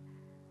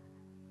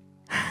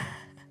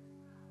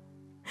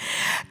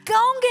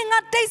ကောင်းကင်က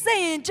တိတ်ဆိ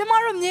တ်ရင်ကျမ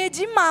တို့မြေ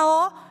ကြီးမှာ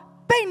ရော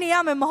ပိတ်နေရ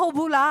မယ်မဟုတ်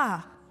ဘူးလား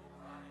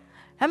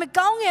ဒါပေမဲ့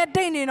ကောင်းကင်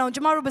တိတ်နေတော့ကျ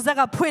မတို့ပါဇက်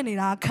ကဖွင့်နေ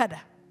တာခက်တ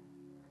ယ်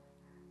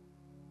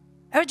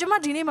အဲ့ကျမ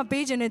ဒီနေ့မ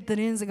ပေးခြင်းတဲ့သ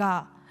တင်းစ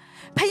ကား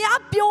ဖះ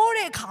ပြော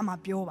တဲ့အခါမှာ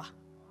ပြောပါ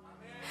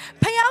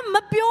ဖះမ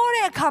ပြော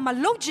တဲ့အခါမှာ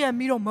လှုပ်ကြံ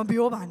ပြီးတော့မ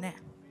ပြောပါနဲ့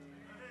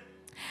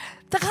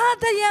တခါ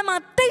တည်းမှာ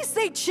တိတ်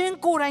ဆိတ်ချင်း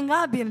ကိုယ်တိုင်က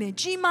ပင်လေ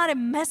ကြီးမားတဲ့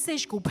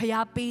message ကို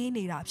ဖျားပေး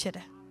နေတာဖြစ်တ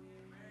ယ်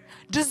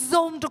။ဒီ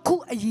စုံတစ်ခု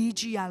အရေး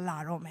ကြီးရလာ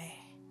တော့မယ်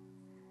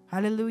။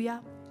 hallelujah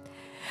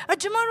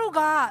ကျမတို့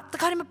ကတ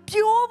ခါတည်းမ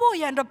ပြောဖို့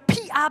ရန်တော့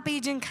ဖိအားပေး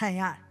ခြင်းခံ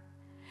ရတယ်။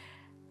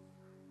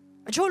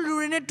အချို့လူ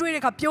တွေနဲ့တွေ့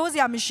တဲ့အခါပြောစ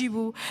ရာမရှိ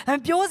ဘူး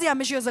။ပြောစရာ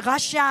မရှိတဲ့စ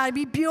ကားရှာ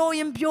ပြီးပြောရ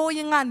င်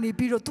ကနေ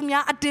ပြီးတော့သူ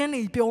များအတင်း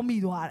နေပြောမိ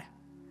သွားတယ်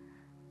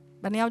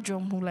။ဘယ်နှယောက်ကြုံ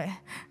မှုလဲ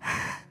။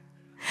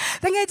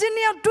တကယ်ချင်းနှ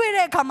စ်ယောက်တွေ့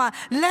တဲ့အခါမှာ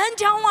လမ်း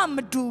ကြောင်းကမ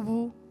တူ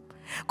ဘူး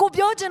ကို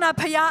ပြောချင်တာ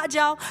ဖရားအ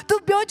ကြောင်းသူ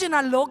ပြောချင်တာ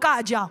လောက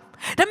အကြောင်း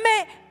ဒါပေ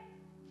မဲ့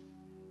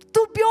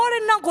သူပြော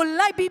တဲ့နောက်ကို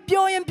လိုက်ပြီး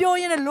ပြောရ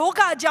င်လော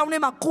ကအကြောင်းထဲ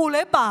မှာကိုလ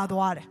ည်းပါ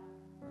သွားတယ်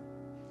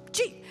ကြ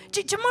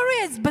ည့်ကျမတို့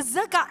ရဲ့ပါဇ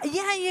က်ကအရ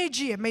င်ရေး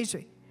ကြည့်ရမိတ်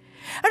ဆွေ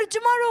အဲ့ကျ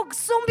မတို့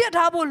ဆုံးဖြတ်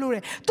ထားဖို့လိုတ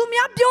ယ်သူ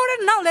များပြောတဲ့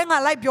နောက်လည်းငါ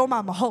လိုက်ပြောမှာ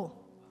မဟုတ်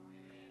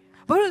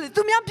ဘာလို့လဲ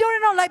သူများပြော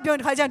တဲ့နောက်လိုက်ပြော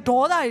တဲ့ခါကျရင်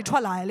ဒေါသတွေထွ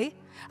က်လာရလေ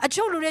အ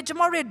ချို့လူတွေကျ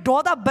မတို့ရဲ့ဒေါ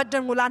သဘတ်တ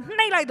န်ကိုလာ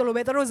နှိပ်လိုက်တယ်လို့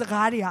ပဲသူတို့စ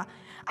ကားတွေဟာ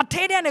အ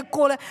ထဲထဲနဲ့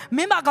ကိုယ်လည်းမ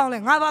င်းမကောင်းလဲ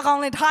ငါဘာကော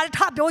င်းလဲ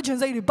ထားပြောချင်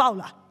စိတ်တွေပေါက်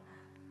လာ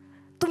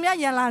သူများ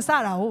ရန်လာစ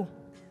တာဟု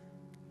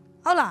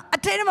တ်လားအ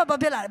ထဲထဲမှာဘာ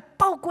ဖြစ်လာလဲ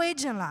ပေါက်ကွဲ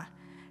ချင်လာ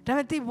ဒါပေ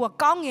မဲ့တိဘူးက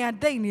ကောင်းငင်က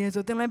တိတ်နေရ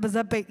ဆိုတင်လိုက်ပါဇ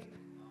က်ပိတ်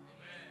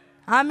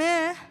အာမင်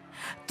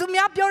သူ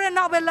များပြောတဲ့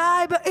နောက်ပဲလို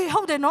က်ပဲအေး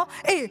ဟုတ်တယ်နော်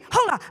အေး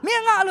ဟုတ်လားမ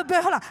င်းငါအဲ့လို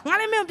ပြောဟုတ်လားငါ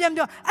လည်းမင်းပြန်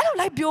ပြောအဲ့လို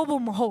လိုက်ပြော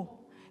ဖို့မဟုတ်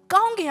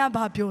ကောင်းကင်က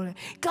ဘာပြောလဲ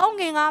ကောင်း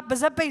ကင်ကပါ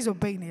ဇက်ပိတ်ဆို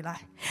ပိတ်နေလို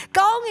က်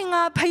ကောင်းကင်က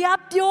ဖျား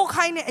ပြော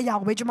ခိုင်းတဲ့အရာ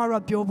ကိုပဲကျမ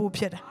တို့ကပြောဖို့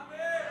ဖြစ်တယ်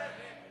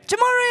ကျ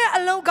မတို့ရဲ့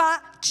အလုပ်က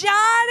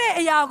ကြားတဲ့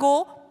အရာကို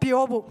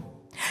ပြောဖို့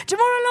ကျ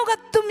မတို့အလုပ်က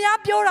သူများ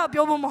ပြောတာ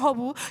ပြောဖို့မဟုတ်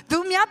ဘူးသူ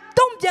များ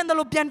တုံ့ပြန်တယ်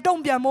လို့ပြန်တုံ့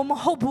ပြန်ဖို့မ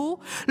ဟုတ်ဘူး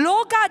လော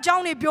ကအကြော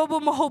င်းတွေပြော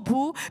ဖို့မဟုတ်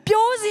ဘူး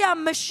ပြောစရာ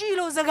မရှိ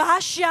လို့စ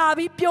ကားရှာ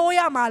ပြီးပြောရ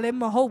မှာလည်း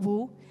မဟုတ်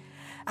ဘူး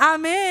အာ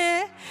မင်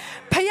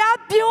ဖျား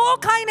ပြော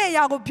ခိုင်းတဲ့အ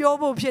ရာကိုပြော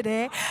ဖို့ဖြစ်တ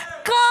ယ်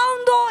ကော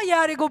င်းသောအရာ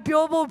တွေကို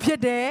ပြောဖို့ဖြစ်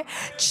တယ်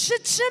ချ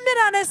စ်ချင်းမြတ်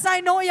တာနဲ့ဆို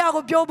င်သောအရာ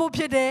ကိုပြောဖို့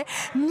ဖြစ်တယ်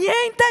ငြိ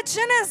မ်သက်ခြ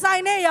င်းနဲ့ဆို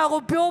င်တဲ့အရာ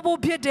ကိုပြောဖို့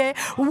ဖြစ်တယ်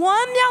ဝ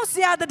မ်းမြောက်စ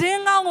ရာသတ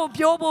င်းကောင်းကို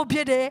ပြောဖို့ဖြ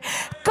စ်တယ်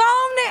ကော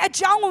င်းတဲ့အ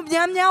ကြောင်းကို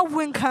များဝ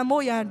န်ခံ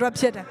ဖို့ရန်အတွက်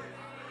ဖြစ်တယ်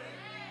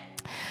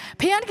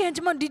ဖျားခင်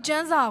ကျွန်မဒီကျ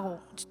မ်းစာကို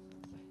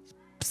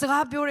စ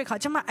ကားပြောတဲ့အခါ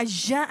ကျွန်မအ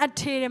ယံအ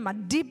ထဲထဲမှာ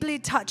deeply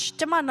touch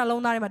ကျွန်မနှ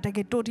လုံးသားထဲမှာတက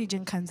ယ်တိုးထိခြ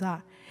င်းခံစား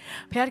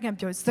ဖျားခင်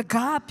ပြောစ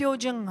ကားပြော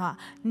ခြင်းက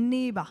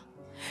နေပါ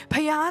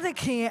ဖျားသ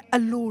ခင်ရဲ့အ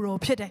လိုတော်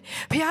ဖြစ်တယ်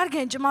ဖျားသခ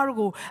င်ကျမတို့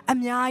ကိုအ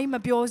များကြီးမ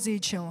ပြောစေ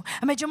ချင်ဘူး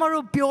အမေကျမ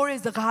တို့ပြောတဲ့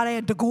စကားတွေ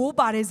တကိုး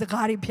ပါတဲ့စ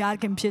ကားတွေဖျားသ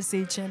ခင်ဖြစ်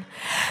စေချင်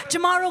ကျ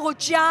မတို့ကို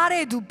ကြား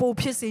တဲ့သူပို့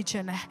ဖြစ်စေချ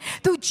င်တယ်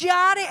သူ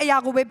ကြားတဲ့အရာ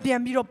ကိုပဲပြန်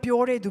ပြီးတော့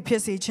ပြောတဲ့သူဖြ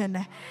စ်စေချင်တ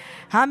ယ်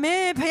အာမ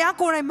င်ဖခင်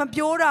ကိုယ်တိုင်မ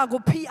ပြောတာ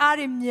ကိုဖိအား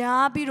တွေ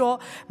များပြီးတော့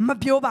မ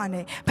ပြောပါ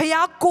နဲ့ဖခ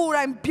င်ကိုယ်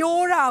တိုင်ပြော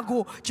တာ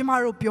ကိုကျမ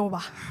တို့ပြော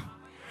ပါ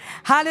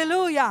ဟာလေ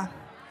လုယာ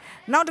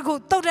နောက်တစ်ခု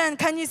တုတ်တန်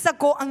ခန်းကြီး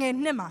19အငယ်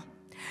1မှာ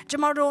ကျ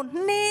မတို့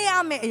နှေးရ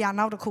မယ့်အရာ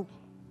နောက်တစ်ခု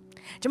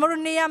ကျမတို့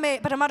နှေးရမယ့်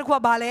ပထမတစ်ခုက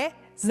ဘာလဲ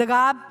စ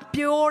ကား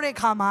ပြောတဲ့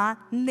ခါမှာ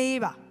နှေး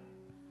ပါ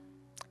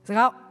စ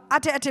ကားအ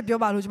ထက်ပြော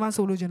ပါလို့ကျမ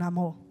ဆိုလို့ချင်တာမ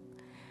ဟုတ်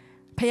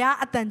ဖခင်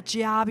အတန်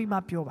ကြားပြီးမှ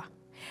ပြောပါ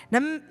နံ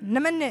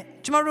ပါတ်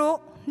1ကျမတို့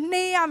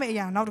နှေးရမယ့်အ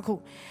ရာနောက်တစ်ခု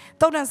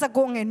တုတ်တန်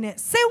19ငယ်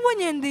1စိတ်ဝိ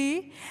ညာဉ်သည်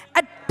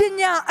အပ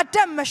ညာအတ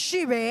တ်မ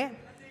ရှိပဲ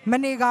မ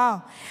နေကောင်း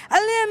အ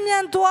လင်းမြ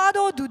န်သွား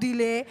သောသူသည်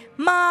လည်း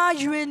မာ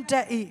ယွင်းတ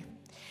တ်၏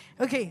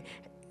โอเค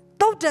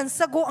တုတ်တန်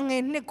19အင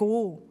ယ်1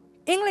ကို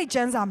အင်္ဂလိပ်ကျ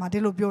မ်းစာမှာဒီ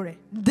လိုပြောတယ်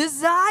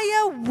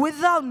Desire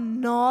without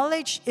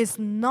knowledge is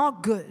not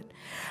good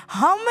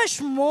how much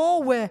more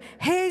will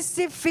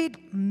hasty feet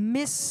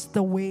miss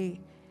the way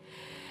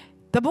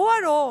တဘော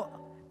တော့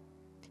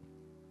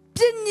ပ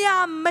ညာ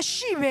မ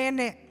ရှိဘဲ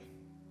နဲ့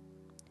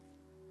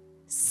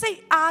စိ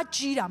တ်အား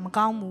ကြီးတာမ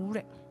ကောင်းဘူး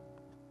တဲ့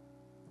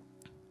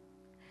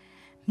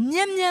မြ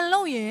န်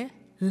လုံးရင်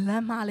လ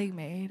မ်းမလိမ့်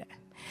မယ်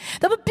တဲ့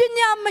ဒါပေမဲ့ပ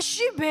ညာမ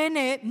ရှိဘဲ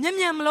နဲ့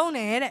မြန်မလုံး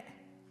နဲ့တဲ့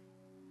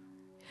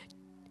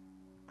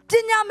ပ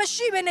ညာမ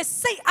ရှိဘဲနဲ့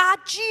စိတ်အား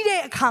ကြီး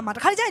တဲ့အခါမှာတ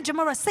ခါကျရင်ကျွန်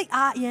တော်တို့စိတ်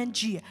အားအရင်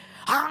ကြီး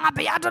ဟာငါဘ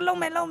ယ်ရတော့လုံး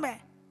မယ်ဒါပေ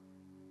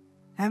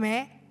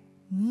မဲ့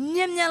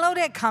မြန်လုံး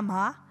တဲ့အခါ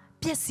မှာ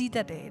ပျက်စီးတ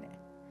တ်တယ်တဲ့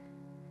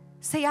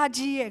စိတ်အား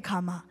ကြီးရဲ့အခါ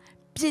မှာ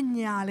ပ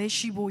ညာလည်း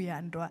ရှိဖို့ရန်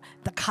အတွက်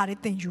တခါတ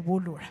ည်းသင်ယူ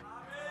ဖို့လိုတယ်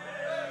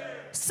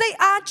စိတ်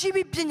အားကြီး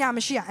ပြီးပညာမ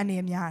ရှိရအနေ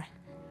များတယ်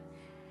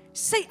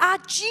စိတ်အား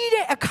ကြီး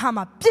တဲ့အခါ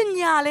မှာပ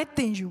ညာလည်းသ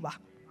င်ယူပါ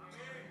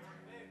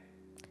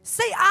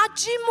စိတ်အား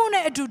ကြီးမှု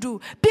နဲ့အတူတူ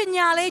ပ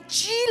ညာလည်း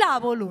ကြီးလာ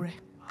ဖို့လိုတယ်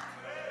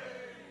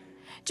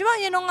ကျွန်မ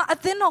ရင်တော့ကအ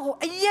သင်းတော်ကို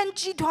အရင်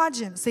ကြီးထွား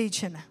ခြင်းစေချ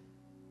င်တယ်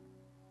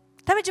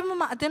ဒါပေမဲ့ကျွန်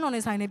မအသင်းတော်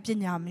နဲ့ဆိုင်တဲ့ပ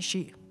ညာမ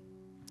ရှိ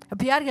ဘူး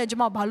ဘုရားတကယ်ကျွ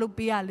န်မဘာလို့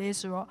ပေးရလဲ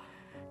ဆိုတော့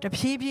တ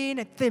ဖြည်းဖြည်း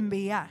နဲ့သင်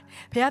ပေးရ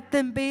ဘုရားသ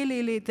င်ပေး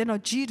လေးသင်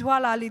တော်ကြီး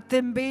ထွားလာလေးသ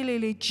င်ပေး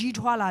လေးကြီး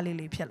ထွားလာ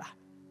လေးဖြစ်လာ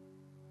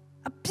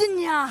အပ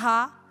ညာဟာ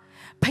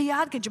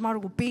ဖျားခင်ကျမ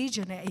တို့ကိုပေးခြ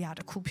င်းတဲ့အရာတ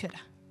စ်ခုဖြစ်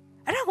တာ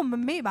အဲ့ဒါကိုမ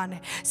မေ့ပါ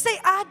နဲ့စိ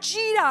တ်အား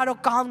ကြီးတာ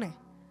တော့ကောင်းတယ်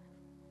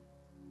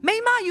မိ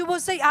မယူ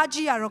ဖို့စိတ်အား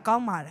ကြီးတာတော့ကော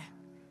င်းပါတယ်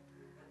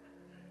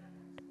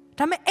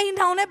ဒါပေမဲ့အိမ်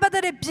ထောင်နဲ့ပတ်သ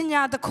က်တဲ့ပ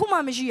ညာတစ်ခုမှ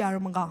မရှိရ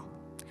တော့မကောင်း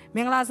မ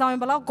င်္ဂလာဆောင်ရ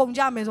င်ဘယ်လောက်ကုန်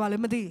ကြမယ်ဆိုတာလ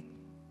ည်းမသိ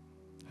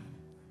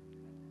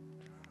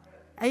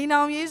အိမ်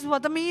ထောင်ရေးဆိုတာ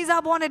သမီး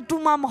စားဘွားနဲ့တူ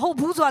မှမဟုတ်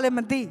ဘူးဆိုတာလည်း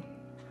မသိ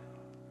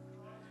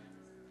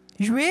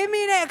ရွေး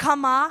မိတဲ့အခါ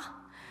မှာ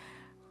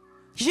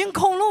ရင်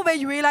ခုန်လို့ပဲ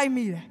ရွေးလိုက်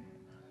မိတယ်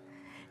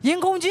ရင်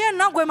ခုန်ခြင်းရဲ့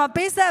နောက်ွယ်မှာ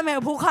ပေးဆက်မယ်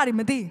အဖို့ခါတွေ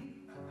မသိ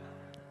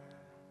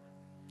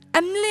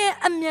အမြဲ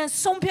အမြန်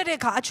ဆုံးဖြတ်တဲ့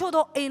အခါအချို့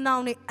သောအိမ်အော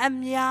င်တွေအ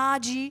များ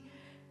ကြီး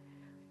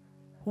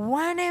ဝ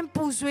မ်းနဲ့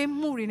ပူဆွေး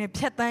မှုတွေနဲ့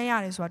ဖြတ်တန်းရ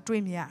တယ်ဆိုတာ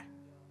တွေးမြင်ရတယ်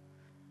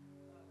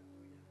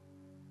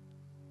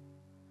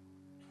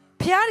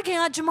ဖျားခင်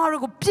ကကျမ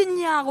တို့ကိုပ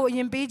ညာကိုအရ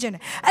င်ပေးခြင်းတ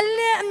ယ်အလ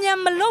င်းအမြန်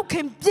မလောက်ခ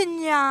င်ပ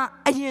ညာ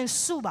အရင်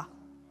စုပါ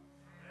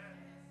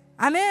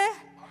အာမင်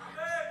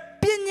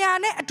ပညာ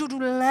နဲ့အတူတူ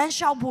လမ်း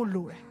လျှောက်ဖို့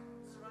လိုတယ်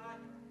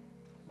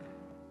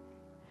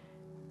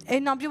အိ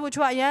မ်အောင်ပြုဖို့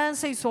ချွတ်အရင်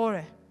စိတ်ဆိုးတ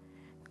ယ်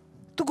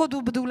သူကသူ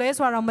ဘယ်သူလဲ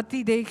ဆိုတာတော့မသိ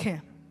သေးခင်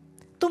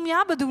သူ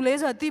များဘယ်သူလဲ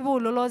ဆိုတာသိဖို့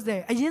လောလောဆ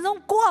ယ်အရင်ဆုံး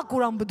ကိုယ့်အကို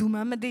ယ်တော်ဘယ်သူမှ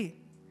မသိ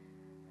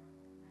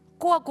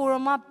ကိုယ့်အကိုယ်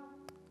တော်မှ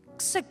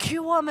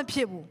secure မဖြ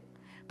စ်ဘူး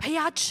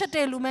ဖျားချစ်တ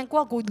ယ်လူမှန်ကို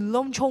ယ့်ကို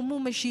လုံခြုံမှု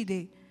မရှိ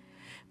သေး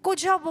ကို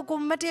ကြောက်ဖို့ကို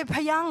မတည့်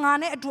ဖျားငါ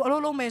နဲ့အတူအလု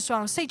ပ်လုပ်မယ်ဆို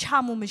တော့စိတ်ချ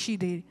မှုမရှိ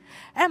သေး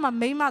အဲ့မှာ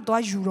မိမ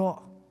သွားယူတော့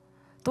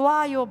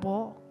သွားရော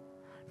ပေါ့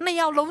နှစ်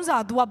ယောက်လုံးစာ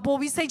तू ကပို့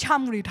ပြီးစိတ်ချ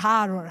မှုတွေ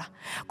ထားရတော့တာ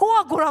ကိုက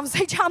ကိုတော့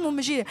စိတ်ချမှုမ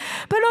ရှိ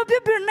ဘယ်လိုဖြ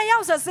စ်ဖြစ်နှစ်ယော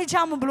က်စိတ်ချ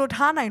မှုဘယ်လို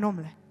ထားနိုင်တော့မ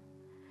လဲ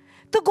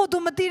သူကို तू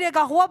မသိတဲ့က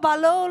ဟိုကဘာ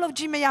လို့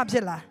ကြည့်မရဖြ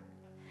စ်လာ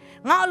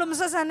ငါအလိုမ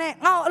ဆက်ဆံနဲ့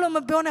ငါအလိုမ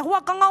ပြောနဲ့ဟို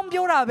ကကောင်းကောင်း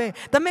ပြောတာပဲ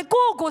ဒါပေမဲ့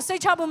ကိုစိ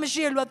တ်ချမှုမ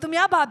ရှိလို့သူ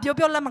များဘာ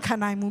ပြောလက်မခံ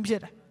နိုင်ဘူးဖြ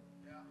စ်တယ်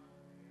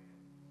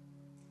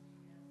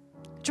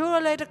ကျိုး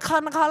လည်းတစ်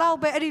ခါလောက်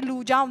ပဲအဲ့ဒီလူ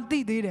ကြောင့်သိ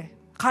သေးတယ်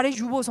ခါလေး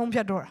ယူဖို့ဆုံးဖြ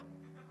တ်တော့တာ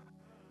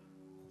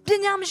ပ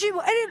ညာမရှိ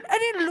ဘူး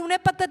အဲ့ဒီလူ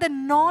နဲ့ပတ်သက်တဲ့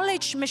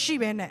knowledge မရှိ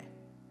ဘဲနဲ့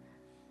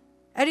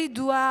အဲ့ဒီ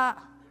သူက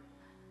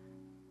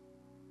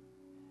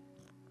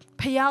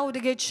ဖျားကိုတ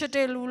ကယ်ချစ်တ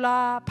ယ်လူ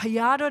လား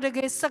ဖျားတော့တက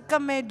ယ်စက္က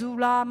မဲ့သူ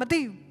လားမ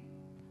သိဘူး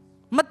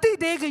မသိ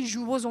သေးခင်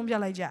ယူဖို့ဆုံးဖြ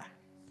တ်လိုက်ကြ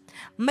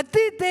မ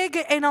သိသေးခ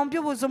င်အိမ်အောင်ပြု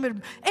တ်ဖို့ဆုံးဖြတ်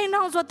အိမ်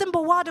အောင်ဆိုတင်ဘ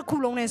ဝတစ်ခု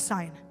လုံးနဲ့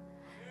ဆိုင်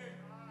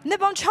နေ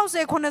ပေါင်း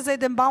60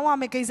 90တင်ပေါင်းရ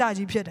မယ့်ကိစ္စ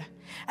ကြီးဖြစ်တယ်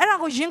အဲ့ဒါ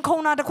ကိုရင်ခု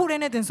န်တာတစ်ခုတ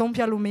ည်းနဲ့တင်ဆုံး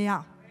ဖြတ်လို့မရ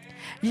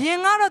ရင်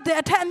ကတော့တဲ့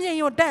အထက်အမြင့်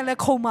ရောတက်လဲ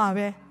ခုံပါ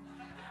ပဲ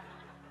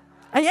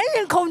အရ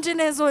င်ခုံခြင်း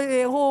နေဆို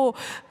ဟို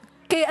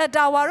ကေအ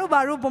တာဝါတို့ဘာ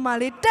တို့ပုံမှန်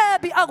လေးတက်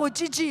ပြီးအောက်ကို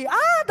ကြည့်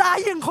ဒါ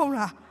ရင်ခုံ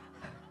တာ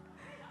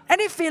အဲ့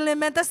ဒီ feeling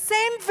man the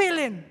same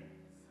feeling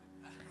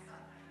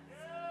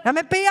ဒါပေ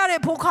မဲ့ပေးရ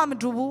တဲ့ဖို့ခမ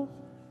တူဘူး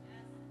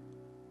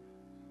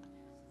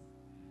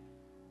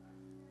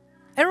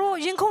အဲ့တော့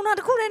ရင်ခုန်တာ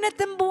တစ်ခုတည်းနဲ့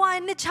တင်ပွား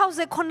နဲ့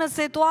60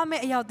 90သွားမ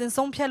ယ်အရာတင်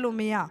ဆုံးဖြတ်လို့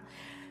မရ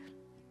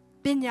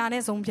ပညာ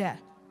နဲ့ဆုံးဖြတ်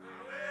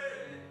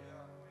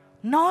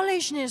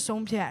knowledge နဲ့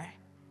ဆုံးဖြတ်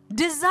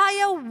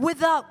desire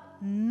without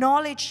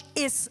knowledge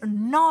is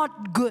not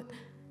good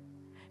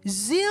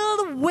zeal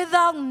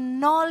without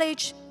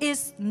knowledge is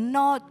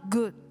not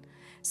good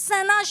ဆ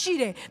န္ဒရှိ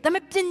တယ်ဒါပေ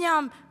မဲ့ပညာ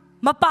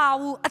မပါ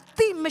ဘူးအ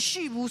သိမ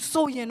ရှိဘူး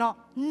ဆိုရင်တော့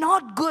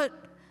not good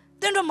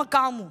တင်တော့မ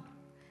ကောင်းဘူး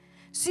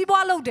စီး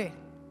ပွားလုပ်တယ်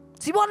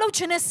စီးပွားလုပ်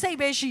ချင်တဲ့စိတ်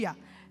ပဲရှိရ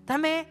ဒါပေ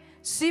မဲ့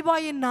စီးပွား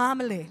ရေးနား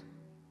မလဲ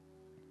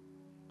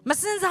မ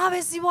စင်စားပဲ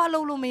စီးပွားလု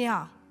ပ်လို့မရ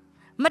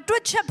မတွ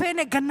က်ချက်ဖဲ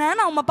နဲ့ကနန်း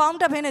အောင်မပေါင်း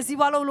တက်ဖဲနဲ့စီး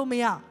ပွားလုပ်လို့မ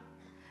ရ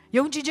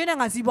ယုံကြည်ခြင်းနဲ့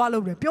ငါစီးပွားလု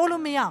ပ်တယ်ပြော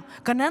လို့မရ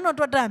ကနန်းတော့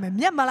တွက်တတ်မယ်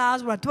မြက်မလား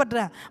ဆိုတာတွက်တ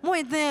တ်မဟုတ်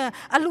ရင်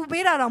အလူ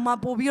ပေးတာတော့မှ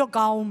ပို့ပြီးတော့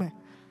ကောင်းမယ်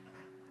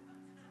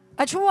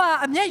အချို့က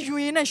အမျက်ယူ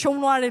ရင်းနဲ့ရှုံး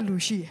သွားတဲ့လူ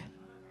ရှိတယ်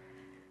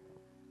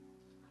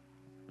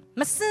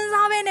မစင်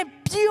စားပဲနဲ့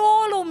ပြော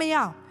လို့မရ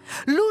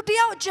လူတ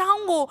ယောက်အကြော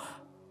င်းကို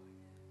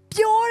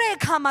ပြောတဲ့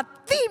အခါမှာ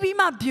သိပြီး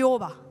မှပြော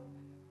ပါ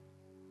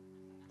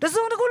တ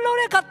စုံတစ်ခုလုံး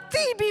တဲ့အခါ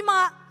သိပြီးမှ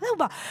ဟုတ်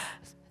ပါ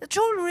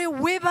ချိုးလူတွေ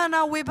ဝေဖန်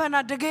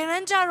တာတကယ်တ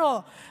မ်းကျတော့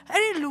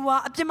အဲ့ဒီလူက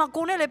အပြင်မှာ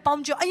ကိုယ်နဲ့လည်းပေါ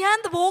င်းကြအရန်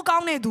သဘောကော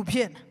င်းတဲ့သူဖြ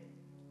စ်နေ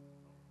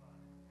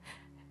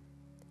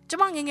ကျ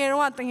မငယ်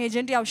တော့တငယ်ချ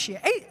င်းတယောက်ရှိ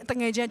အဲ့တ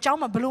ငယ်ချင်းအเจ้า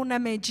မှာဘလို့နာ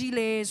မည်ကြီး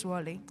လဲဆို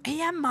တော့လေအ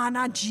ရန်မာ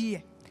နာကြီး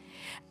ရဲ့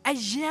အ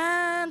ရ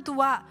န်သူ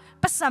က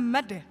ပတ်စံမ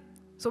တ်တယ်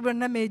ဆိုပြီး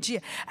နာမည်ကြီး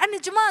အဲ့ဒီ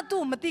ကျမသူ့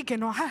ကိုမသိခင်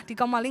တော့ဟာဒီ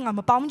ကောင်မလေးငါ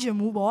မပေါင်းချင်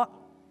ဘူးပေါ့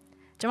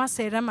ကျမ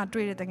10 တန်းမှာ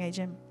တွေ့တဲ့တငယ်ချ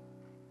င်း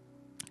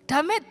ဒါ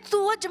မဲ့ तू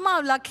ကကျမ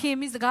လာခင်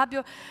ပြီးစကား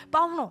ပြော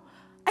ပေါင်းတော့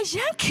အရ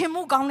န်ခင်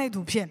မှုကောင်းတဲ့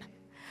သူဖြစ်နေ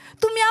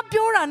သူများ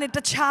ပြောတာနဲ့တ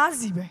ခြား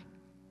စီပဲ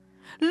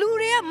လူ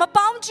တွေကမ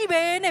ပေါင်းကြည့်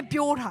ပဲနဲ့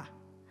ပြောတာ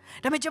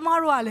ဒါပေမဲ့ကျမ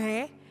တို့ကလ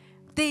ည်း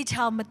တေ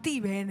ချာမသိ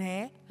ပဲ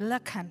နဲ့လ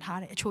က်ခံထား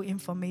တဲ့အချို့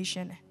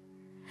information နဲ့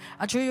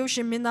အချို့ရုပ်ရှ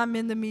င်မင်းသားမ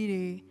င်းသမီး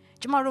တွေ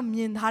ကျမတို့မြ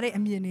င်ထားတဲ့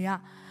အမြင်တွေက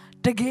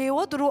တကယ်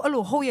ရောသူတို့အဲ့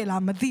လိုဟုတ်ရဲ့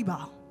လားမသိပါ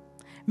ဘူး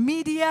မီ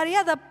ဒီယာတွေက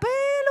သာပဲ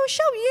လို့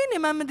ရှောက်ရင်းနေ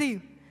မှမသိ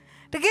ဘူး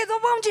တကယ်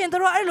တော့ပေါင်းချင်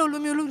တို့အဲ့လိုလူ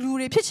မျိုးလူ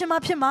တွေဖြစ်ချင်မှ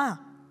ဖြစ်မှာ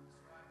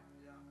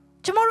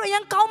ကျမတို့အရ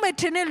င်ကောင်းမဲ့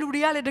ထင်တဲ့လူ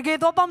တွေကလည်းတကယ်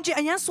တော့ပေါင်းချင်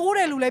အရင်ဆိုး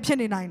တဲ့လူလည်းဖြစ်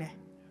နေနိုင်တယ်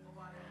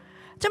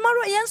ကျမ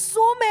တို့အရင်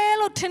ဆိုးမယ်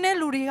လို့ထင်တဲ့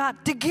လူတွေက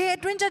တကယ်အ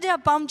တွင်းကျကျ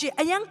ပေါင်းချင်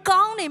အရင်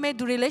ကောင်းနေမဲ့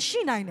သူတွေလည်း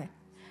ရှိနိုင်တယ်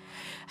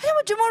အဲ့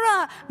တော့ကျမ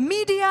တို့မီ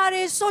ဒီယာ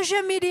တွေ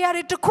social media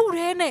တွေတခုတ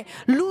ည်းနဲ့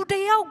လူတ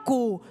ယောက်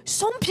ကို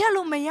ဆုံးဖြတ်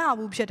လို့မရ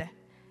ဘူးဖြစ်တယ်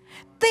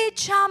တေ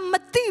ချာမ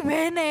သိ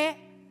ပဲနဲ့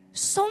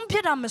ဆုံးဖြ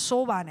တ်တာမ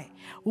စိုးပါနဲ့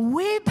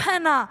ဝေဖ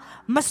န်တာ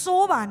မ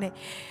စိုးပါနဲ့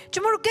ကျ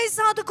မတို့ကိစ္စ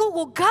တစ်ခု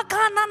ကိုဂဂ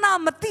နာ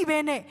မသိပဲ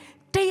နဲ့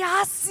တ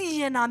ရားစီ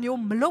ရင်တာ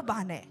မျိုးမလုပ်ပါ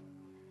နဲ့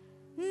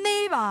နေ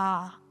ပါ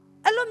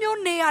အဲ့လိုမျိုး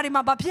နေရာတွေ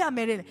မှာဘာဖြစ်ရမ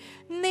လဲ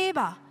နေ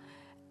ပါ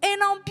အိမ်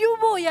အောင်ပြု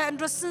ဖို့ရန်အ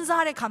တွက်စဉ်း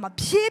စားတဲ့အခါမှာ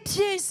ဖြည်းဖြ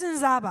ည်းစဉ်း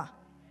စားပါ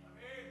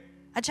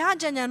အခြား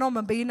ကြံကြံတော့မ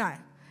ပေးနိုင်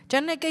ကျ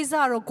န်တဲ့ကိစ္စ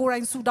တော့ကိုယ်တို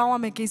င်ဆူတောင်းရ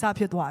မယ့်ကိစ္စ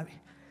ဖြစ်သွားပြီ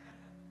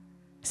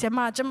ဆရာမ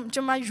ကျ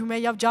မယူ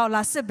မဲ့ယောက်ျား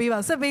လာစစ်ပေးပါ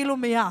စစ်ပေး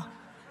လို့မရ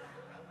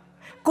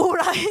ကိုယ်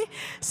တိုင်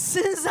စ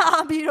ဉ်း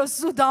စားပြီးတော့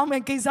ဆူတောင်းမ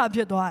ယ့်ကိစ္စဖြ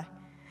စ်သွားတယ်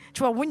ကျ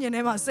မဝိညာဉ်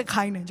ထဲမှာစစ်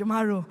ခိုင်းတယ်ကျမ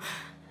တို့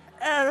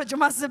အဲ့တော့ကျ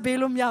မစစ်ပေး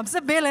လို့မရစ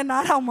စ်ပေးလဲ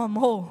နားထောင်မှာမ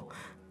ဟုတ်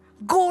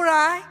ကိုယ်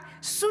တိုင်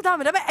ဆူတောင်း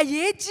မယ်ဒါပေမဲ့အ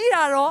ရေးကြီး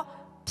တာတော့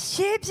ဖြ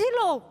ည်းဖြည်း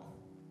လို့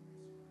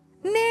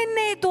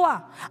နေတော့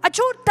အ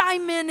ချို့တို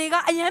င်မင်တွေက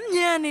အရင်မြ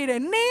န်နေတ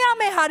ယ်နေရ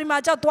မယ့်ဟာဒီမှာ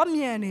ကြောက်သွား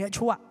မြန်နေအ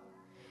ချို့က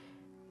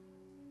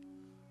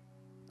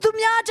သူ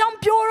များအကြောင်း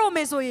ပြောတော့မ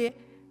ယ်ဆိုရင်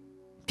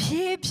ဖြ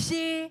ည်းဖြ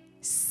ည်း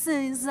စ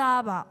ဉ်း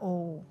စားပါ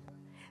ဦး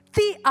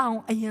သိအောင်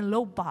အရင်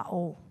လုပ်ပါ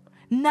ဦး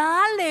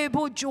နားလေ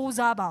ဖို့ကြိုး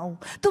စားပါဦး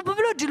तू ဘာ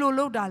ဖြစ်လို့ဒီလို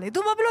လုပ်တာလဲ तू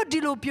ဘာဖြစ်လို့ဒီ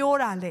လိုပြော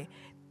တာလဲ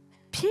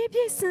ဖြည်းဖြ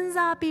ည်းစဉ်း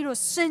စားပြီးတော့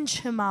စဉ်းချ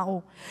င်ပါ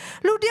ဦး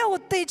လူတယောက်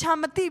ကိုသေချာ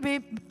မသိ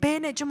ဘဲ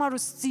နဲ့ကျမ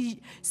တို့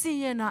စီ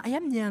ရင်တာအရ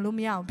င်မြန်လို့မ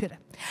ရအောင်ဖြစ်တယ်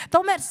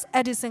Thomas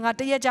Edison က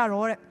တရက်ကြ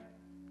တော့တဲ့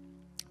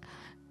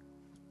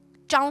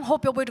ကျောင်းဟော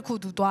ပြောပွဲတစ်ခု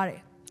သူသွားတယ်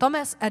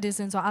Thomas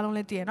Edison ဆိုအားလုံးလ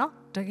ည်းသိရနော်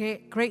တကယ်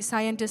great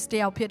scientist တ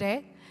ယောက်ဖြစ်တယ်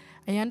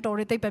အရင်တော်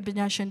တဲ့သိပ္ပံပ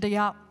ညာရှင်တ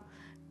ယောက်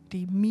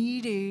ဒီမီး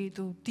တွေ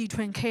သူတီ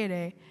ထွင်ခဲ့တ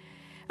ယ်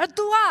အဲ့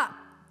तू က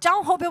ကျော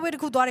င်းဟောပြောပွဲတ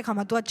စ်ခုသွားတဲ့ခါ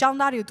မှာ तू ကကျောင်း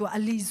သားတွေကို तू အ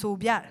လီဆို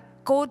ပြ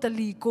ကိုတ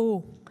လီကို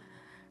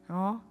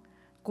နော်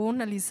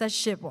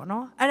9:48ပေါ့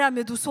နော်အဲ့ဒါ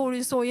မျိုး तू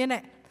ဆိုရင်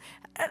နဲ့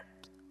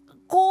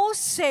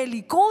90လီ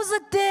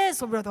90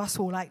ဆိုပြီးတော့ तू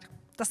ဆိုလိုက်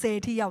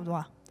30ထိရောက်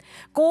သွား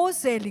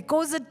90လီ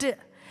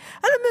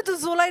90အဲ့လိုမျိုး तू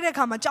ဆိုလိုက်တဲ့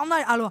ခါမှာကျောင်း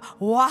သားတွေအားလုံး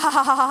ဝါ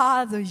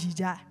ဆိုရည်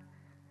ကြ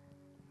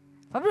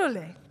ဘာဖြစ်လို့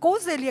လဲ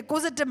90လီ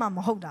91မှမ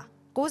ဟုတ်တာ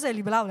90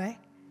လီဘယ်လောက်လဲ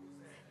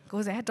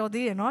90တော်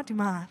သေးတယ်နော်ဒီ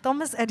မှာ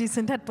Thomas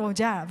Edison ထက်တော်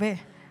ကြတာပဲ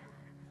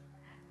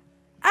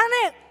အဲ့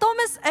နဲ့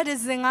Thomas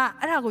Edison က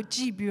အဲ့ဒါကိုကြ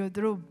ည့်ပြီးတော့သူ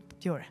တို့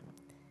ပြောတယ်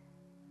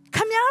ခ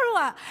မများတို့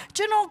က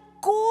ကျွန်တော်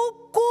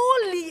ကို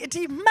လီအ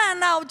ထိမှန်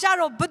တာကိုကြ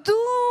တော့ဘယ်သူ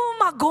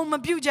မှဂုံမ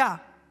ပြုတ်ကြ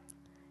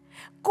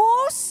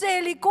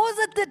90လီ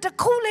90တ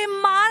ခုလေး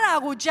မားတာ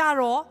ကိုကြ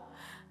တော့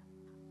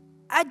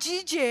အ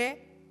ကြီးကျယ်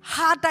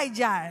ဟားတိုက်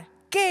ကြတယ်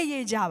ကဲ့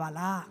ရဲ့ကြပါ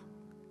လား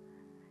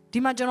ဒီ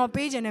မှာကျွန်တော်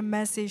ပေးခြင်းတဲ့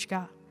message က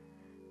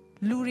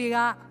လူတွေက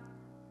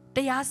တ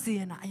ရားစီရ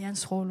င်တာအရင်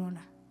ဆိုးလွန်း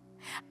တာ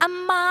အ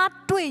မား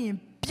တွေ့ရင်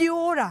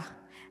ပြောတာ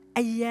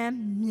အရင်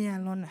မြန်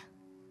လွန်းတာ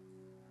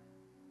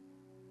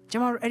ကျ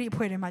မတို့အဲ့ဒီအ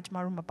ဖွဲ့ထဲမှာကျမ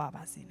တို့မပါ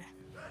ပါစေနဲ့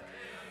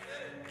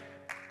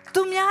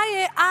သူများ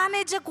ရဲ့အား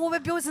နဲ့ချက်ကိုပဲ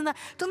ပြောစင်တာ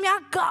သူများ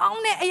ကော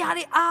င်းတဲ့အရာ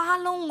တွေအား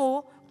လုံး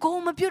ကို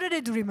မပြော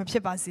တဲ့သူတွေမဖြ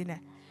စ်ပါစေနဲ့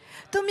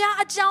သူများ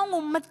အကြောင်း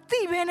ကိုမ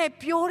သိဘဲနဲ့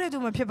ပြောတဲ့သူ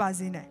မဖြစ်ပါ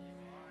စေနဲ့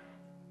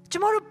ကျ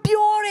မတို့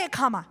ပြောတဲ့အ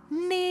ခါမှာ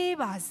နေ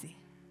ပါစေ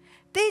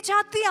တေချာ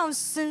သိအောင်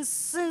စ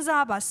ဉ်း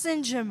စားပါစ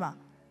ဉ်းချင်ပါ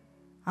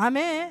အာမ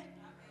င်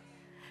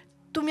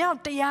သူများ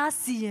တရား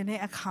စီရင်တဲ့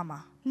အခါမှာ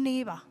နေ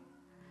ပါ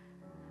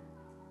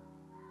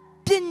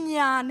ပ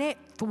ညာနဲ့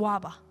သွား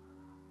ပါ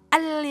အ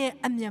လင်း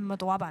အမြင်မ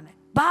သွားပါနဲ့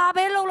ဘာ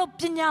ပဲလုပ်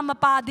ပညာမ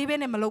ပါသေးဘဲ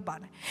နဲ့မလုပ်ပါ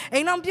နဲ့အိ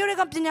မ်အောင်ပြုတဲ့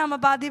ကပညာမ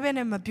ပါသေးဘဲ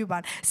နဲ့မပြုပါ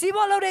နဲ့စီး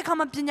ပွားလုပ်တဲ့အခါ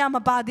မှာပညာမ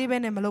ပါသေးဘဲ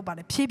နဲ့မလုပ်ပါ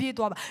နဲ့ဖြည်းဖြည်း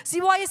သွားပါ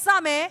စီးပွားရေးစ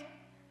မယ်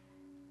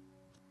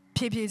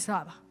ဖြည်းဖြည်းစ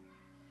ပါ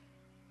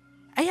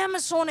အရင်မ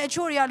စွန်တဲ့အ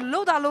ချို့တွေက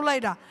လှုပ်လို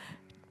က်တာ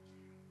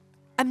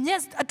အမျ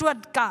က်အတွက်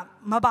က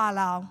မပါ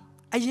လာအောင်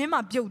အရင်မှ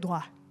ပြုတ်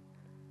သွား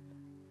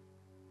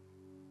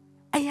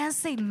အရင်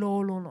စိတ်လော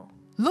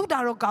လုတာ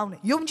တော့ကောင်းတယ်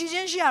ယုံကြည်ခြ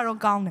င်းရှိရတော့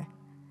ကောင်းတယ်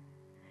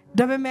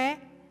ဒါပေမဲ့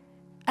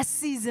အ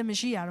စီအစဉ်မ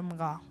ရှိရတော့မ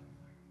ကောင်း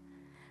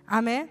အာ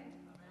မင်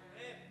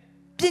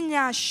ပ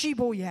ညာရှိ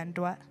ဖို့ရန်အ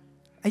တွက်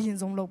အရင်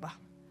ဆုံးလုပ်ပါ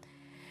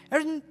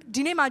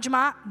ဒီနေ့မှာကျွန်မ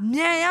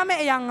မြန်ရမ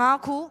ယ့်အရာ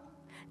5ခု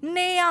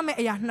နေရမယ့်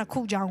အရာ2ခု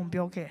ကြောင်းကို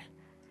ပြောခဲ့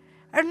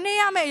နေ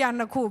ရမယ့်အရာ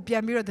2ခုကိုပြ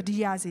န်ပြီးတော့တတိ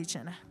ယစေချ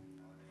င်တယ်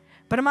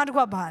ပထမတစ်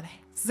ခုကဘာလဲ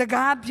စ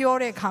ကားပြော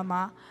တဲ့အခါ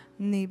မှာ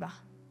နေပါ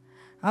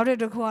နောက်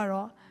တစ်ခုက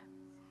တော့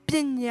ပ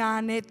ညာ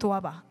နဲ့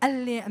သွားပါအ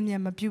လင်းအမြ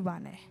င်မပြုတ်ပါ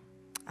နဲ့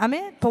အာမ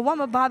င်ဘဝ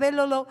မှာဘာပဲ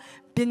လုပ်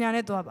ပညာ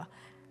နဲ့သွားပါ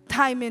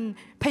timing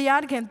ဖ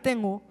ယားခင်တင့်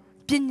ကို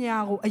ပညာ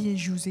ကိုအရင်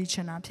ယူစေချ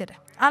င်တာဖြစ်တယ်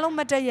အားလုံး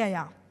မတက်ရရ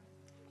အောင်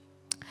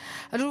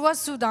အလူက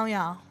ဆူတောင်းရ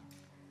အောင်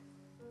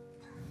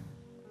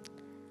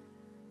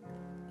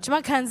ကျွန်မ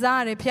ခံစား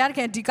ရတယ်ဖယားခ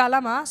င်ဒီကာလ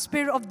မှာ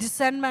spirit of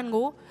discernment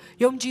ကို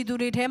ယုံကြည်သူ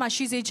တွေထဲမှာ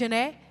ရှိစေချင်တ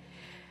ယ်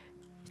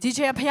ဒီ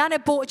ချိန်ဖယား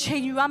နဲ့ပို့အချိ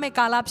န်ယူရမယ့်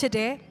ကာလဖြစ်တ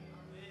ယ်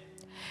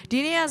ဒီ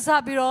နေ့ကစ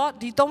ပြီးတော့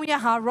ဒီ3ရ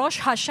က်ဟာ Rosh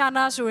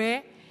Hashanah ဆိုရယ်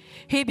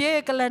ဟေဘရဲ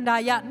ကလန်ဒါ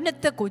ရနှစ်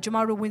သက်ကိုကျမ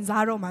တို့ဝင်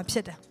စားတော့မှာဖြ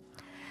စ်တယ်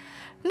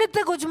နှစ်သ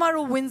က်ကိုကျမ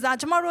တို့ဝင်စား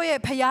ကျမတို့ရဲ့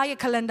ဖယားရဲ့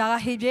ကလန်ဒါက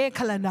ဟေဘရဲ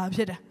ကလန်ဒါဖြ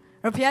စ်တယ်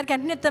ဖယားက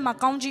နှစ်သက်မှာ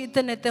ကောင်းကြီးအသ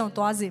က်နဲ့တဲ့ကို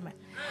သွားစေမယ်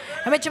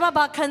ဒါပေမဲ့ကျမ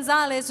ဘာခံ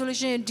စားလဲဆိုလို့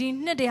ရှိရင်ဒီ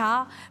နှစ်တွေဟာ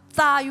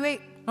သာ၍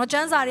တော့ကျ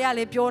န်းစာတွေကလ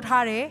ည်းပြော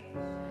ထားတယ်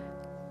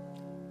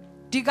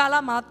ဒီကာလ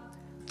မှာ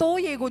တိုး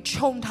ရီကို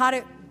ခြုံထား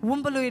တဲ့ဝွ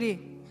န်ပလွေတွေ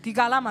ဒီ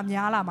ကာလမှာ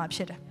များလာမှာဖြ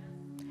စ်တယ်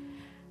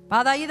ဘာ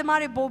သာရေးသမား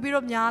တွေပို့ပြီး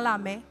တော့များလာ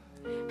မယ်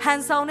ဟန်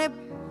ဆောင်တဲ့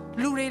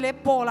လူတွေလည်း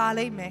ပေါ်လာ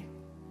လိမ့်မယ်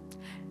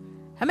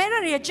အမေ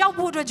တို့တွေကြောက်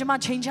ဖို့အတွက်ကျွန်မ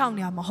ချိန်ချောင်း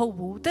နေတာမဟုတ်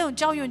ဘူးတဲ့ကို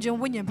ကြောက်ရွံ့ခြင်း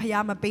ဝိညာဉ်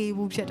ဖျားမပေး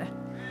ဘူးဖြစ်တယ်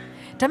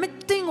ဒါပေမဲ့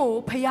တင်းကို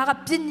ဖျားက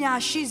ပညာ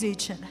ရှိစေ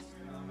ချင်တယ်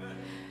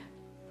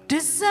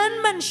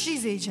discernment ရှိ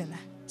စေခြင်း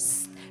လား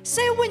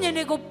စိတ်ဝိညာဉ်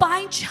တွေကိုပို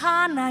င်း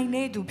ခြားနိုင်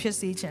တဲ့သူဖြစ်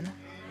စေခြင်းလား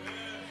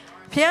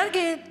ဘုရားက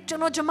ကျွ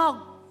န်တော်ကျမ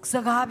စ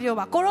ကားပြော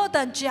ပါကိုရောတ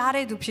န်ကြား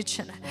တဲ့သူဖြစ်ခြ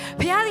င်းလား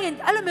ဘုရားက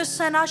အဲ့လိုမျိုးဆ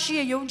န္ဒရှိ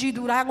ရယုံကြည်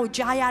သူတိုင်းကို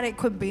ကြားရတဲ့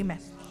ခွင့်ပေးမယ်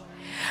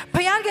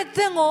ဘုရားကသ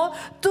င်ကို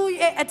သူ့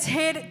ရဲ့အ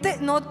ထဲ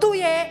နော်သူ့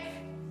ရဲ့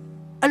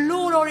အ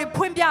လိုတော်တွေ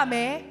ဖွင့်ပြမ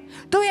ယ်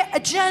သူ့ရဲ့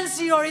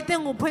agency တော်တွေသ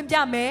င်ကိုဖွင့်ပြ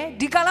မယ်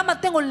ဒီကာလမှာ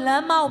သင်ကိုလ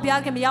မ်းမကိုဘု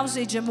ရားကမရောက်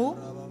စေခြင်းဘူး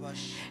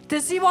တ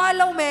စီဘွား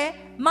လုံးမယ်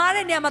မား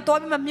တဲ့နေရာမှာတွား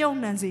ပြီးမမြုံ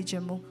နှံစေခြ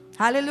င်းဘူး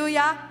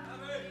hallelujah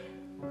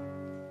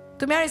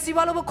သူများစီ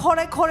ဘွားလုံးကိုခေါ်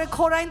တို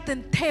င်းသင်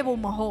ထဲ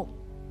ဖို့မဟုတ်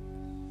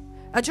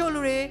အချို့လူ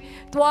တွေ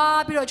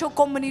တွားပြီးတော့အချို့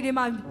company တွေ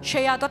မှာ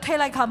share တော့ထည့်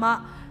လိုက်ခါမှ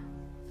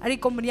အဲ့ဒီ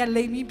company က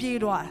လိမ်ပြီးပြေး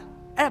သွား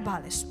အဲ့ဒါပါ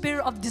လေ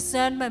spirit of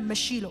discernment မ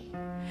ရှိလို့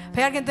ဘု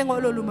ရားကသင်ကို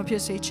အဲ့လိုလူမဖြ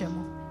စ်စေချင်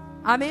ဘူး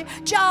အာမင်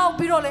ကြောက်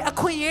ပြီးတော့လေအ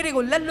ခွင့်အရေးတွေ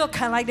ကိုလက်လွတ်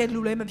ခံလိုက်တဲ့လူ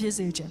လည်းမဖြစ်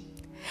စေချင်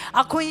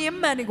အခွင့်အရေး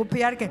မှန်တွေကိုဘု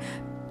ရားက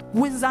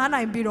ဝင်စား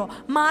နိုင်ပြီးတော့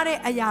မှားတဲ့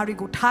အရာတွေ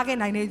ကိုထားခဲ့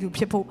နိုင်တဲ့သူ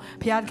ဖြစ်ဖို့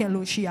ဘုရားက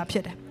လိုရှိရဖြ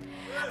စ်တယ်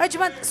အဲ့ကျွ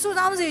န်မစူးစ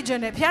မ်းစေခြ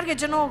င်းနဲ့ဘုရားက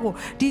ကျွန်တော်ကို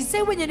ဒီစိ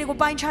တ်ဝိညာဉ်တွေကို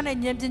ပိုင်းခြားတဲ့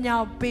ဉာဏ်ပညာ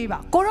ကိုပေးပါ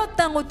ကိုရော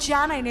တန်ကို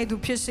ကြားနိုင်တဲ့သူ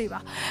ဖြစ်စေပါ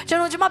ကျွန်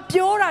မ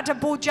ပြောတာတ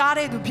ပိုကြား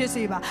တဲ့သူဖြစ်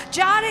စေပါ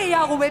ကြားတဲ့အ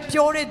ရာကိုပဲ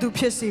ပြောတဲ့သူ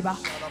ဖြစ်စေပါ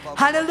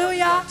ဟာလေလု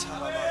ယာ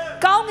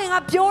ကောင်းကင်က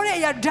ပြောတဲ့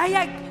အရာဓာတ်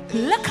ရိုက်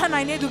လက်ခံ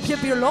နိုင်တဲ့သူဖြစ်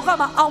ပြီးတော့လောက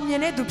မှာအောင်မြ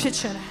င်တဲ့သူဖြစ်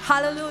ချင်တယ်ဟာ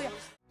လေလုယာ